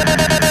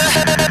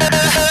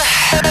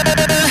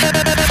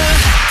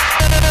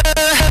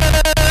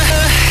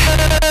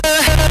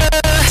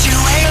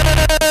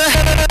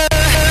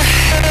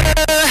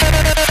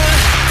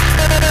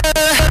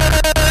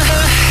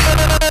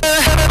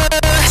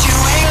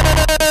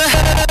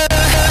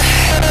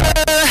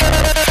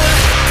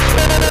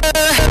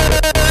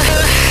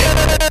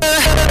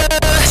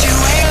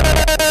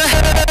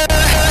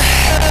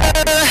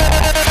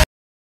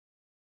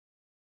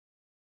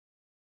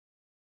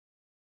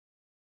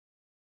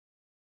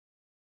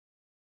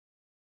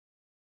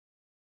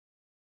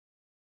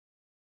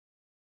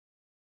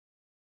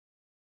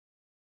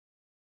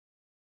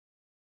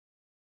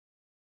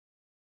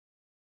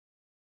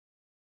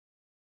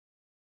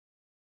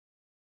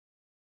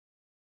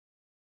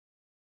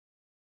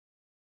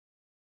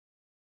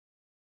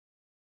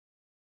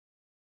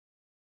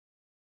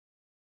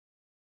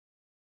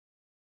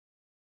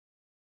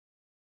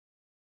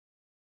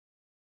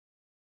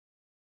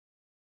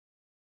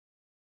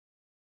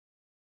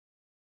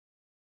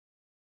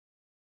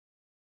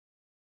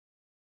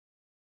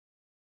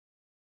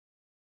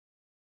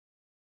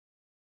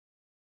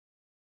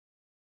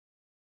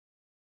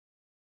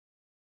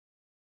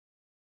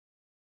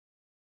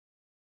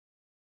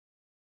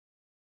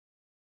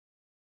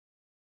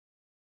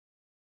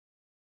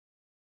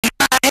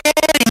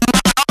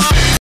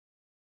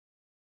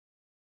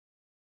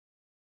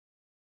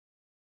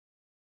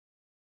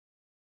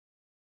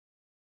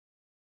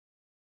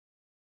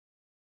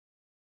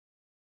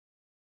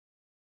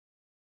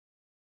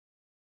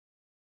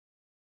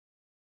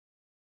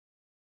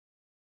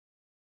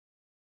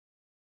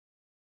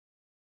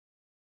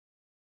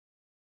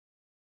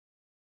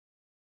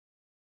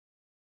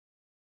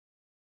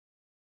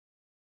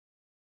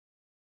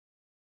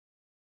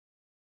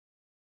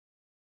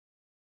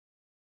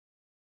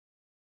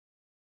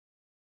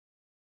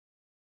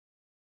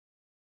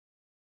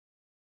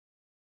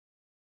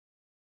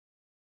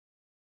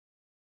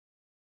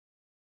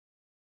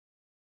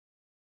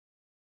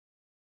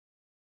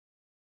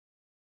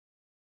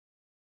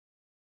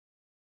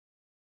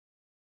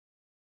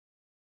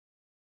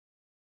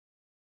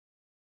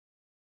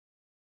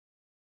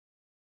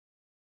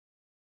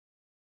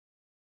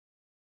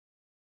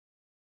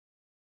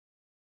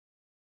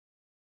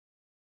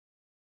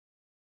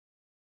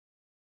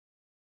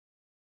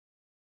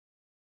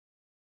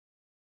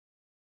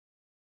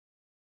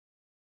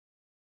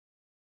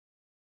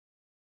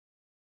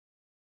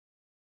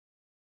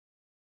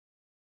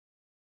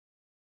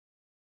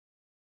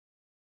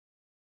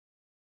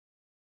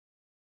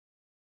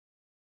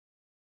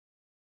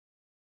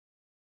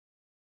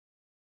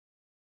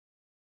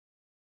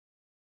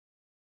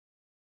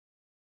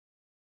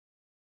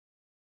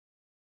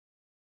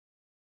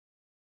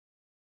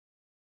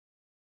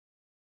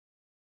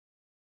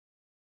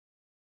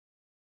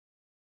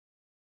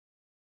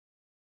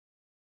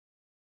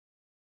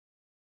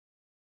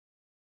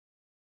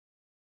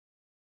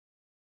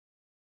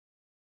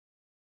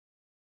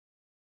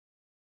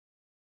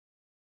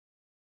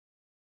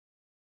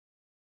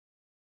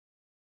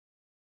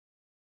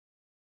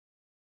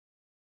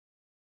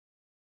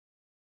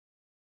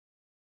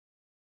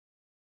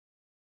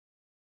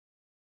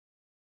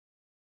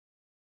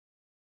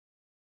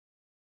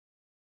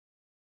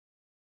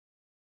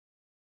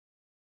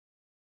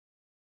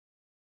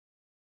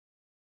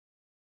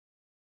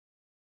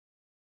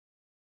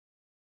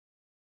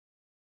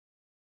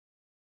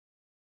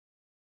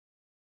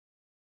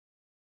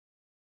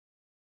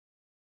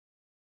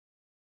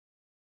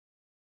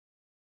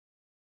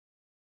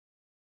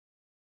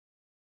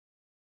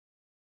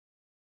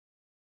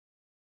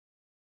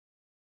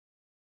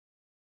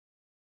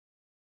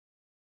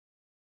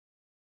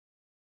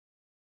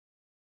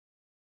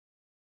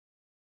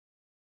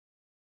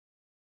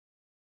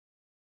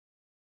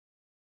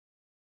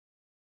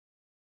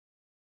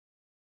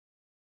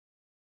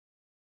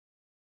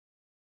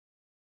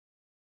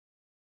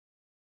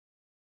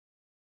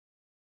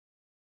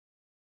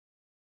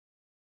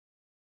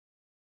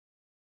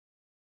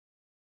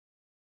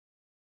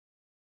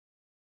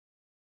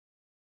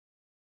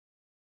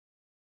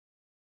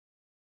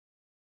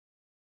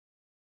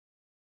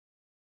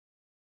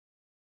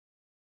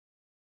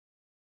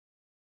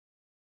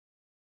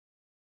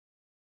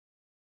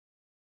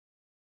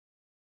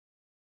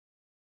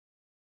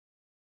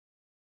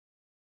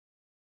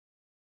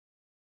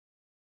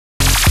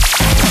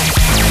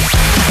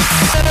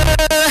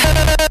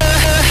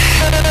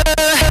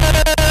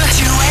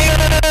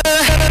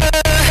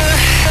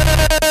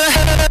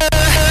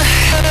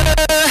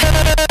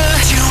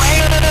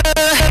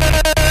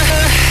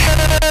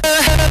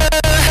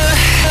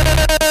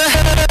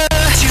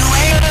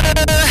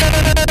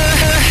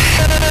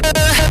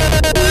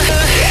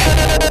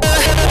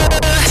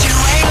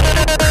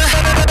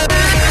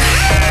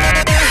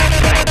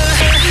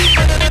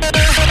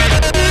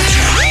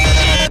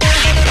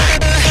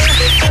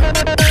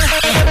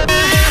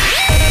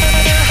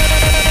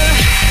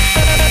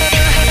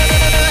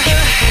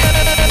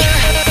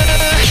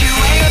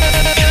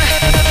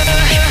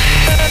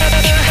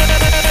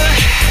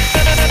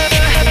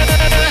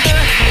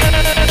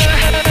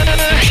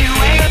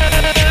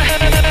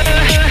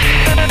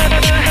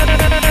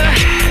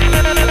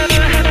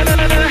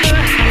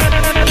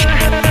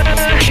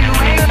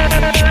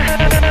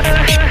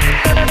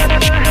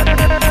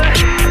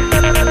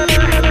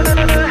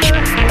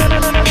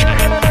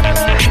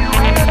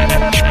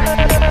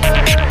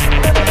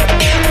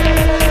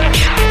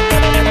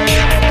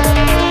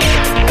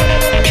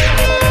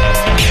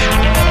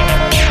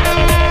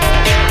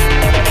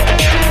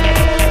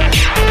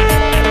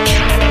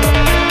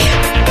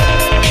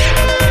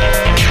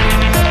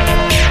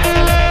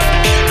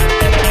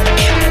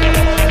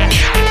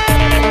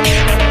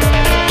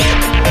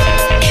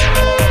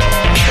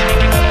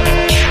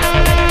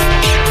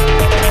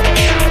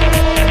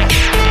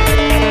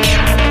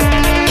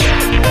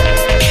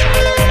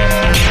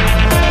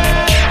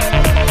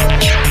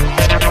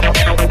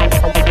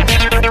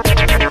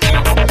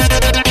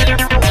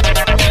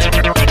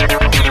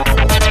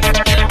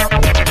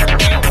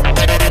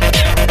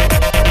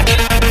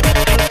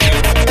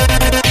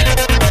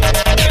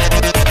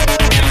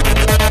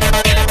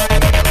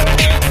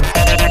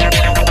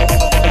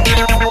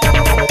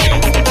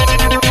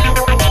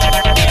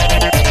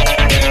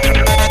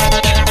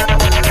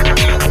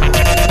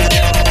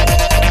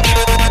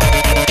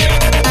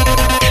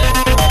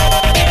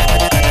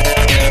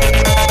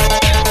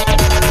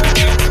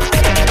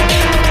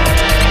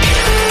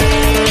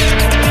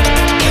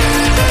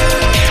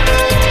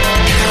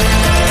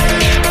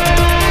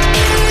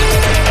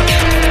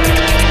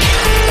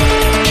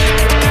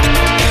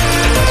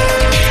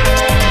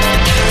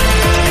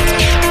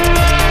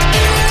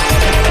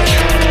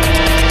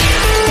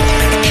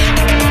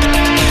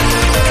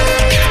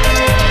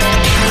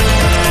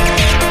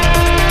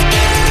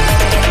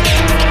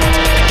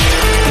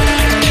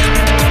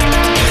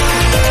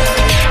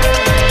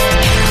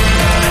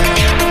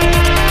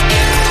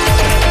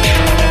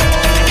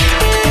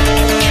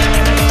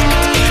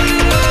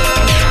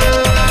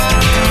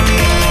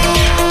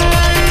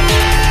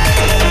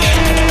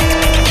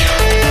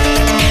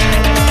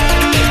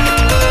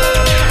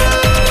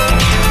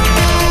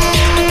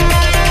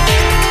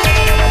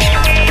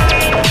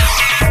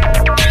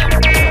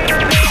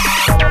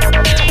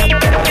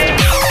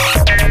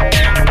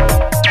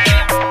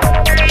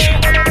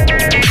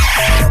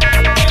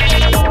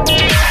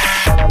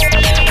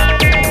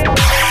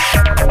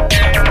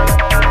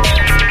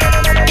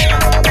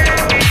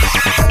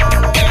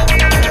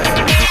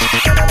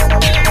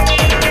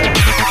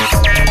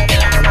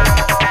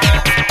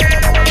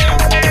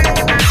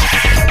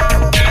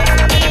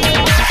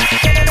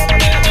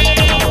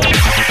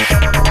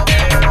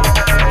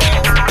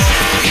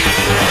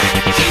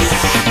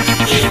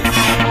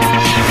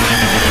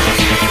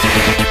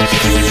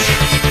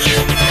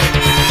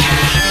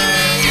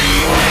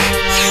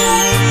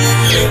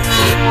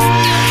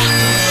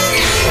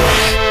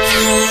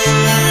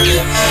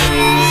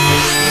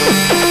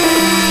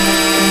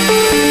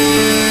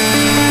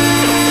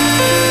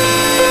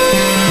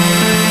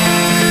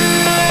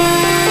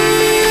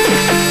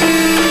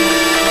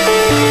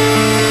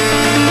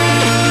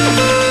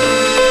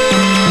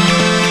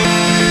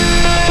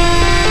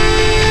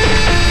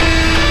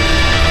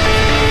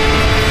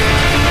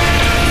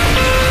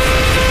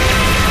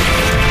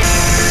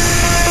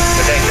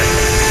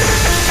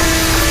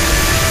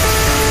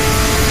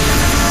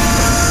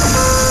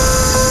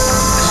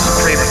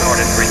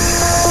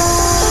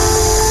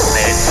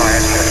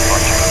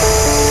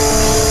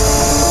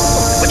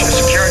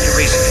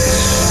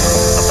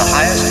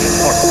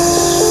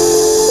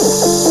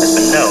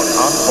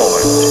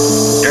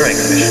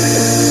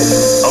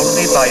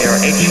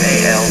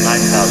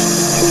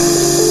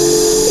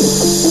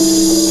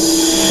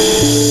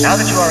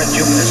are in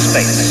Jupiter's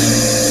space,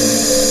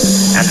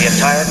 and the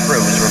entire crew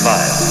is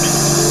revived,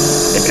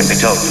 it can be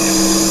told you.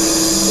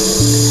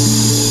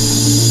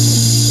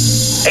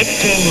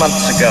 18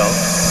 months ago,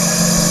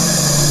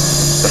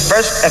 the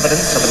first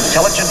evidence of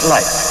intelligent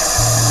life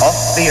off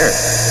the Earth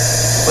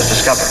was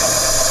discovered.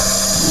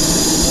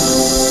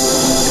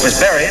 It was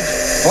buried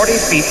 40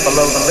 feet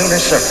below the lunar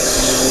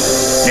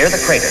surface, near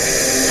the crater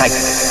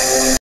Titan.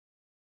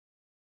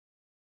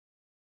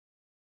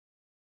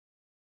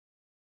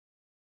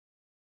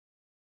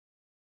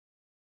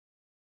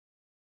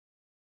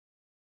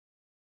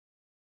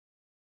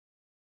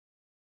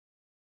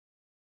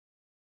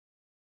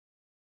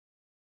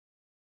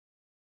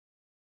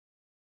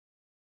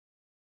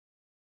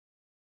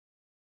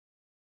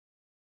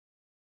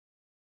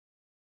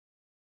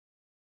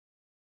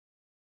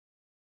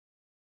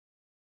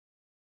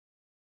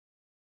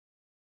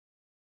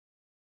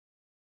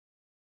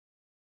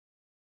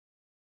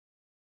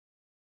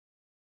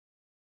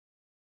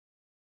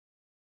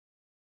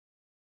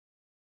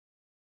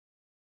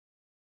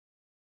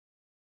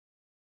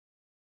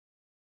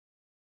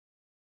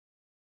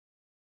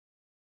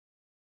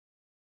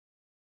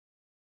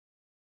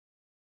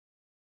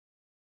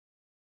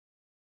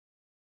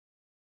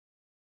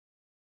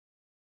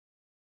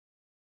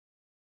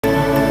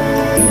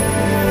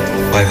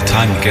 By the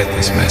time you get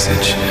this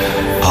message,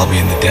 I'll be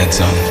in the dead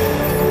zone.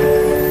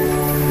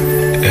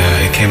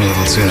 It came a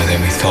little sooner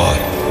than we thought,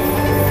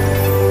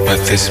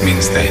 but this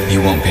means that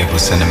you won't be able to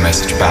send a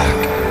message back.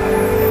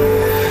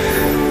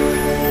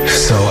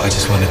 So I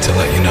just wanted to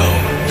let you know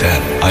that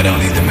I don't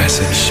need the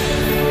message,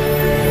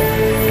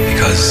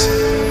 because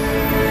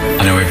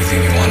I know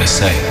everything you want to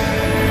say.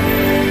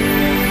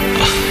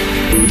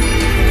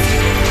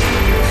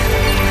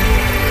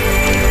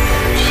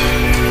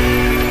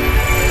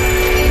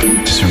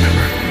 Just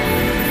remember,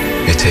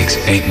 it takes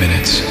 8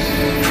 minutes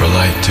for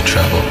light to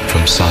travel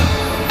from sun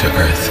to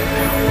Earth,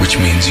 which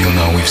means you'll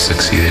know we've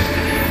succeeded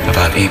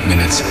about 8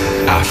 minutes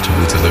after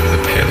we deliver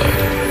the payload.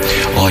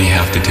 All you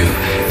have to do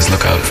is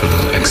look out for a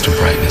little extra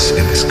brightness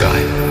in the sky.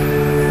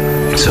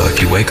 So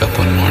if you wake up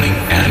one morning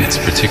and it's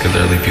a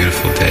particularly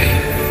beautiful day,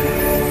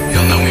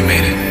 you'll know we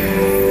made it.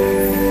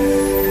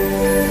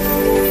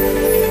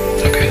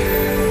 Okay?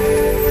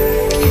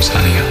 I'm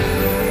signing out.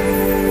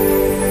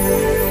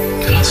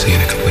 And I'll see you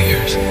in a couple of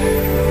years.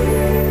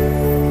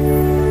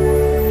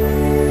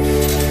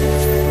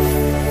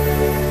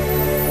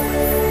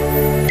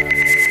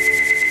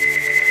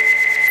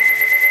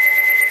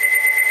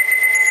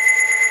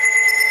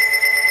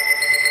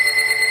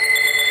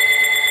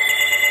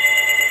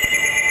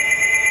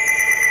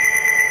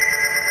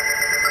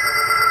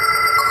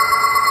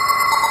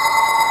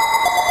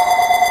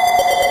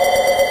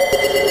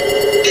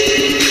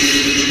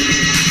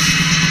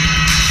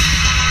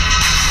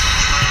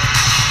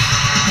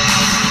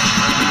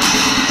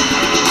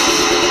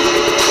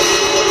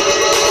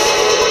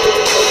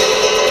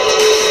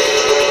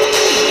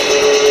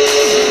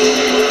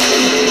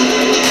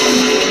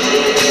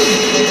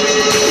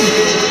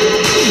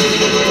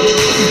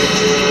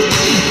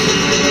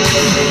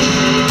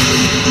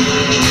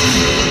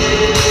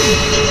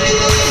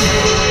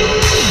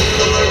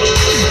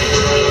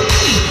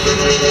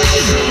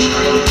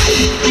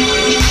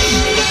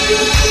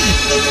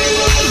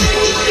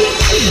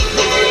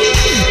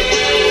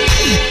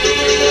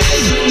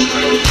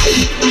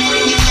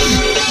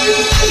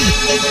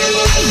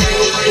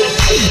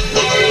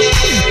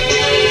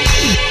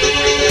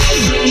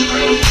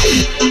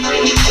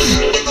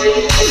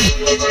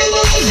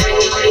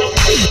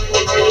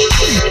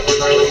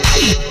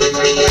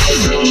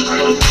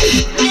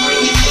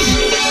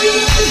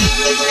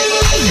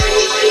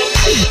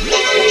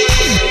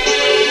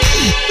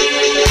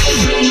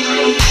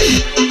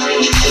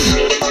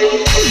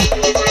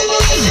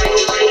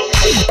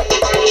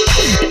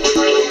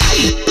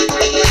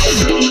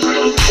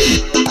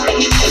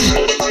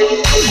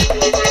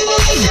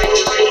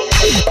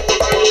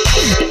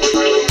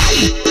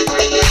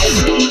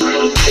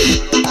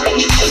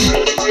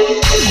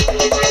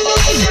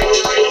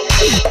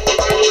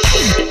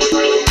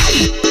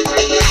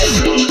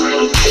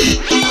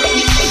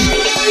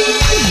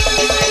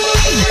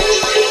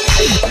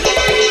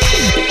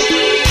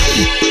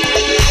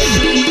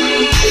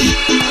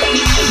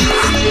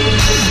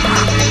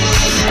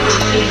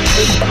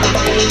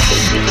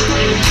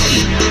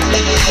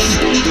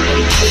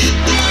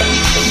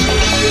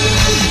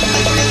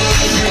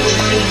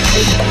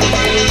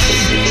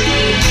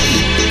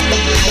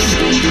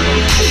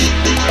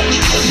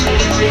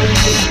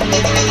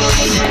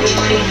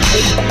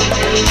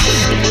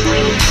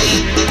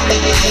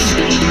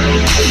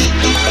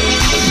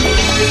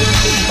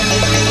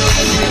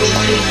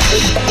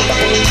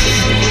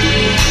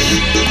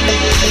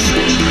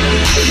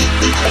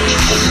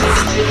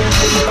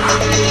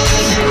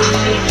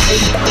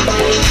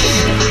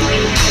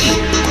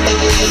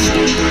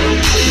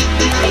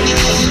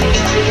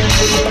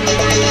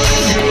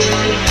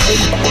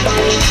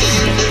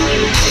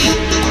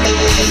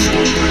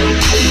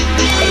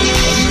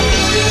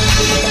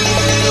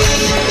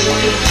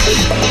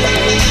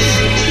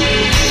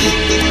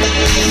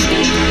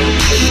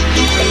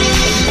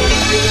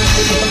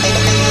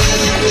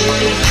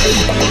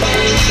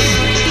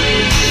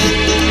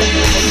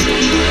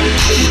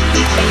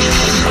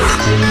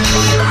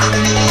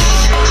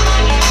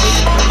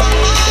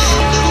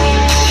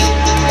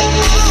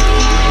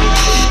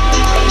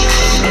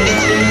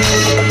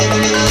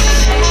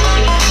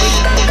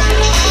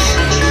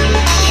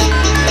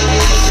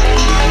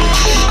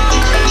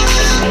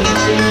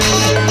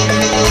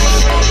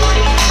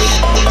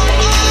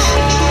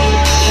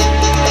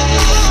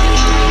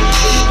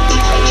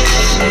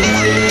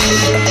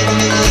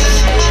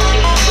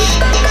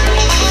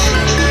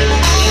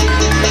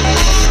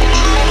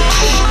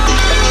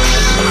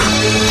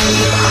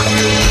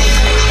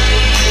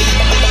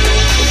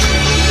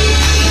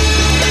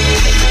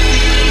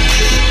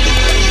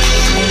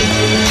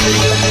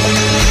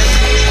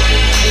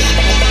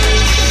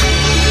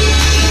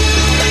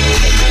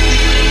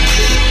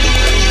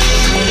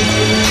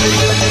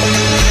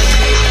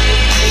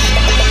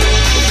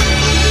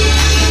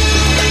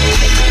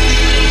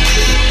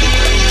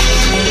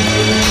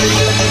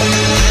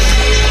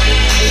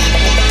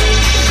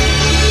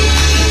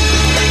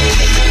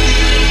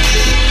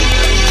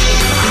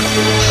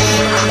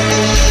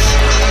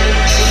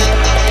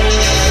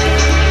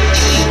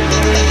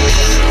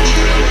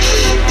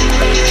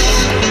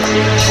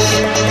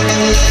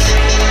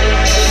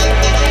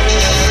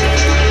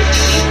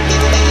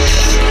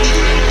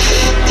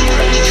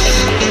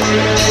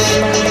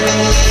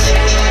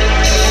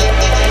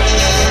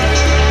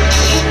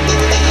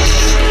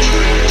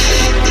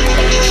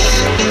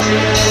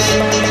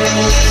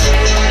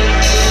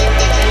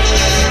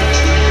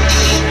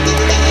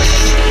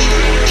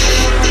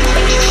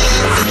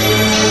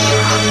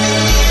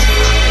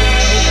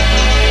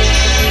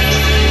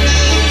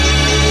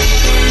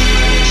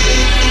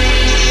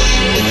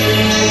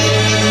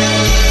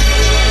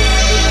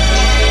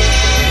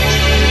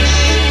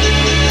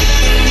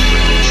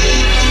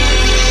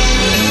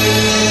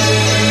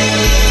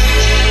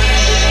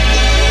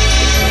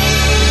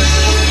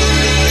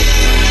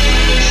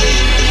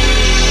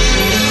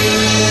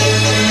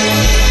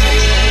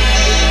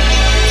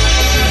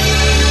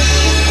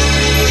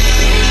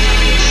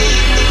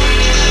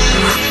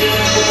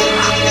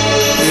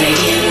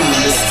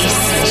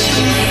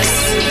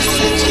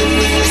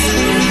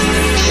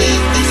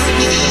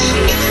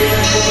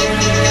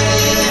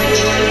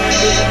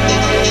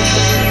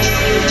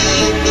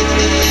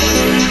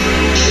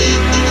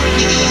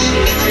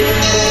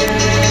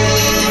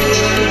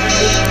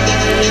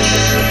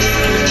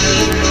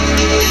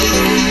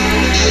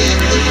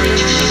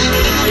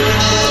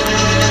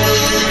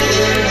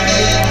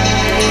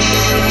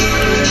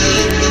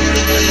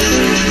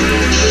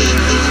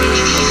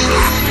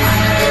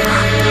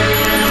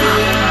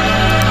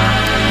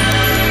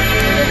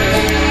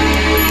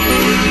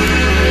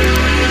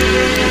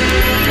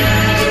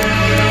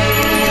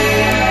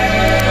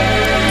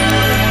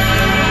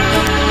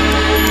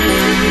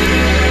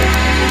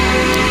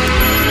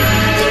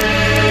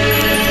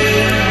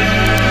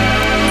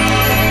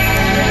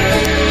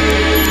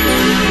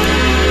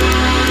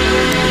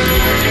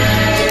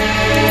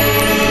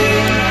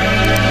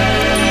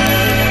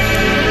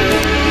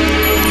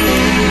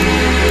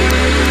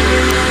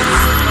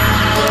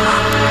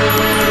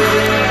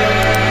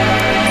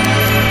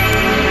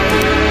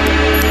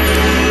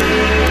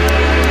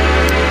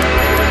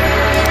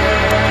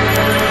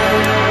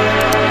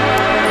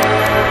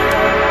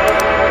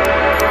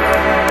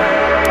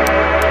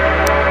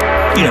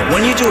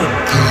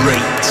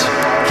 great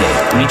gig,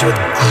 when you do a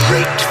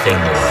great thing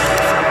live,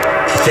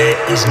 there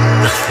is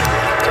nothing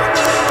like it.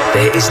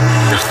 There is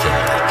nothing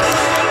like it.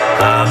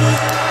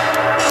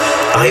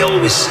 I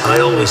always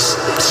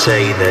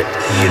say that,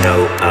 you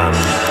know,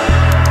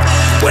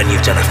 when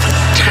you've done a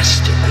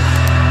fantastic one,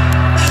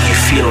 you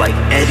feel like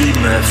Eddie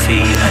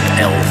Murphy and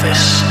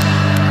Elvis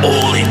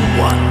all in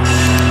one.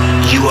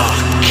 You are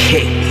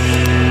king.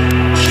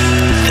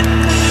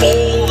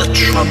 All the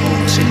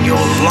troubles in your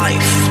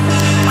life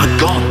are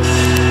gone.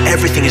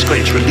 Everything is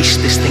great. It's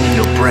released this thing in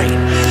your brain.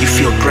 You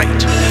feel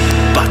great.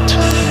 But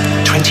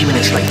 20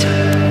 minutes later,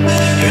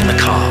 you're in the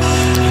car,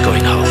 you're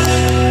going home,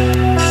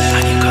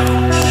 and you go,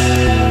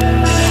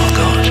 oh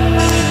God,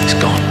 it's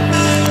gone.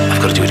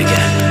 I've got to do it again.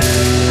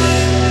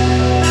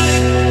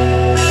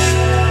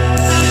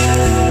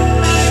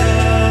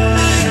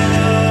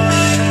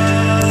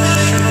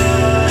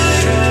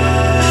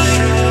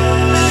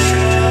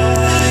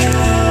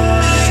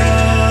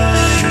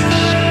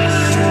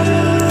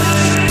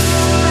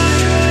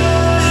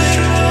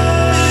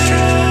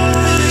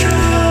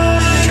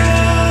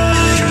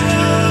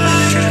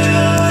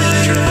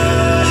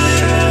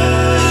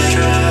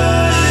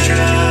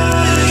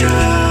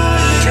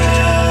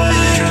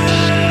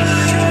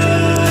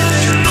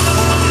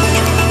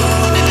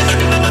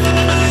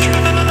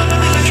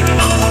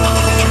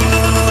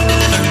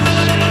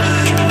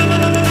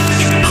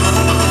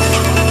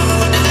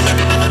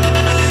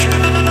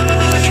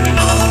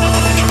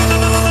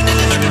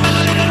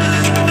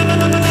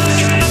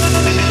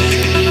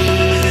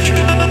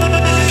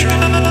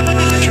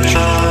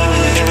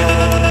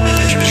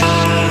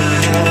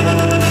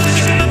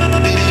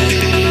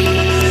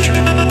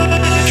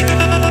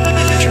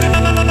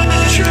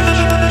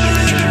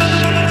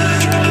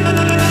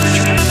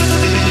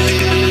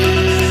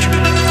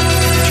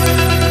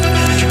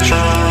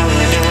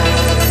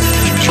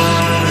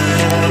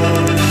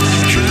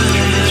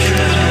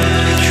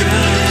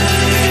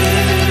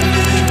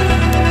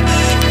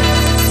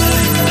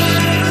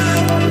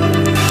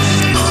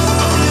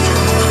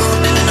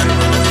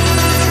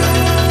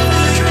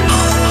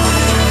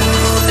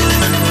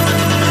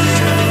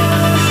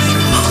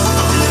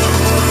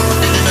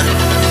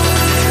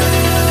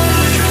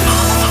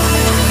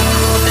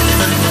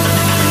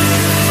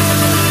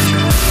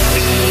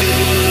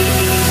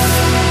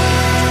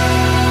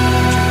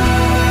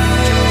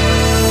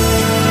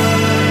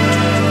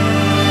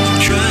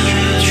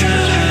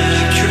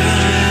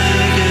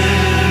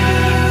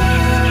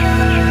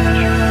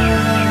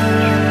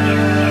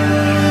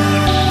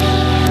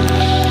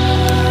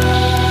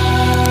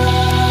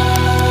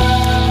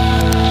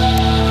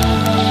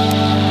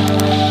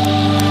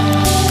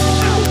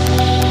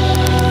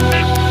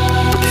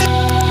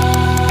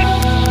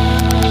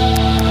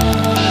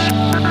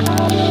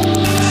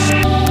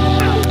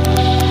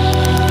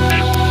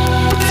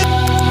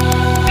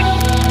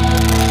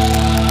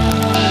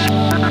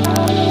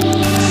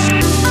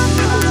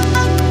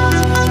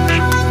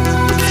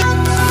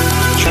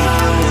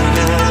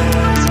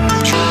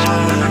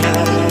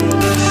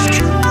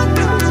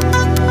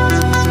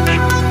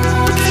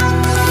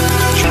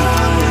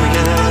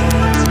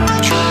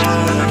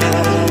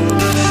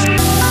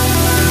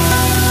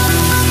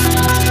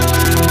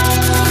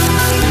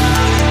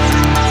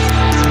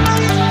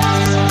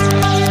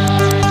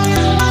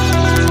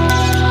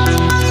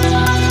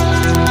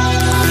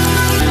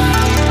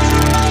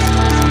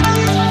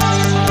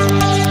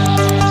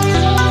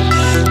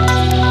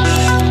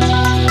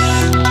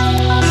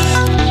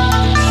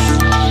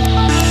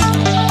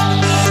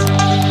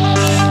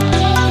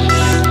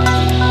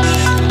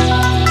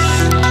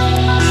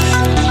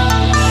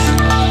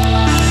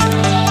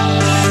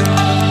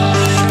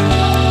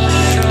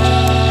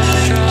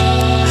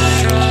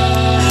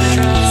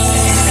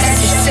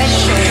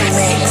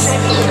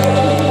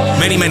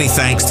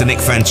 Thanks to Nick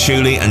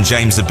Fanciulli and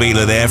James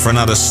Zabiela there for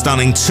another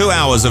stunning 2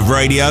 hours of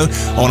radio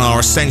on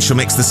our Essential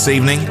Mix this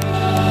evening.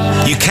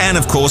 You can,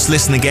 of course,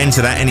 listen again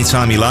to that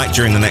anytime you like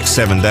during the next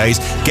 7 days.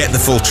 Get the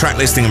full track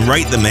listing and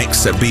rate the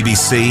mix at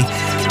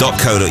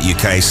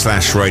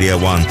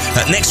bbc.co.uk/Radio1.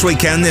 Next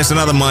weekend, there's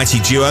another mighty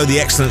duo. The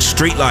excellent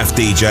Street Life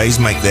DJs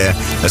make their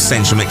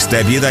Essential Mix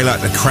debut. They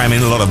like to cram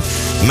in a lot of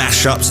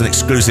mashups and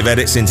exclusive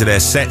edits into their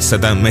sets, so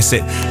don't miss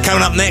it.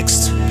 Coming up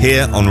next,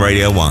 here on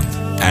Radio 1,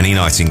 Annie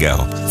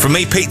Nightingale. From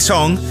me, Pete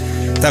Tong.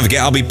 Don't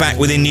forget, I'll be back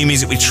with In New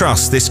Music We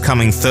Trust this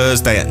coming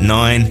Thursday at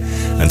 9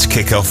 and to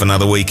kick off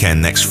another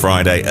weekend next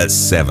Friday at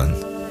 7.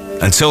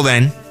 Until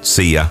then,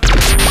 see ya.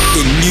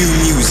 In New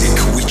Music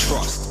We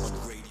Trust.